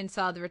Team, and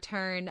saw the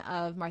return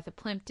of Martha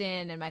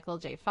Plimpton and Michael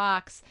J.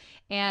 Fox,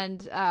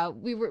 and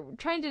we were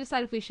trying to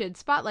decide if we should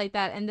spotlight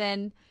that, and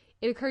then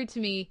it occurred to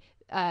me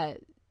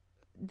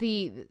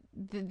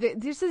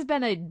this has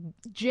been a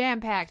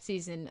jam-packed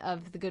season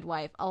of The Good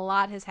Wife. A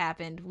lot has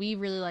happened. We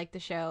really like the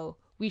show.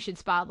 We should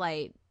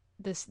spotlight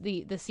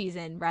the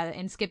season rather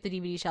and skip the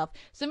DVD shelf.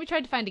 So we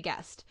tried to find a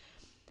guest.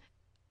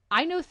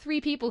 I know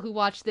 3 people who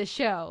watch this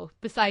show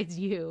besides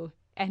you,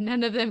 and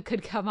none of them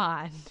could come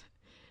on.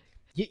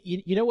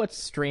 You know what's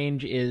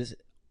strange is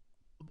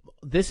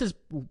this is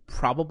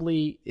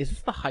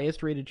this the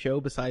highest rated show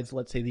besides,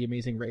 let's say, The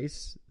Amazing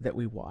Race that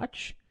we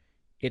watch?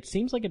 It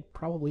seems like it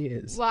probably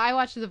is. Well, I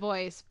watched The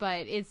Voice,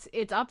 but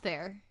it's up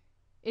there.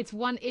 It's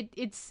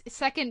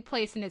second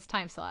place in its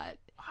time slot.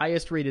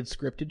 Highest rated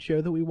scripted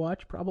show that we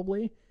watch,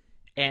 probably.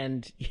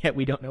 And yet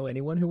we don't know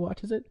anyone who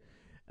watches it,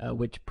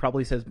 which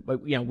probably says,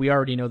 we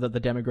already know that the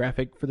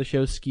demographic for the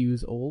show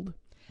skews old.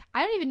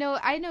 I don't even know.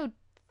 I know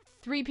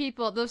 3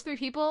 people. Those 3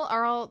 people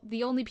are all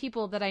the only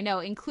people that I know,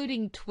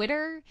 including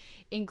Twitter,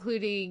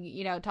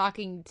 including,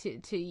 talking to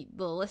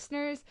the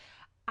listeners.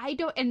 I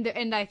don't,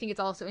 and I think it's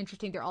also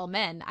interesting. They're all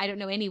men. I don't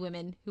know any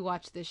women who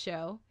watch this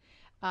show.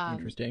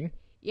 Interesting.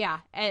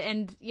 Yeah,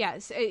 and yeah,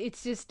 so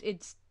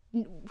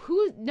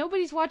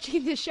nobody's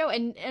watching this show,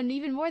 and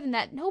even more than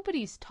that,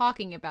 nobody's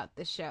talking about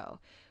the show,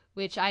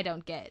 which I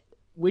don't get.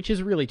 Which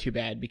is really too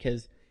bad,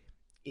 because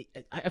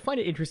I find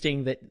it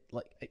interesting that,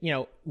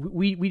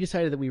 we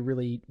decided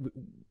that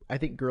I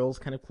think girls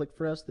kind of clicked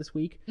for us this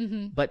week,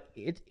 but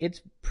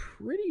it's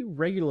pretty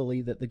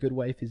regularly that The Good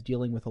Wife is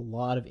dealing with a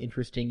lot of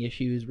interesting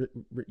issues,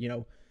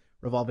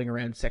 revolving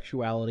around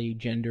sexuality,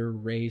 gender,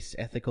 race,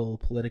 ethical,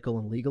 political,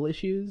 and legal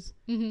issues.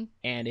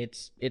 And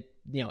it's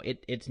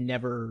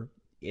never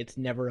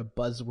a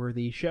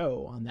buzzworthy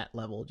show on that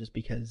level, just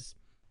because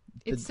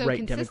the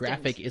right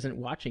demographic isn't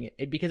watching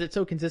it. Because it's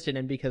so consistent,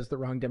 and because the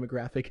wrong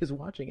demographic is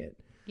watching it.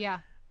 Yeah.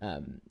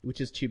 Which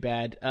is too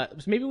bad.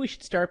 So maybe we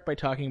should start by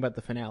talking about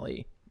the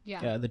finale.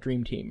 Yeah. The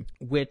Dream Team,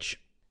 which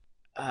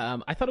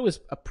I thought it was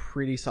a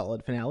pretty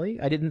solid finale.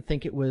 I didn't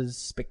think it was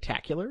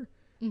spectacular,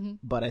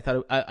 but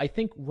I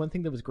think one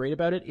thing that was great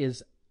about it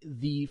is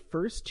the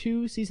first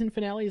 2 season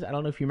finales. I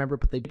don't know if you remember,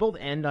 but they both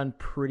end on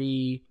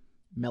pretty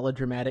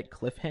melodramatic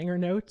cliffhanger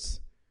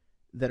notes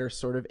that are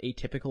sort of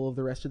atypical of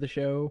the rest of the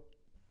show.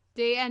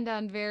 They end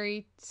on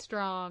very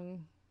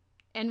strong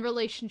and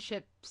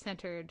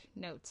relationship-centered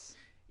notes.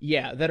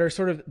 Yeah, that are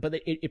sort of, but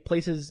it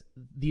places,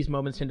 these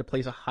moments tend to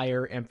place a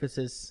higher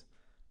emphasis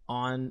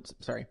on,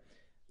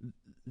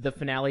 the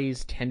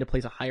finales tend to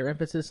place a higher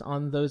emphasis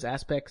on those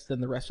aspects than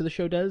the rest of the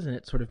show does, and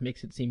it sort of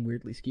makes it seem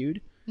weirdly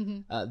skewed.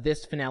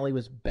 This finale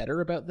was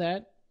better about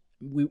that.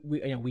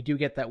 We do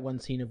get that one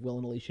scene of Will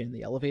and Alicia in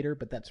the elevator,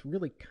 but that's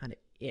really kind of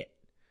it.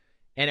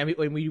 And I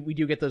mean, we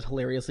do get those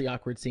hilariously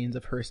awkward scenes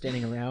of her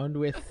standing around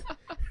with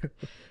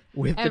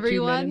the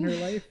 2 men in her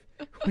life,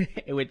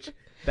 which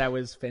that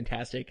was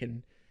fantastic.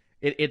 And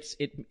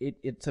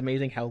it's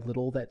amazing how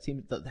little that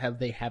seems, how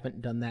they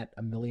haven't done that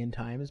a million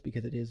times,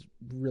 because it is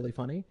really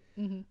funny.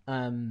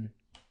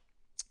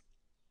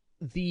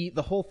 The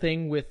whole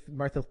thing with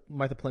Martha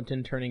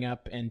Plimpton turning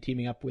up and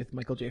teaming up with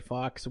Michael J.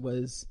 Fox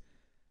was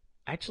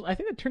actually, I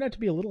think it turned out to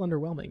be a little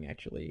underwhelming,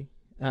 actually.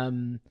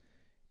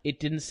 It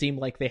didn't seem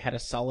like they had a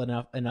solid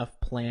enough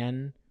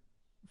plan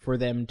for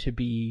them to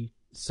be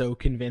so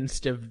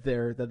convinced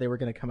that they were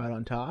going to come out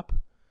on top.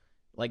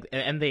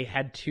 And they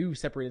had 2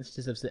 separate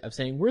instances of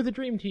saying, we're the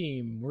Dream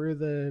Team, we're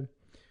the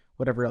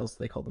whatever else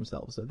they call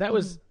themselves. So that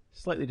was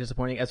slightly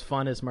disappointing, as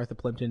fun as Martha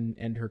Plimpton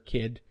and her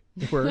kid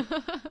were.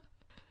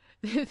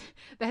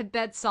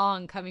 that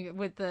song coming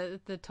with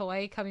the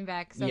toy coming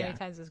back so many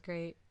times was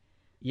great.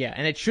 Yeah,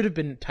 and it should have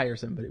been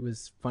tiresome, but it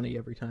was funny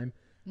every time.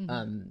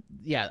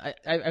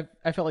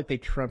 I felt like they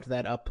trumped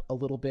that up a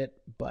little bit,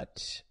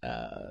 but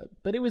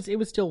it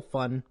was still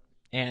fun,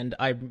 and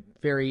I'm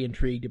very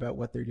intrigued about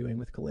what they're doing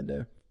with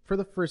Kalinda for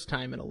the first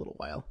time in a little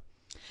while.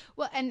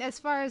 Well, and as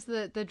far as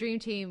the Dream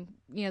Team,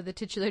 the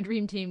titular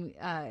Dream Team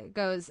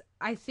goes,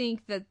 I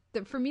think that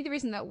for me the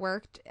reason that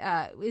worked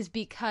is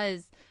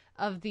because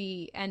of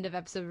the end of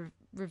episode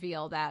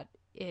reveal that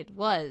it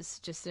was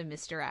just a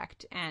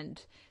misdirect,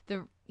 and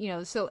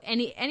so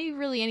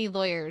any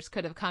lawyers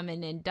could have come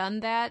in and done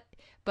that,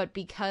 but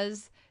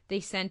because they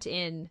sent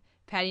in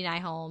Patty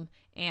Nyholm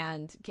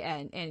and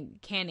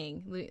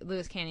Canning,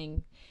 Lewis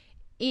Canning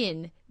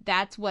in,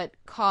 that's what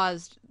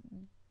caused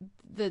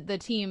the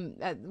team,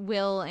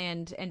 Will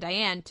and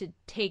Diane, to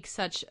take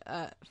such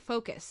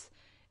focus,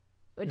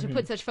 to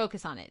put such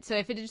focus on it. So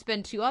if it had just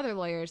been 2 other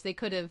lawyers, they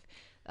could have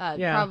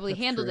probably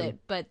handled it,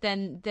 but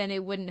then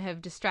it wouldn't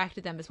have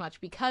distracted them as much,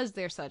 because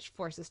they're such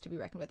forces to be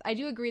reckoned with. I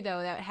do agree,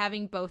 though, that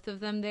having both of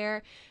them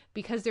there,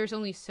 because there's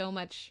only so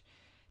much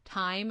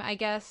time, I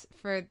guess,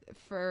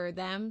 for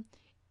them,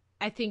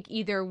 I think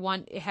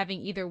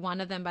having either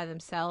one of them by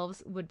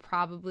themselves would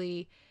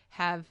probably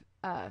have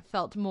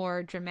felt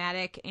more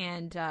dramatic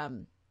and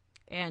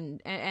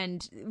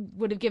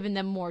would have given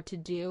them more to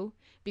do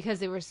because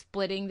they were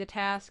splitting the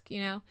task,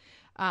 you know.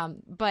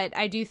 But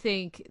I do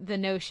think the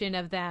notion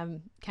of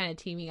them kind of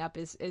teaming up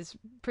is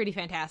pretty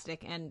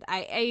fantastic, and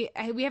I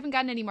we haven't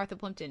gotten any Martha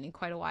Plimpton in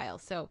quite a while,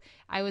 so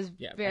I was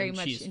very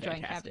much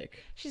enjoying Captain.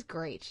 She's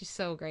great. She's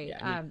so great.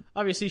 Yeah, I mean,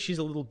 obviously she's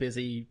a little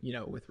busy, you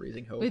know, with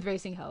Raising Hope. With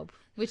Raising Hope,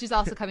 which is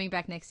also coming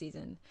back next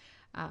season.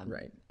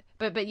 Right.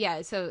 But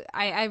yeah, so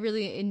I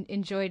really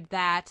enjoyed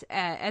that.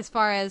 As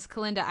far as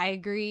Kalinda, I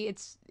agree.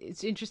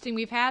 It's interesting.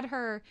 We've had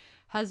her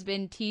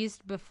husband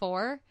teased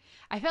before.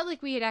 I felt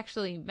like we had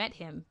actually met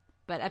him,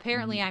 but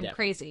apparently I'm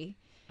crazy.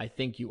 I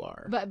think you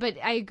are. But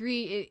I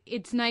agree.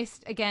 It's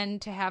nice again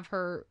to have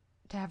her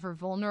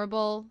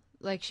vulnerable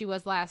like she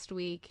was last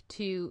week.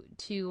 To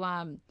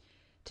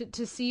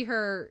see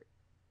her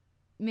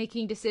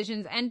making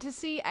decisions and to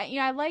see, you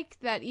know, I like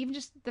that even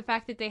just the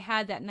fact that they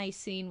had that nice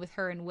scene with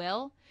her and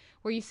Will,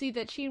 where you see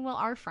that she and Will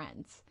are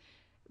friends,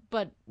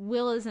 but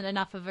Will isn't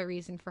enough of a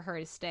reason for her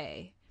to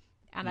stay.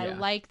 And I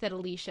like that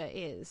Alicia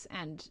is,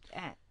 and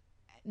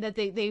that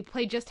they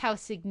play just how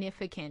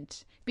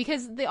significant,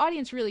 because the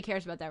audience really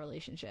cares about that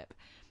relationship.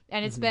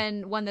 And it's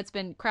been one that's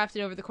been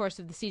crafted over the course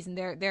of the season.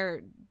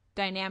 Their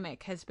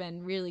dynamic has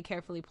been really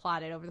carefully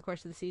plotted over the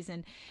course of the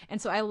season. And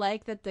so I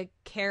like that the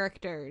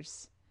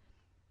characters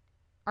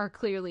are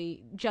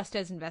clearly just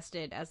as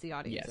invested as the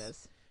audience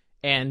is.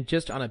 And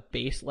just on a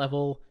base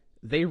level,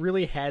 they were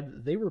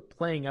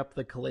playing up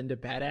the Kalinda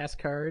badass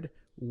card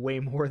way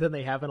more than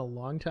they have in a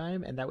long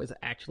time, and that was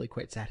actually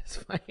quite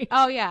satisfying.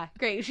 Oh yeah,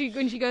 great.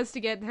 When she goes to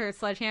get her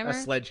sledgehammer. A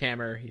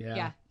sledgehammer,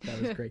 yeah.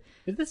 That was great.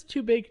 Is this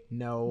too big?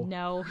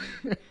 No.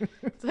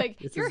 It's like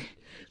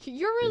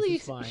you're really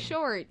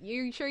short.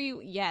 You sure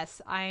you?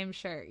 Yes, I am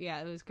sure.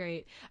 Yeah, it was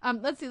great.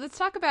 Let's see. Let's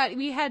talk about.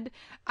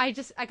 I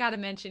gotta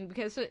mention,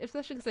 because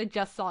especially because I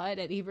just saw it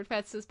at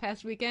Ebertfest this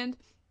past weekend.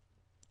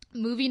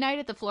 Movie night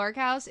at the Florrick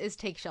House is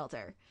Take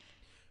Shelter,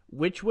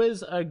 which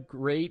was a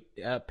great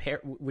pair.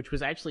 Which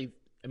was actually,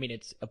 I mean,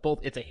 it's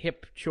a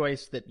hip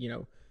choice that, you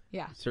know,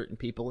 certain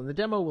people in the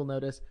demo will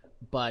notice,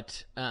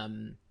 but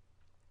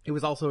it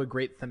was also a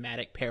great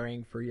thematic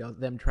pairing for, you know,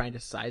 them trying to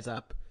size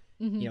up,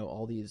 you know,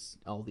 all these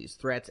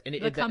threats and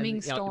the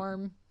coming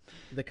storm,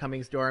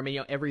 and, you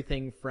know,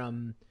 everything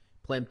from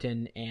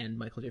Plimpton and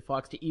Michael J.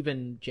 Fox to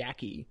even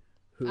Jackie,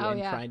 who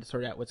trying to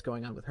sort out what's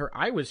going on with her.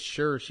 I was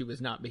sure she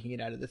was not making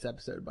it out of this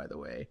episode, by the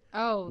way.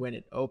 When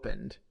it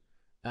opened.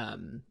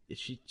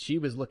 She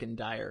was looking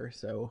dire,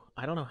 so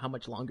I don't know how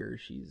much longer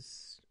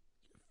she's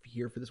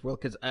here for this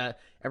world, because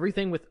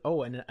everything with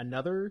and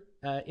another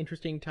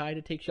interesting tie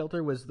to Take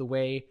Shelter was the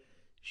way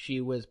she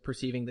was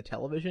perceiving the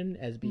television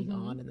as being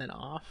on and then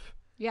off,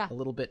 a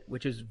little bit,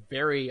 which is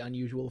very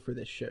unusual for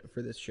this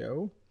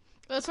show.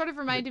 Well, it sort of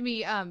reminded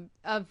me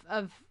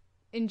of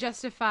in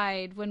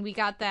Justified, when we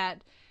got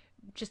that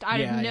just out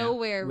of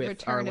nowhere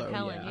return Arlo, of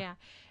Helen,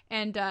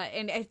 And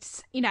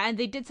it's, you know, and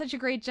they did such a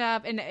great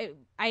job, and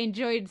I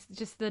enjoyed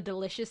just the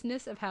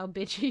deliciousness of how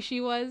bitchy she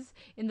was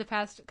in the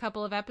past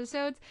couple of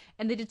episodes,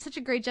 and they did such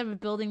a great job of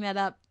building that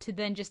up to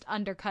then just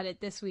undercut it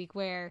this week,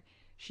 where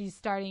she's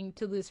starting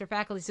to lose her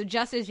faculty. So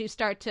just as you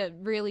start to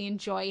really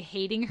enjoy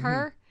hating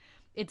her,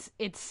 it's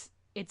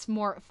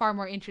far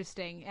more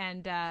interesting,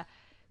 and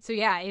so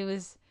yeah, it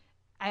was.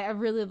 I'm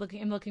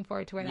looking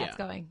forward to where that's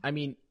going. I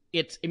mean,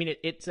 it's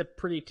a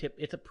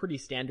pretty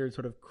standard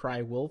sort of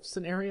cry wolf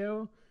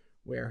scenario,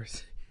 where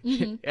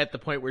at the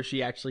point where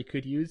she actually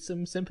could use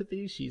some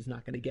sympathy, she's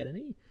not going to get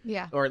any.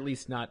 Yeah. Or at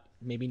least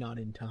maybe not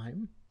in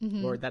time.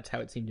 Or that's how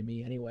it seemed to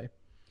me anyway.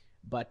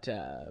 But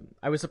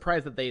I was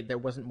surprised that there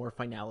wasn't more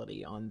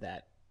finality on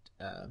that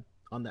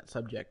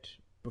subject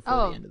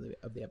before the end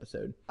of the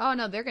episode. Oh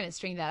no, they're going to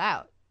string that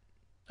out.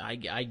 I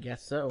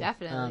guess so.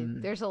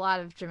 Definitely. There's a lot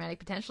of dramatic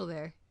potential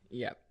there.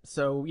 Yeah.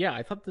 So yeah,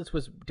 I thought this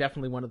was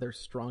definitely one of their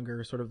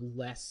stronger, sort of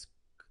less.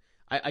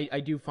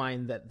 I do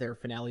find that their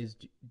finales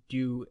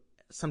do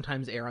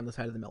sometimes err on the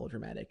side of the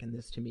melodramatic, and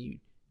this to me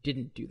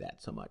didn't do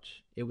that so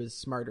much. It was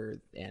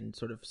smarter and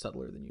sort of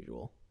subtler than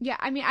usual. Yeah,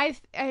 I mean,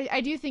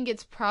 I do think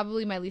it's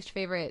probably my least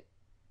favorite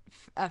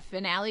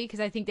finale, because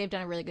I think they've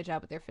done a really good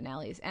job with their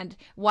finales. And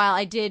while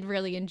I did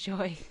really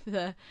enjoy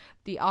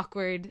the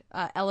awkward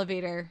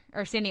elevator,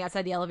 or standing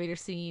outside the elevator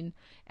scene,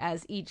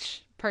 as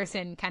each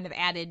person kind of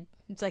added,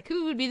 it's like,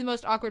 who would be the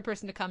most awkward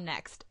person to come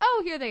next?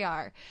 Oh, here they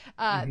are.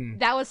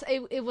 That was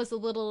it was a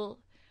little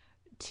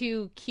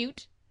too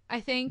cute, I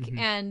think,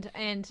 and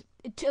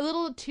a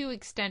little too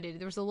extended.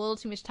 There was a little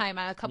too much time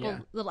on a couple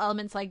little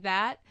elements like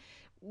that,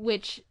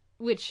 which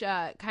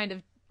kind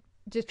of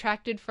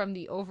detracted from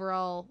the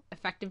overall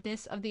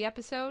effectiveness of the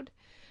episode.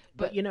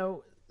 But you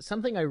know,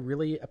 something I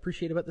really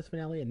appreciate about this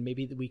finale, and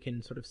maybe that we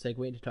can sort of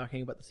segue into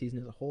talking about the season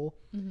as a whole,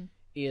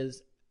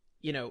 is,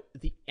 you know,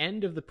 the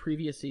end of the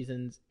previous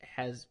seasons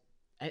has,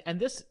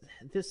 and this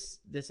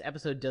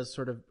episode does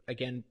sort of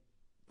again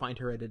find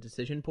her at a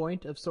decision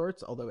point of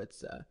sorts, although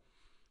it's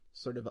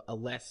sort of a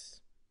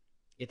less,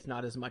 it's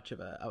not as much of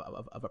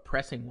a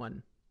pressing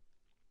one,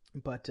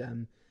 but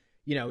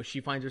you know, she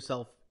finds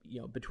herself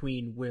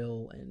between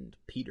Will and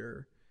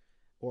Peter,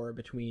 or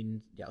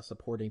between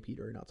supporting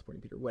Peter or not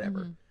supporting Peter,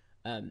 whatever.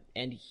 And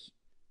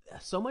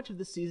so much of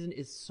this season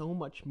is so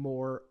much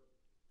more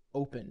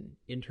open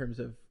in terms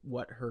of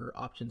what her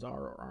options are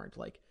or aren't.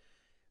 Like,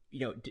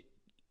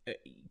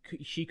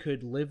 she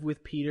could live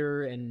with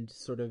Peter and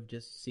sort of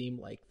just seem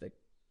like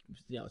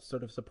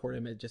sort of support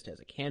him just as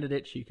a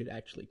candidate. She could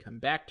actually come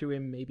back to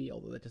him, maybe,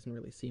 although that doesn't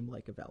really seem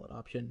like a valid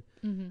option.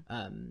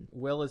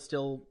 Will is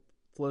still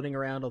floating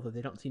around, although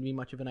they don't seem to be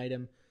much of an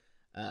item.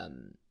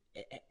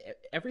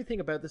 Everything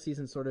about the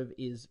season sort of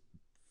is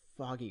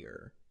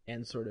foggier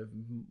and sort of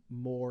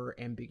more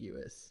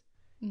ambiguous.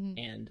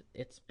 And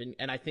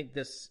I think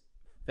this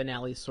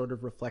finale sort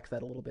of reflects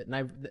that a little bit.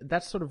 And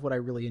that's sort of what I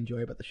really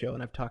enjoy about the show.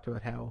 And I've talked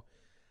about how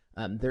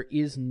there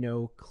is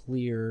no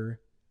clear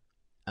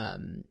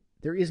ending,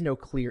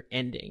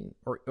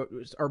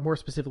 or more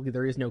specifically,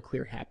 there is no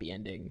clear happy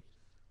ending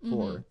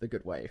for The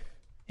Good Wife.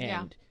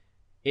 And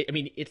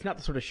it's not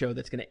the sort of show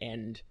that's going to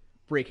end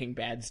Breaking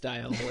Bad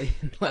style,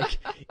 like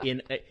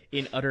in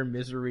utter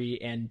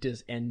misery and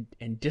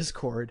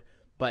discord.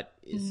 But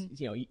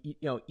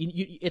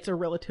it's a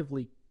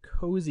relatively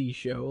cozy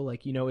show.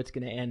 Like, it's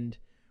going to end.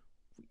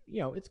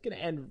 It's going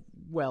to end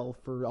well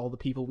for all the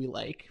people we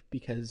like,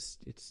 because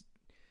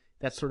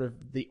that's sort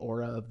of the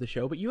aura of the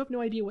show. But you have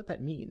no idea what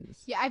that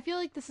means. Yeah, I feel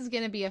like this is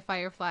going to be a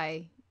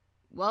Firefly.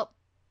 Well,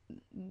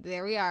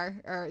 there we are,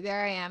 or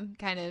there I am,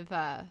 kind of.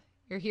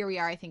 Or here we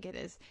are, I think it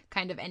is,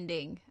 kind of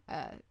ending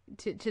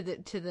to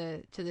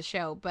the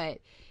show. But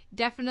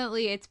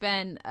definitely, it's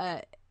been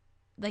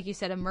like you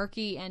said, a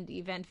murky and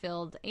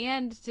event-filled,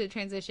 and to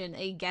transition,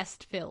 a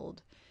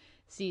guest-filled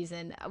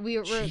season.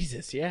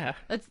 Jesus, yeah.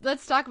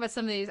 Let's talk about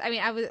some of these. I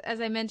mean,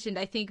 as I mentioned,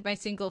 I think my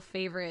single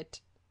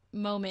favorite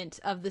moment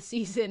of the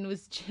season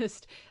was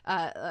just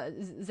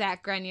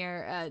Zach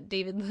Grenier,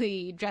 David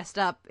Lee, dressed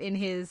up in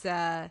his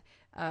Modern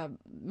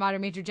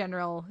Major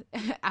General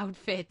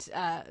outfit,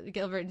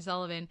 Gilbert and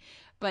Sullivan.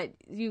 But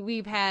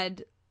we've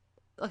had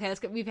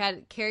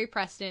Carrie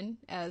Preston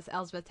as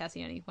Elizabeth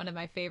Tascioni, one of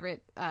my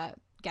favorite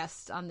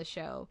guests on the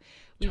show.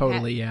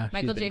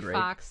 Michael J.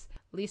 Fox.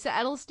 Lisa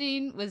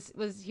Edelstein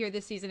was here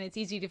this season. It's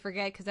easy to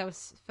forget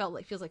because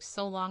feels like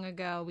so long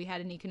ago. We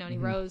had Anika Noni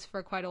Rose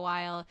for quite a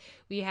while.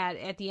 We had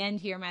at the end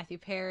here Matthew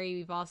Perry.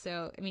 We've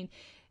also,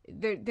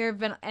 there have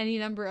been any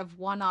number of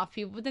one-off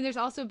people, but then there's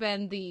also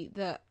been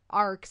the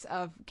arcs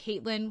of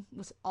Caitlin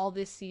was all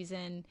this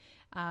season,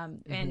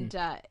 and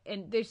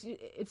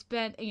it's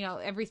been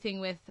everything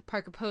with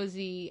Parker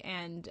Posey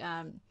and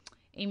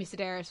Amy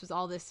Sedaris was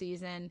all this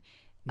season.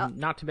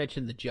 Not to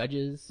mention the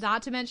judges.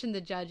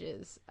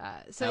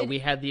 So we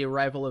had the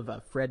arrival of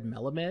Fred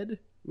Melamed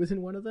was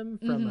in one of them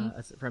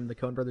from the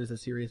Coen Brothers, A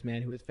Serious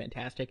Man, who was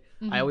fantastic.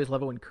 I always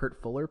love it when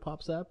Kurt Fuller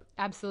pops up.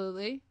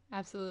 Absolutely.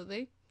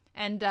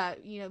 And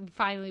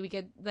finally we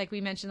get, like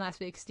we mentioned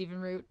last week,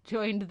 Stephen Root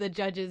joined the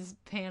judges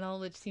panel,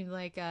 which seemed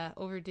like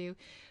overdue.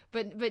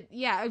 But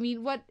yeah,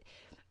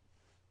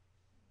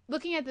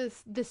 looking at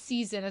this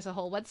season as a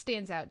whole, what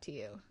stands out to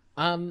you?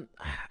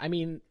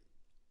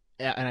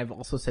 And I've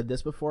also said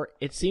this before,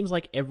 it seems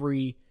like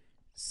every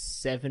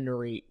 7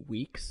 or 8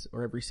 weeks,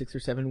 or every 6 or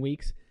 7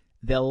 weeks,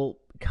 they'll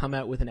come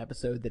out with an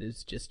episode that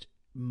is just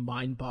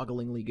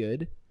mind-bogglingly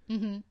good.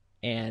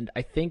 And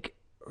I think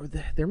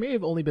there may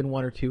have only been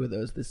 1 or 2 of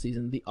those this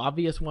season. The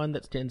obvious one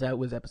that stands out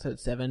was episode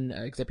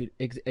 7,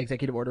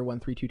 Executive Order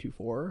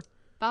 13224.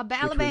 Bob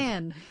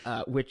Balaban.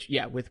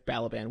 With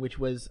Balaban, which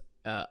was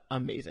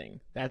amazing.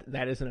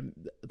 That is a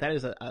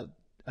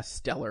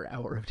stellar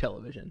hour of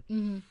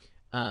television.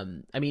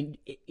 It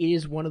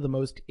is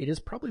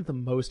probably the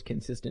most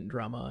consistent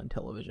drama on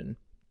television.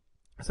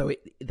 So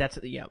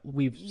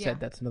we've said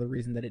that's another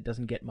reason that it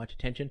doesn't get much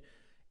attention.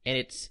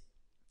 And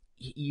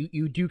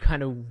you do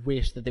kind of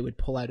wish that they would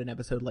pull out an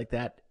episode like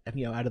that,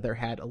 out of their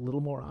hat a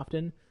little more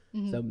often.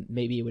 So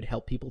maybe it would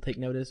help people take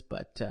notice.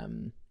 But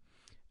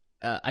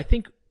I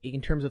think in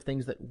terms of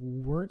things that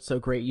weren't so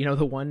great,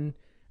 the one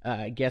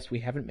guest we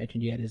haven't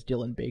mentioned yet is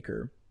Dylan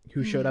Baker,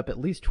 who showed up at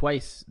least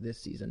twice this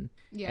season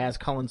as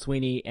Colin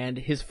Sweeney, and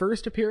his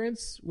first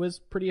appearance was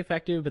pretty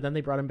effective, but then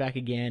they brought him back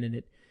again,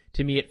 and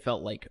to me it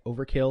felt like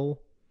overkill,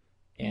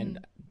 and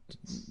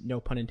no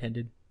pun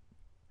intended.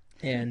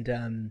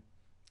 And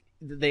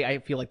I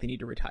feel like they need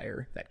to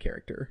retire that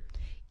character.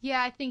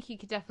 Yeah, I think he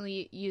could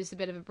definitely use a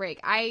bit of a break.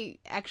 I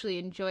actually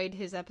enjoyed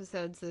his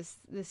episodes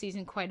this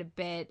season quite a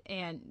bit,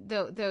 and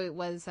though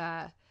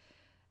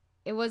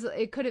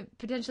it could have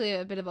potentially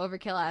a bit of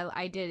overkill.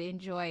 I did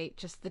enjoy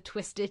just the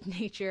twisted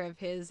nature of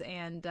his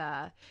and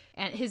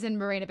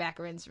Marina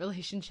Baccarin's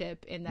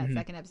relationship in that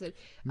second episode.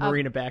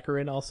 Marina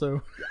Baccarin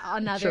also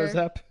another shows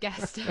up.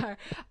 Guest star.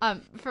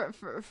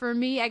 For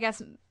me, I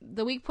guess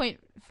the weak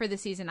point for the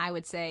season, I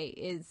would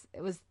say,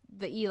 it was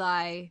the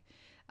Eli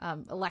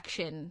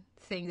election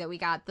thing that we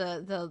got,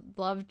 the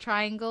love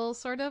triangle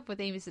sort of with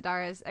Amy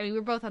Sedaris. I mean,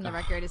 we're both on the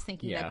record as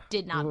thinking that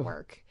did not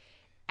work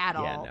at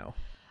all. No.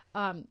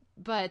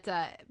 But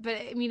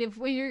I mean, if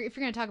you're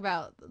going to talk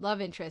about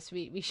love interest,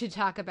 we should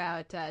talk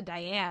about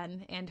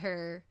Diane and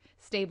her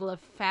stable of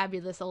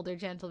fabulous older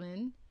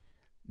gentlemen.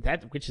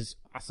 Which is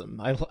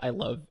awesome. I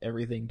love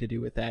everything to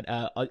do with that.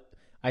 I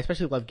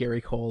especially love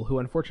Gary Cole, who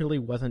unfortunately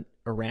wasn't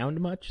around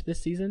much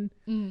this season.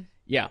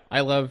 Yeah,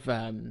 I love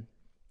Diane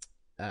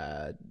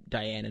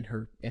and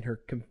her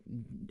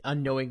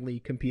unknowingly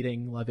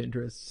competing love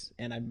interests,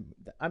 and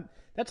I'm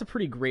that's a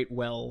pretty great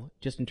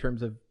just in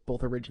terms of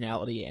both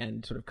originality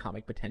and sort of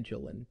comic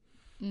potential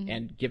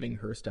and giving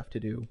her stuff to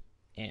do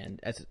and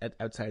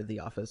outside of The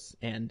Office,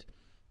 and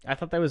I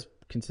thought that was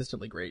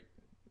consistently great.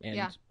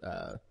 And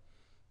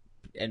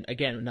and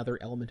again, another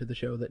element of the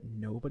show that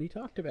nobody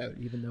talked about,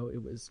 even though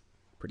it was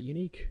pretty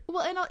unique.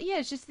 Well, and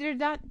it's just they're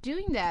not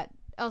doing that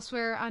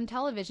elsewhere on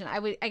television.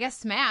 I guess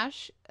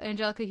Smash,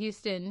 Angelica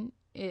Houston,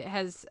 it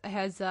has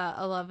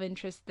a love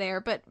interest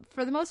there, but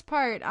for the most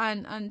part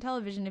on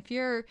television, if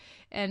you're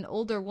an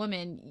older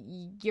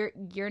woman,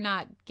 you're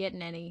not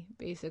getting any,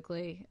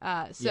 basically.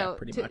 So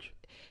pretty much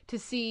to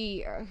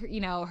see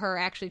her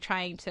actually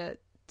trying to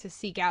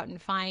seek out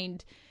and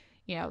find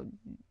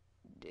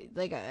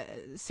like a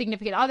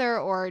significant other,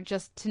 or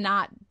just to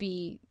not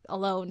be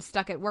alone,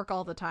 stuck at work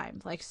all the time,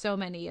 like so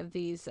many of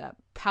these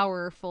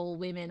powerful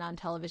women on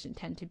television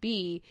tend to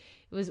be.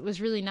 It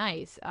was really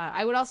nice.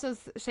 I would also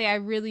say I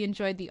really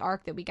enjoyed the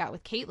arc that we got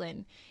with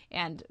Caitlin,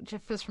 and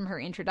just from her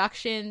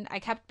introduction, I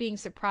kept being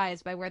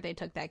surprised by where they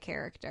took that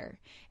character,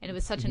 and it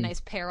was such a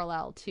nice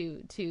parallel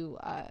to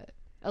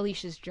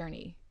Alicia's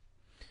journey.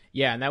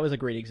 Yeah, and that was a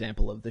great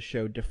example of the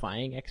show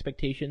defying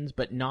expectations,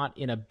 but not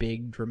in a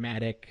big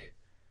dramatic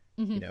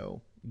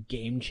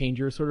game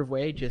changer sort of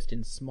way, just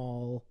in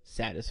small,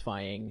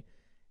 satisfying,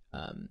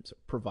 sort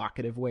of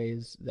provocative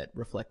ways that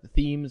reflect the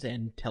themes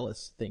and tell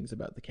us things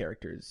about the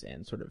characters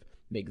and sort of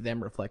make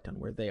them reflect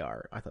on where they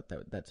are. I thought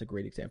that's a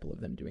great example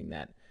of them doing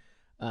that.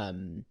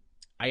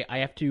 I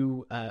have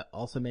to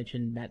also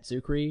mention Matt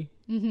Zuckery,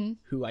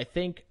 who I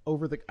think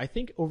over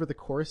the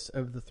course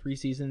of the 3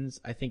 seasons,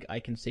 I think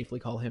I can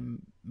safely call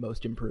him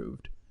most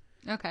improved.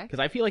 Okay. Because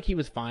I feel like he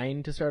was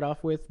fine to start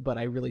off with, but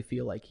I really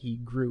feel like he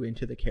grew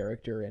into the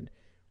character and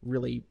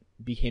really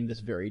became this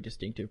very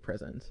distinctive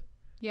presence.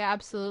 Yeah,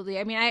 absolutely.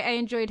 I mean, I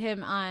enjoyed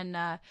him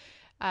on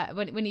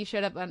when he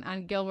showed up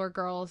on Gilmore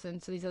Girls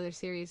and so these other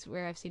series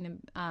where I've seen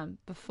him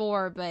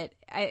before, but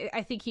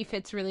I think he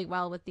fits really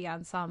well with the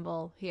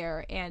ensemble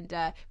here and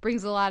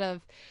brings a lot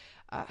of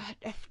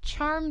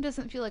charm.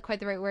 Doesn't feel like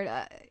quite the right word.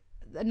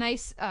 A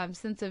nice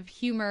sense of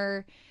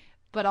humor,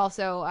 but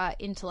also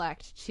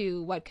intellect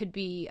to what could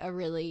be a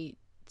really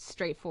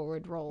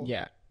straightforward role.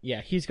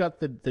 Yeah, he's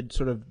got the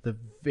sort of the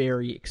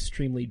very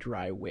extremely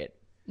dry wit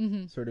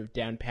sort of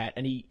down pat,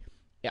 and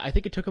I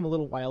think it took him a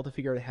little while to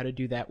figure out how to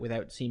do that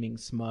without seeming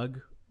smug.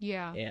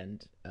 Yeah,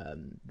 and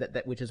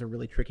that which is a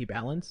really tricky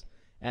balance,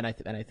 and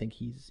I think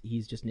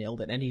he's just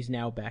nailed it, and he's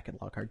now back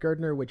at Lockhart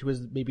Gardner, which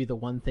was maybe the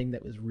one thing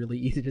that was really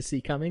easy to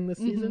see coming this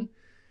season.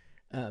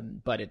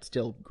 But it's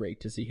still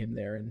great to see him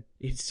there, and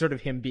it's sort of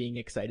him being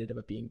excited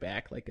about being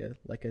back, like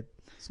a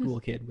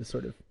school kid was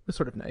sort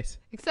of nice.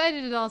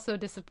 Excited and also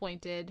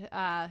disappointed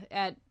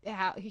at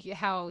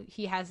how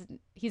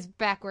he's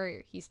back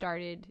where he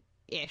started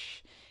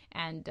ish,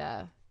 and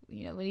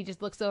when he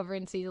just looks over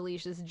and sees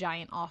Alicia's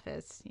giant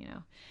office,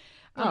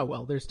 oh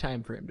well, there's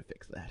time for him to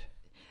fix that.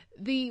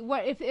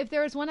 If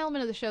there was one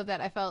element of the show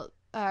that I felt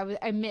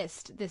I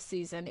missed this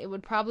season, it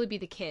would probably be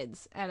the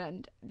kids,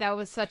 and that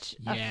was such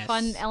a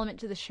fun element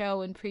to the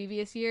show in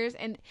previous years.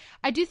 And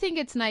I do think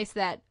it's nice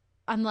that,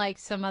 unlike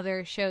some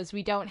other shows,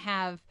 we don't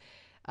have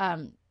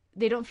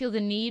they don't feel the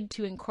need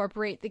to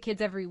incorporate the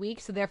kids every week,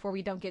 so therefore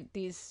we don't get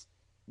these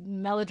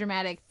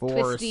melodramatic,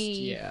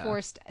 twisty,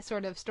 forced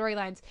sort of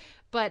storylines.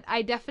 But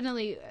I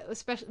definitely,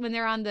 especially when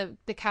they're on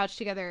the couch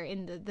together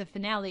in the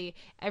finale,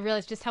 I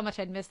realized just how much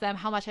I'd missed them,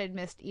 how much I'd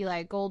missed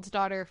Eli Gold's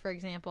daughter, for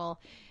example.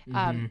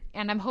 And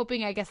I'm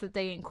hoping, I guess, that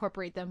they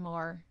incorporate them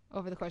more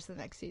over the course of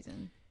the next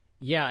season.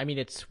 Yeah, I mean,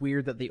 it's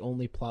weird that the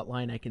only plot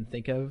line I can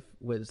think of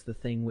was the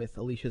thing with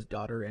Alicia's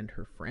daughter and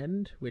her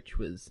friend, which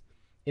was,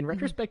 in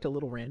retrospect, a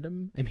little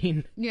random. I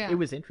mean, it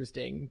was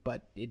interesting,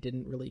 but it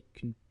didn't really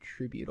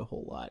contribute a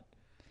whole lot.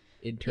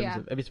 In terms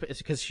of, I mean,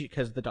 it's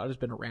because the daughter's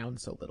been around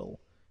so little,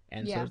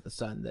 and so is the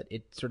son, that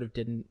it sort of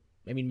didn't.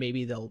 I mean,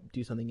 maybe they'll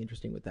do something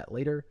interesting with that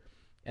later,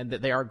 and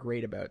that they are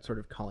great about sort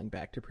of calling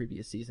back to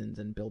previous seasons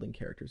and building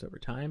characters over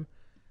time.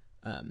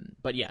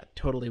 But yeah,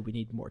 totally, we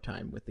need more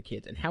time with the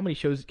kids. And how many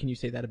shows can you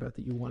say that about,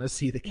 that you want to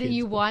see the kids? That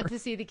you want to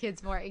see the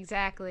kids more,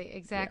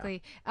 exactly. Yeah.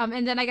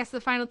 And then I guess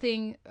the final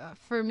thing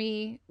for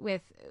me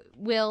with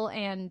Will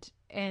and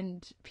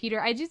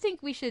Peter, I do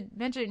think we should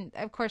mention,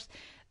 of course,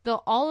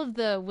 all of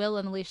the Will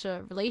and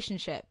Alicia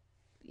relationship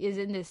is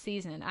in this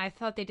season. I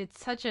thought they did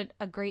such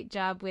a great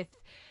job with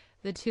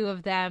the two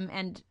of them,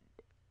 and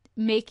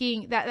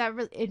making that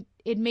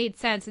it made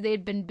sense. They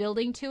had been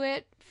building to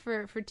it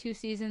for 2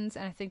 seasons,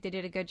 and I think they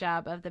did a good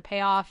job of the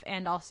payoff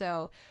and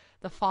also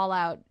the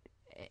fallout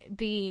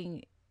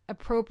being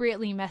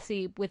appropriately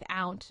messy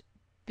without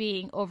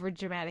being over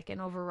dramatic and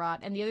overwrought.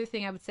 And the other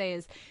thing I would say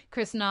is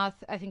Chris Noth,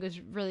 I think,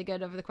 was really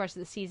good over the course of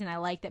the season. I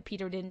like that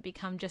Peter didn't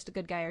become just a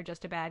good guy or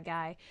just a bad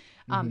guy.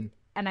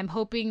 I'm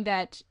hoping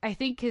that, I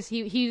think because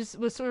he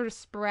was sort of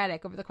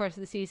sporadic over the course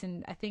of the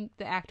season. I think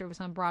the actor was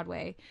on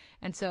Broadway,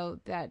 and so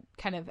that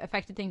kind of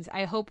affected things.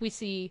 I hope we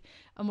see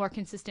a more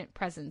consistent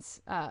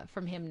presence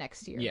from him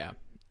next year. Yeah.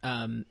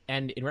 And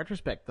in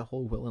retrospect, the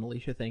whole Will and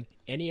Alicia thing,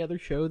 any other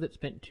show that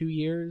spent 2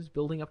 years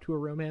building up to a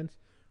romance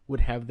would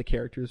have the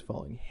characters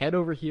falling head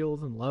over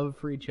heels in love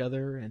for each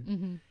other,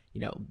 and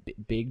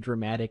big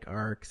dramatic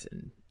arcs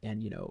and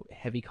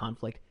heavy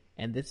conflict.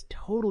 And this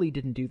totally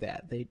didn't do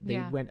that. They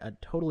went a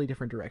totally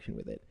different direction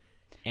with it,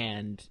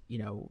 and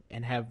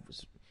have,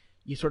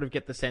 you sort of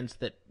get the sense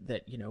that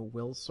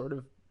Will's sort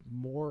of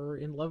more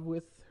in love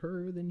with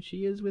her than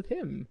she is with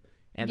him,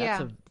 and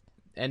that's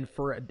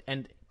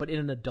but in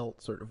an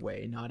adult sort of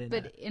way, not in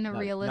a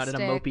realistic,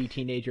 not in a mopey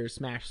teenager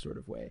smash sort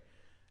of way.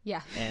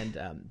 Yeah, and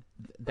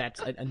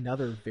that's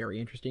another very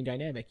interesting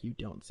dynamic you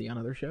don't see on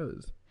other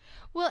shows.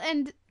 Well,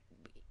 and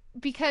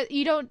because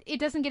it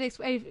doesn't get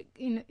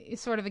in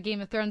sort of a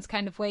Game of Thrones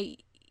kind of way.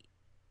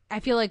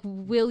 I feel like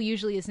Will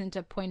usually isn't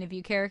a point of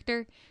view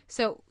character,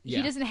 so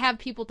he doesn't have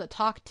people to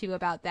talk to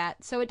about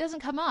that, so it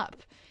doesn't come up.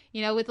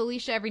 With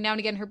Alicia, every now and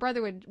again her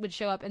brother would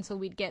show up, and so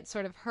we'd get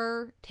sort of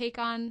her take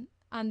on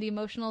the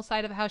emotional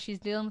side of how she's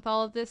dealing with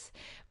all of this.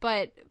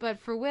 But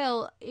for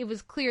Will, it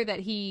was clear that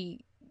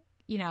he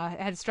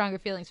had stronger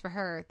feelings for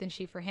her than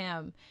she for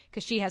him,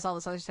 because she has all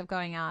this other stuff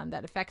going on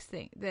that affects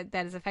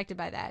that is affected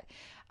by that.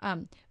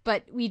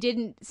 But we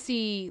didn't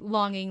see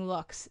longing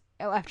looks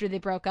after they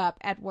broke up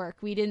at work.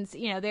 We didn't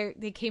see,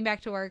 they came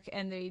back to work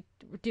and they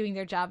were doing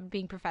their job,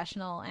 being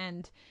professional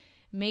and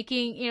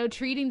making,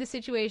 treating the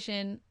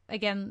situation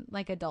again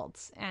like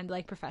adults and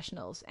like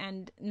professionals,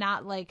 and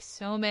not like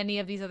so many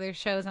of these other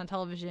shows on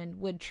television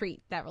would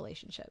treat that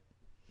relationship.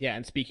 Yeah,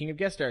 and speaking of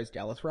guest stars,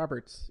 Dallas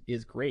Roberts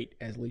is great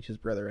as Alicia's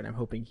brother, and I'm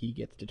hoping he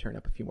gets to turn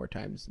up a few more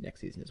times next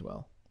season as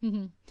well.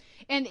 Mm-hmm.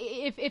 And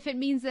if it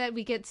means that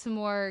we get some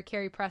more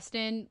Carrie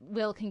Preston,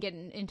 Will can get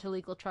into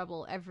legal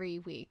trouble every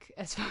week,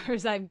 as far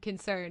as I'm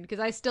concerned, because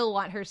I still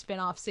want her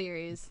spin-off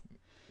series.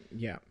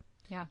 Yeah.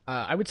 Yeah.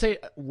 I would say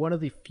one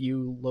of the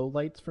few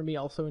lowlights for me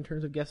also in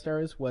terms of guest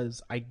stars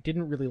was I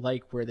didn't really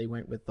like where they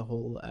went with the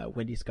whole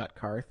Wendy Scott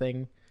Carr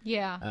thing.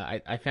 Yeah.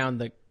 I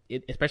found that,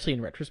 especially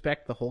in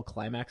retrospect, the whole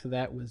climax of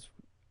that was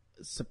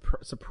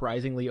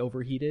surprisingly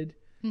overheated,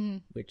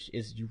 which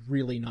is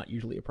really not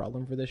usually a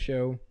problem for this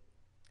show.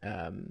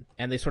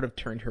 And they sort of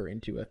turned her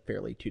into a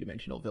fairly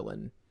two-dimensional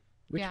villain,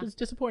 which was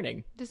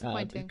disappointing.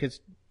 Disappointing.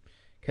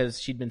 Because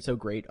she'd been so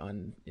great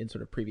in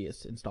sort of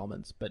previous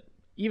installments, but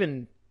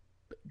even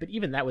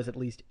that was at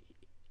least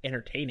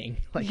entertaining.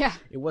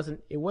 It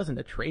wasn't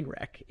a train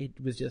wreck.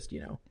 It was just,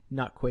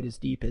 not quite as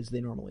deep as they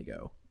normally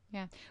go.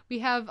 Yeah. We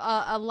have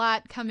a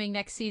lot coming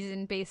next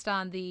season based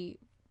on the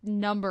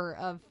number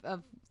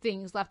of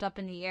things left up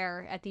in the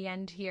air at the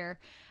end here.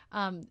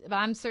 But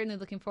I'm certainly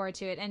looking forward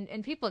to it.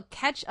 And people,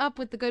 catch up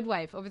with The Good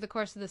Wife over the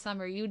course of the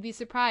summer. You would be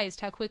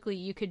surprised how quickly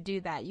you could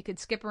do that. You could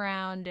skip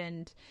around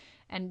and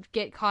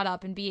get caught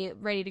up and be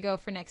ready to go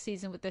for next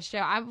season with this show.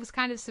 I was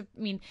kind of,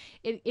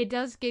 it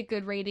does get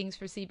good ratings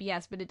for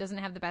CBS, but it doesn't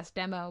have the best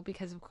demo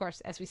because, of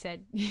course, as we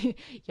said,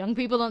 young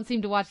people don't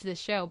seem to watch this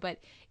show, but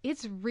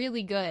it's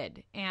really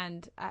good.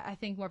 And I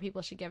think more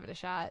people should give it a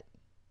shot.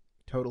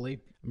 Totally.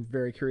 I'm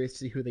very curious to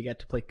see who they get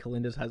to play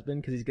Kalinda's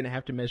husband, because he's going to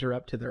have to measure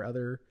up to their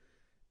other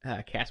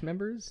cast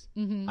members.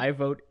 Mm-hmm. I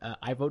vote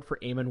for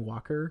Eamon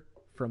Walker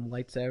from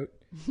Lights Out.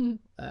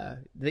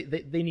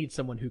 They need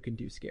someone who can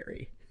do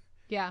scary.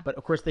 Yeah. But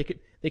of course they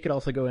could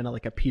also go in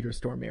a Peter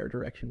Stormare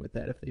direction with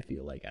that if they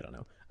feel like, I don't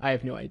know. I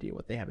have no idea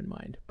what they have in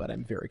mind, but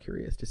I'm very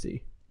curious to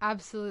see.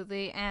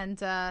 Absolutely.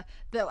 And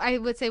I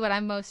would say what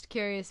I'm most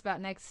curious about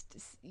next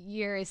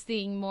year is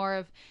seeing more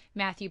of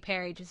Matthew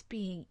Perry just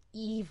being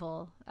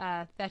evil.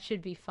 That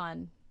should be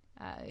fun.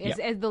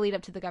 As the lead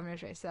up to the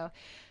governor's race.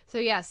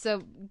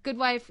 So Good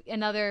Wife,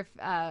 another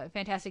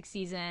fantastic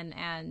season,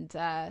 and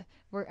I'm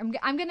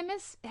gonna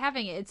miss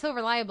having it. It's so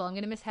reliable. I'm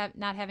gonna miss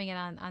not having it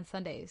on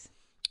Sundays.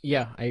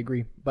 Yeah, I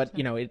agree. But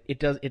it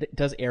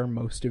does air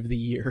most of the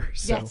year.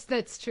 So yes,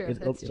 that's true.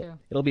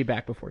 It'll be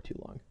back before too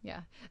long.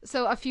 Yeah.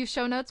 So a few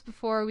show notes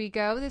before we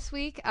go this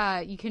week.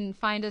 You can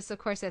find us, of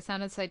course, at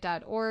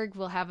soundonsight.org.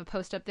 We'll have a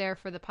post up there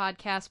for the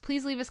podcast.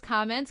 Please leave us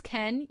comments.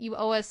 Ken, you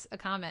owe us a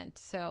comment.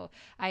 So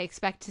I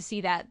expect to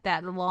see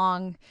that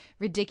long,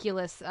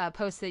 ridiculous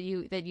post that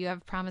you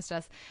have promised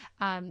us.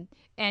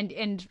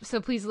 And so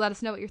please let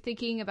us know what you're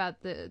thinking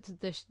about the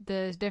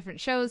different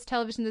shows,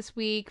 television this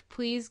week.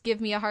 Please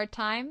give me a hard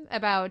time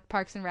about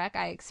Parks and Rec.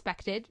 I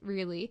expect it,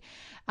 really.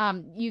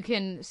 You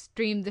can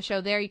stream the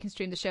show there. You can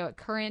stream the show at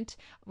Current.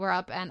 We're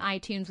up on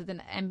iTunes with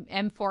an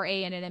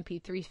M4A and an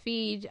MP3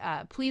 feed.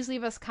 Please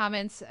leave us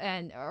comments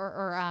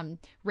or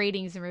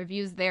ratings and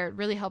reviews there. It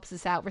really helps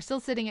us out. We're still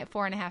sitting at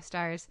 4.5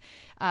 stars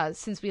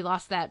since we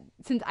lost that,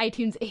 since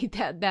iTunes ate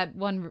that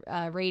one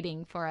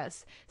rating for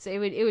us. So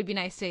it would be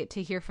nice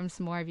to hear from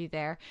some more of you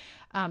there.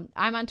 I'm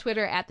on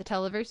Twitter at the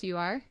Televerse. You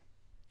are?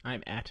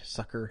 I'm at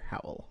Sucker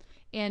Howell.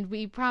 And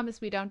we promise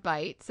we don't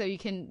bite, so you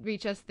can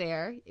reach us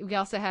there. We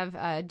also have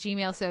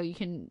Gmail, so you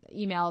can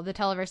email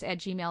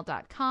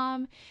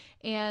theteleverse@gmail.com.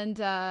 And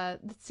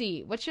let's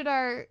see, what should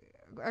our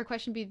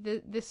question be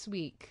this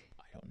week?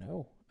 I don't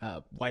know.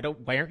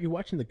 Why aren't you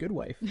watching The Good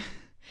Wife?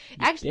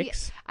 Actually,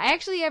 I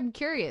actually am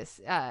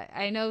curious.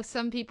 I know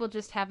some people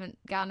just haven't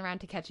gotten around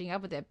to catching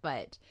up with it,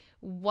 but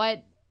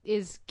what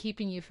is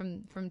keeping you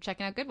from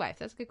checking out Good Wife?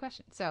 That's a good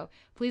question. So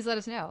please let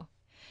us know.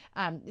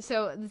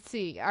 So let's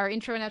see. Our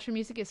intro and outro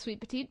music is Sweet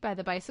Petite by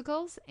The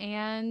Bicycles,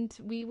 and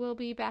we will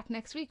be back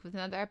next week with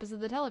another episode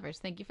of The Televerse.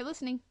 Thank you for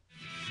listening.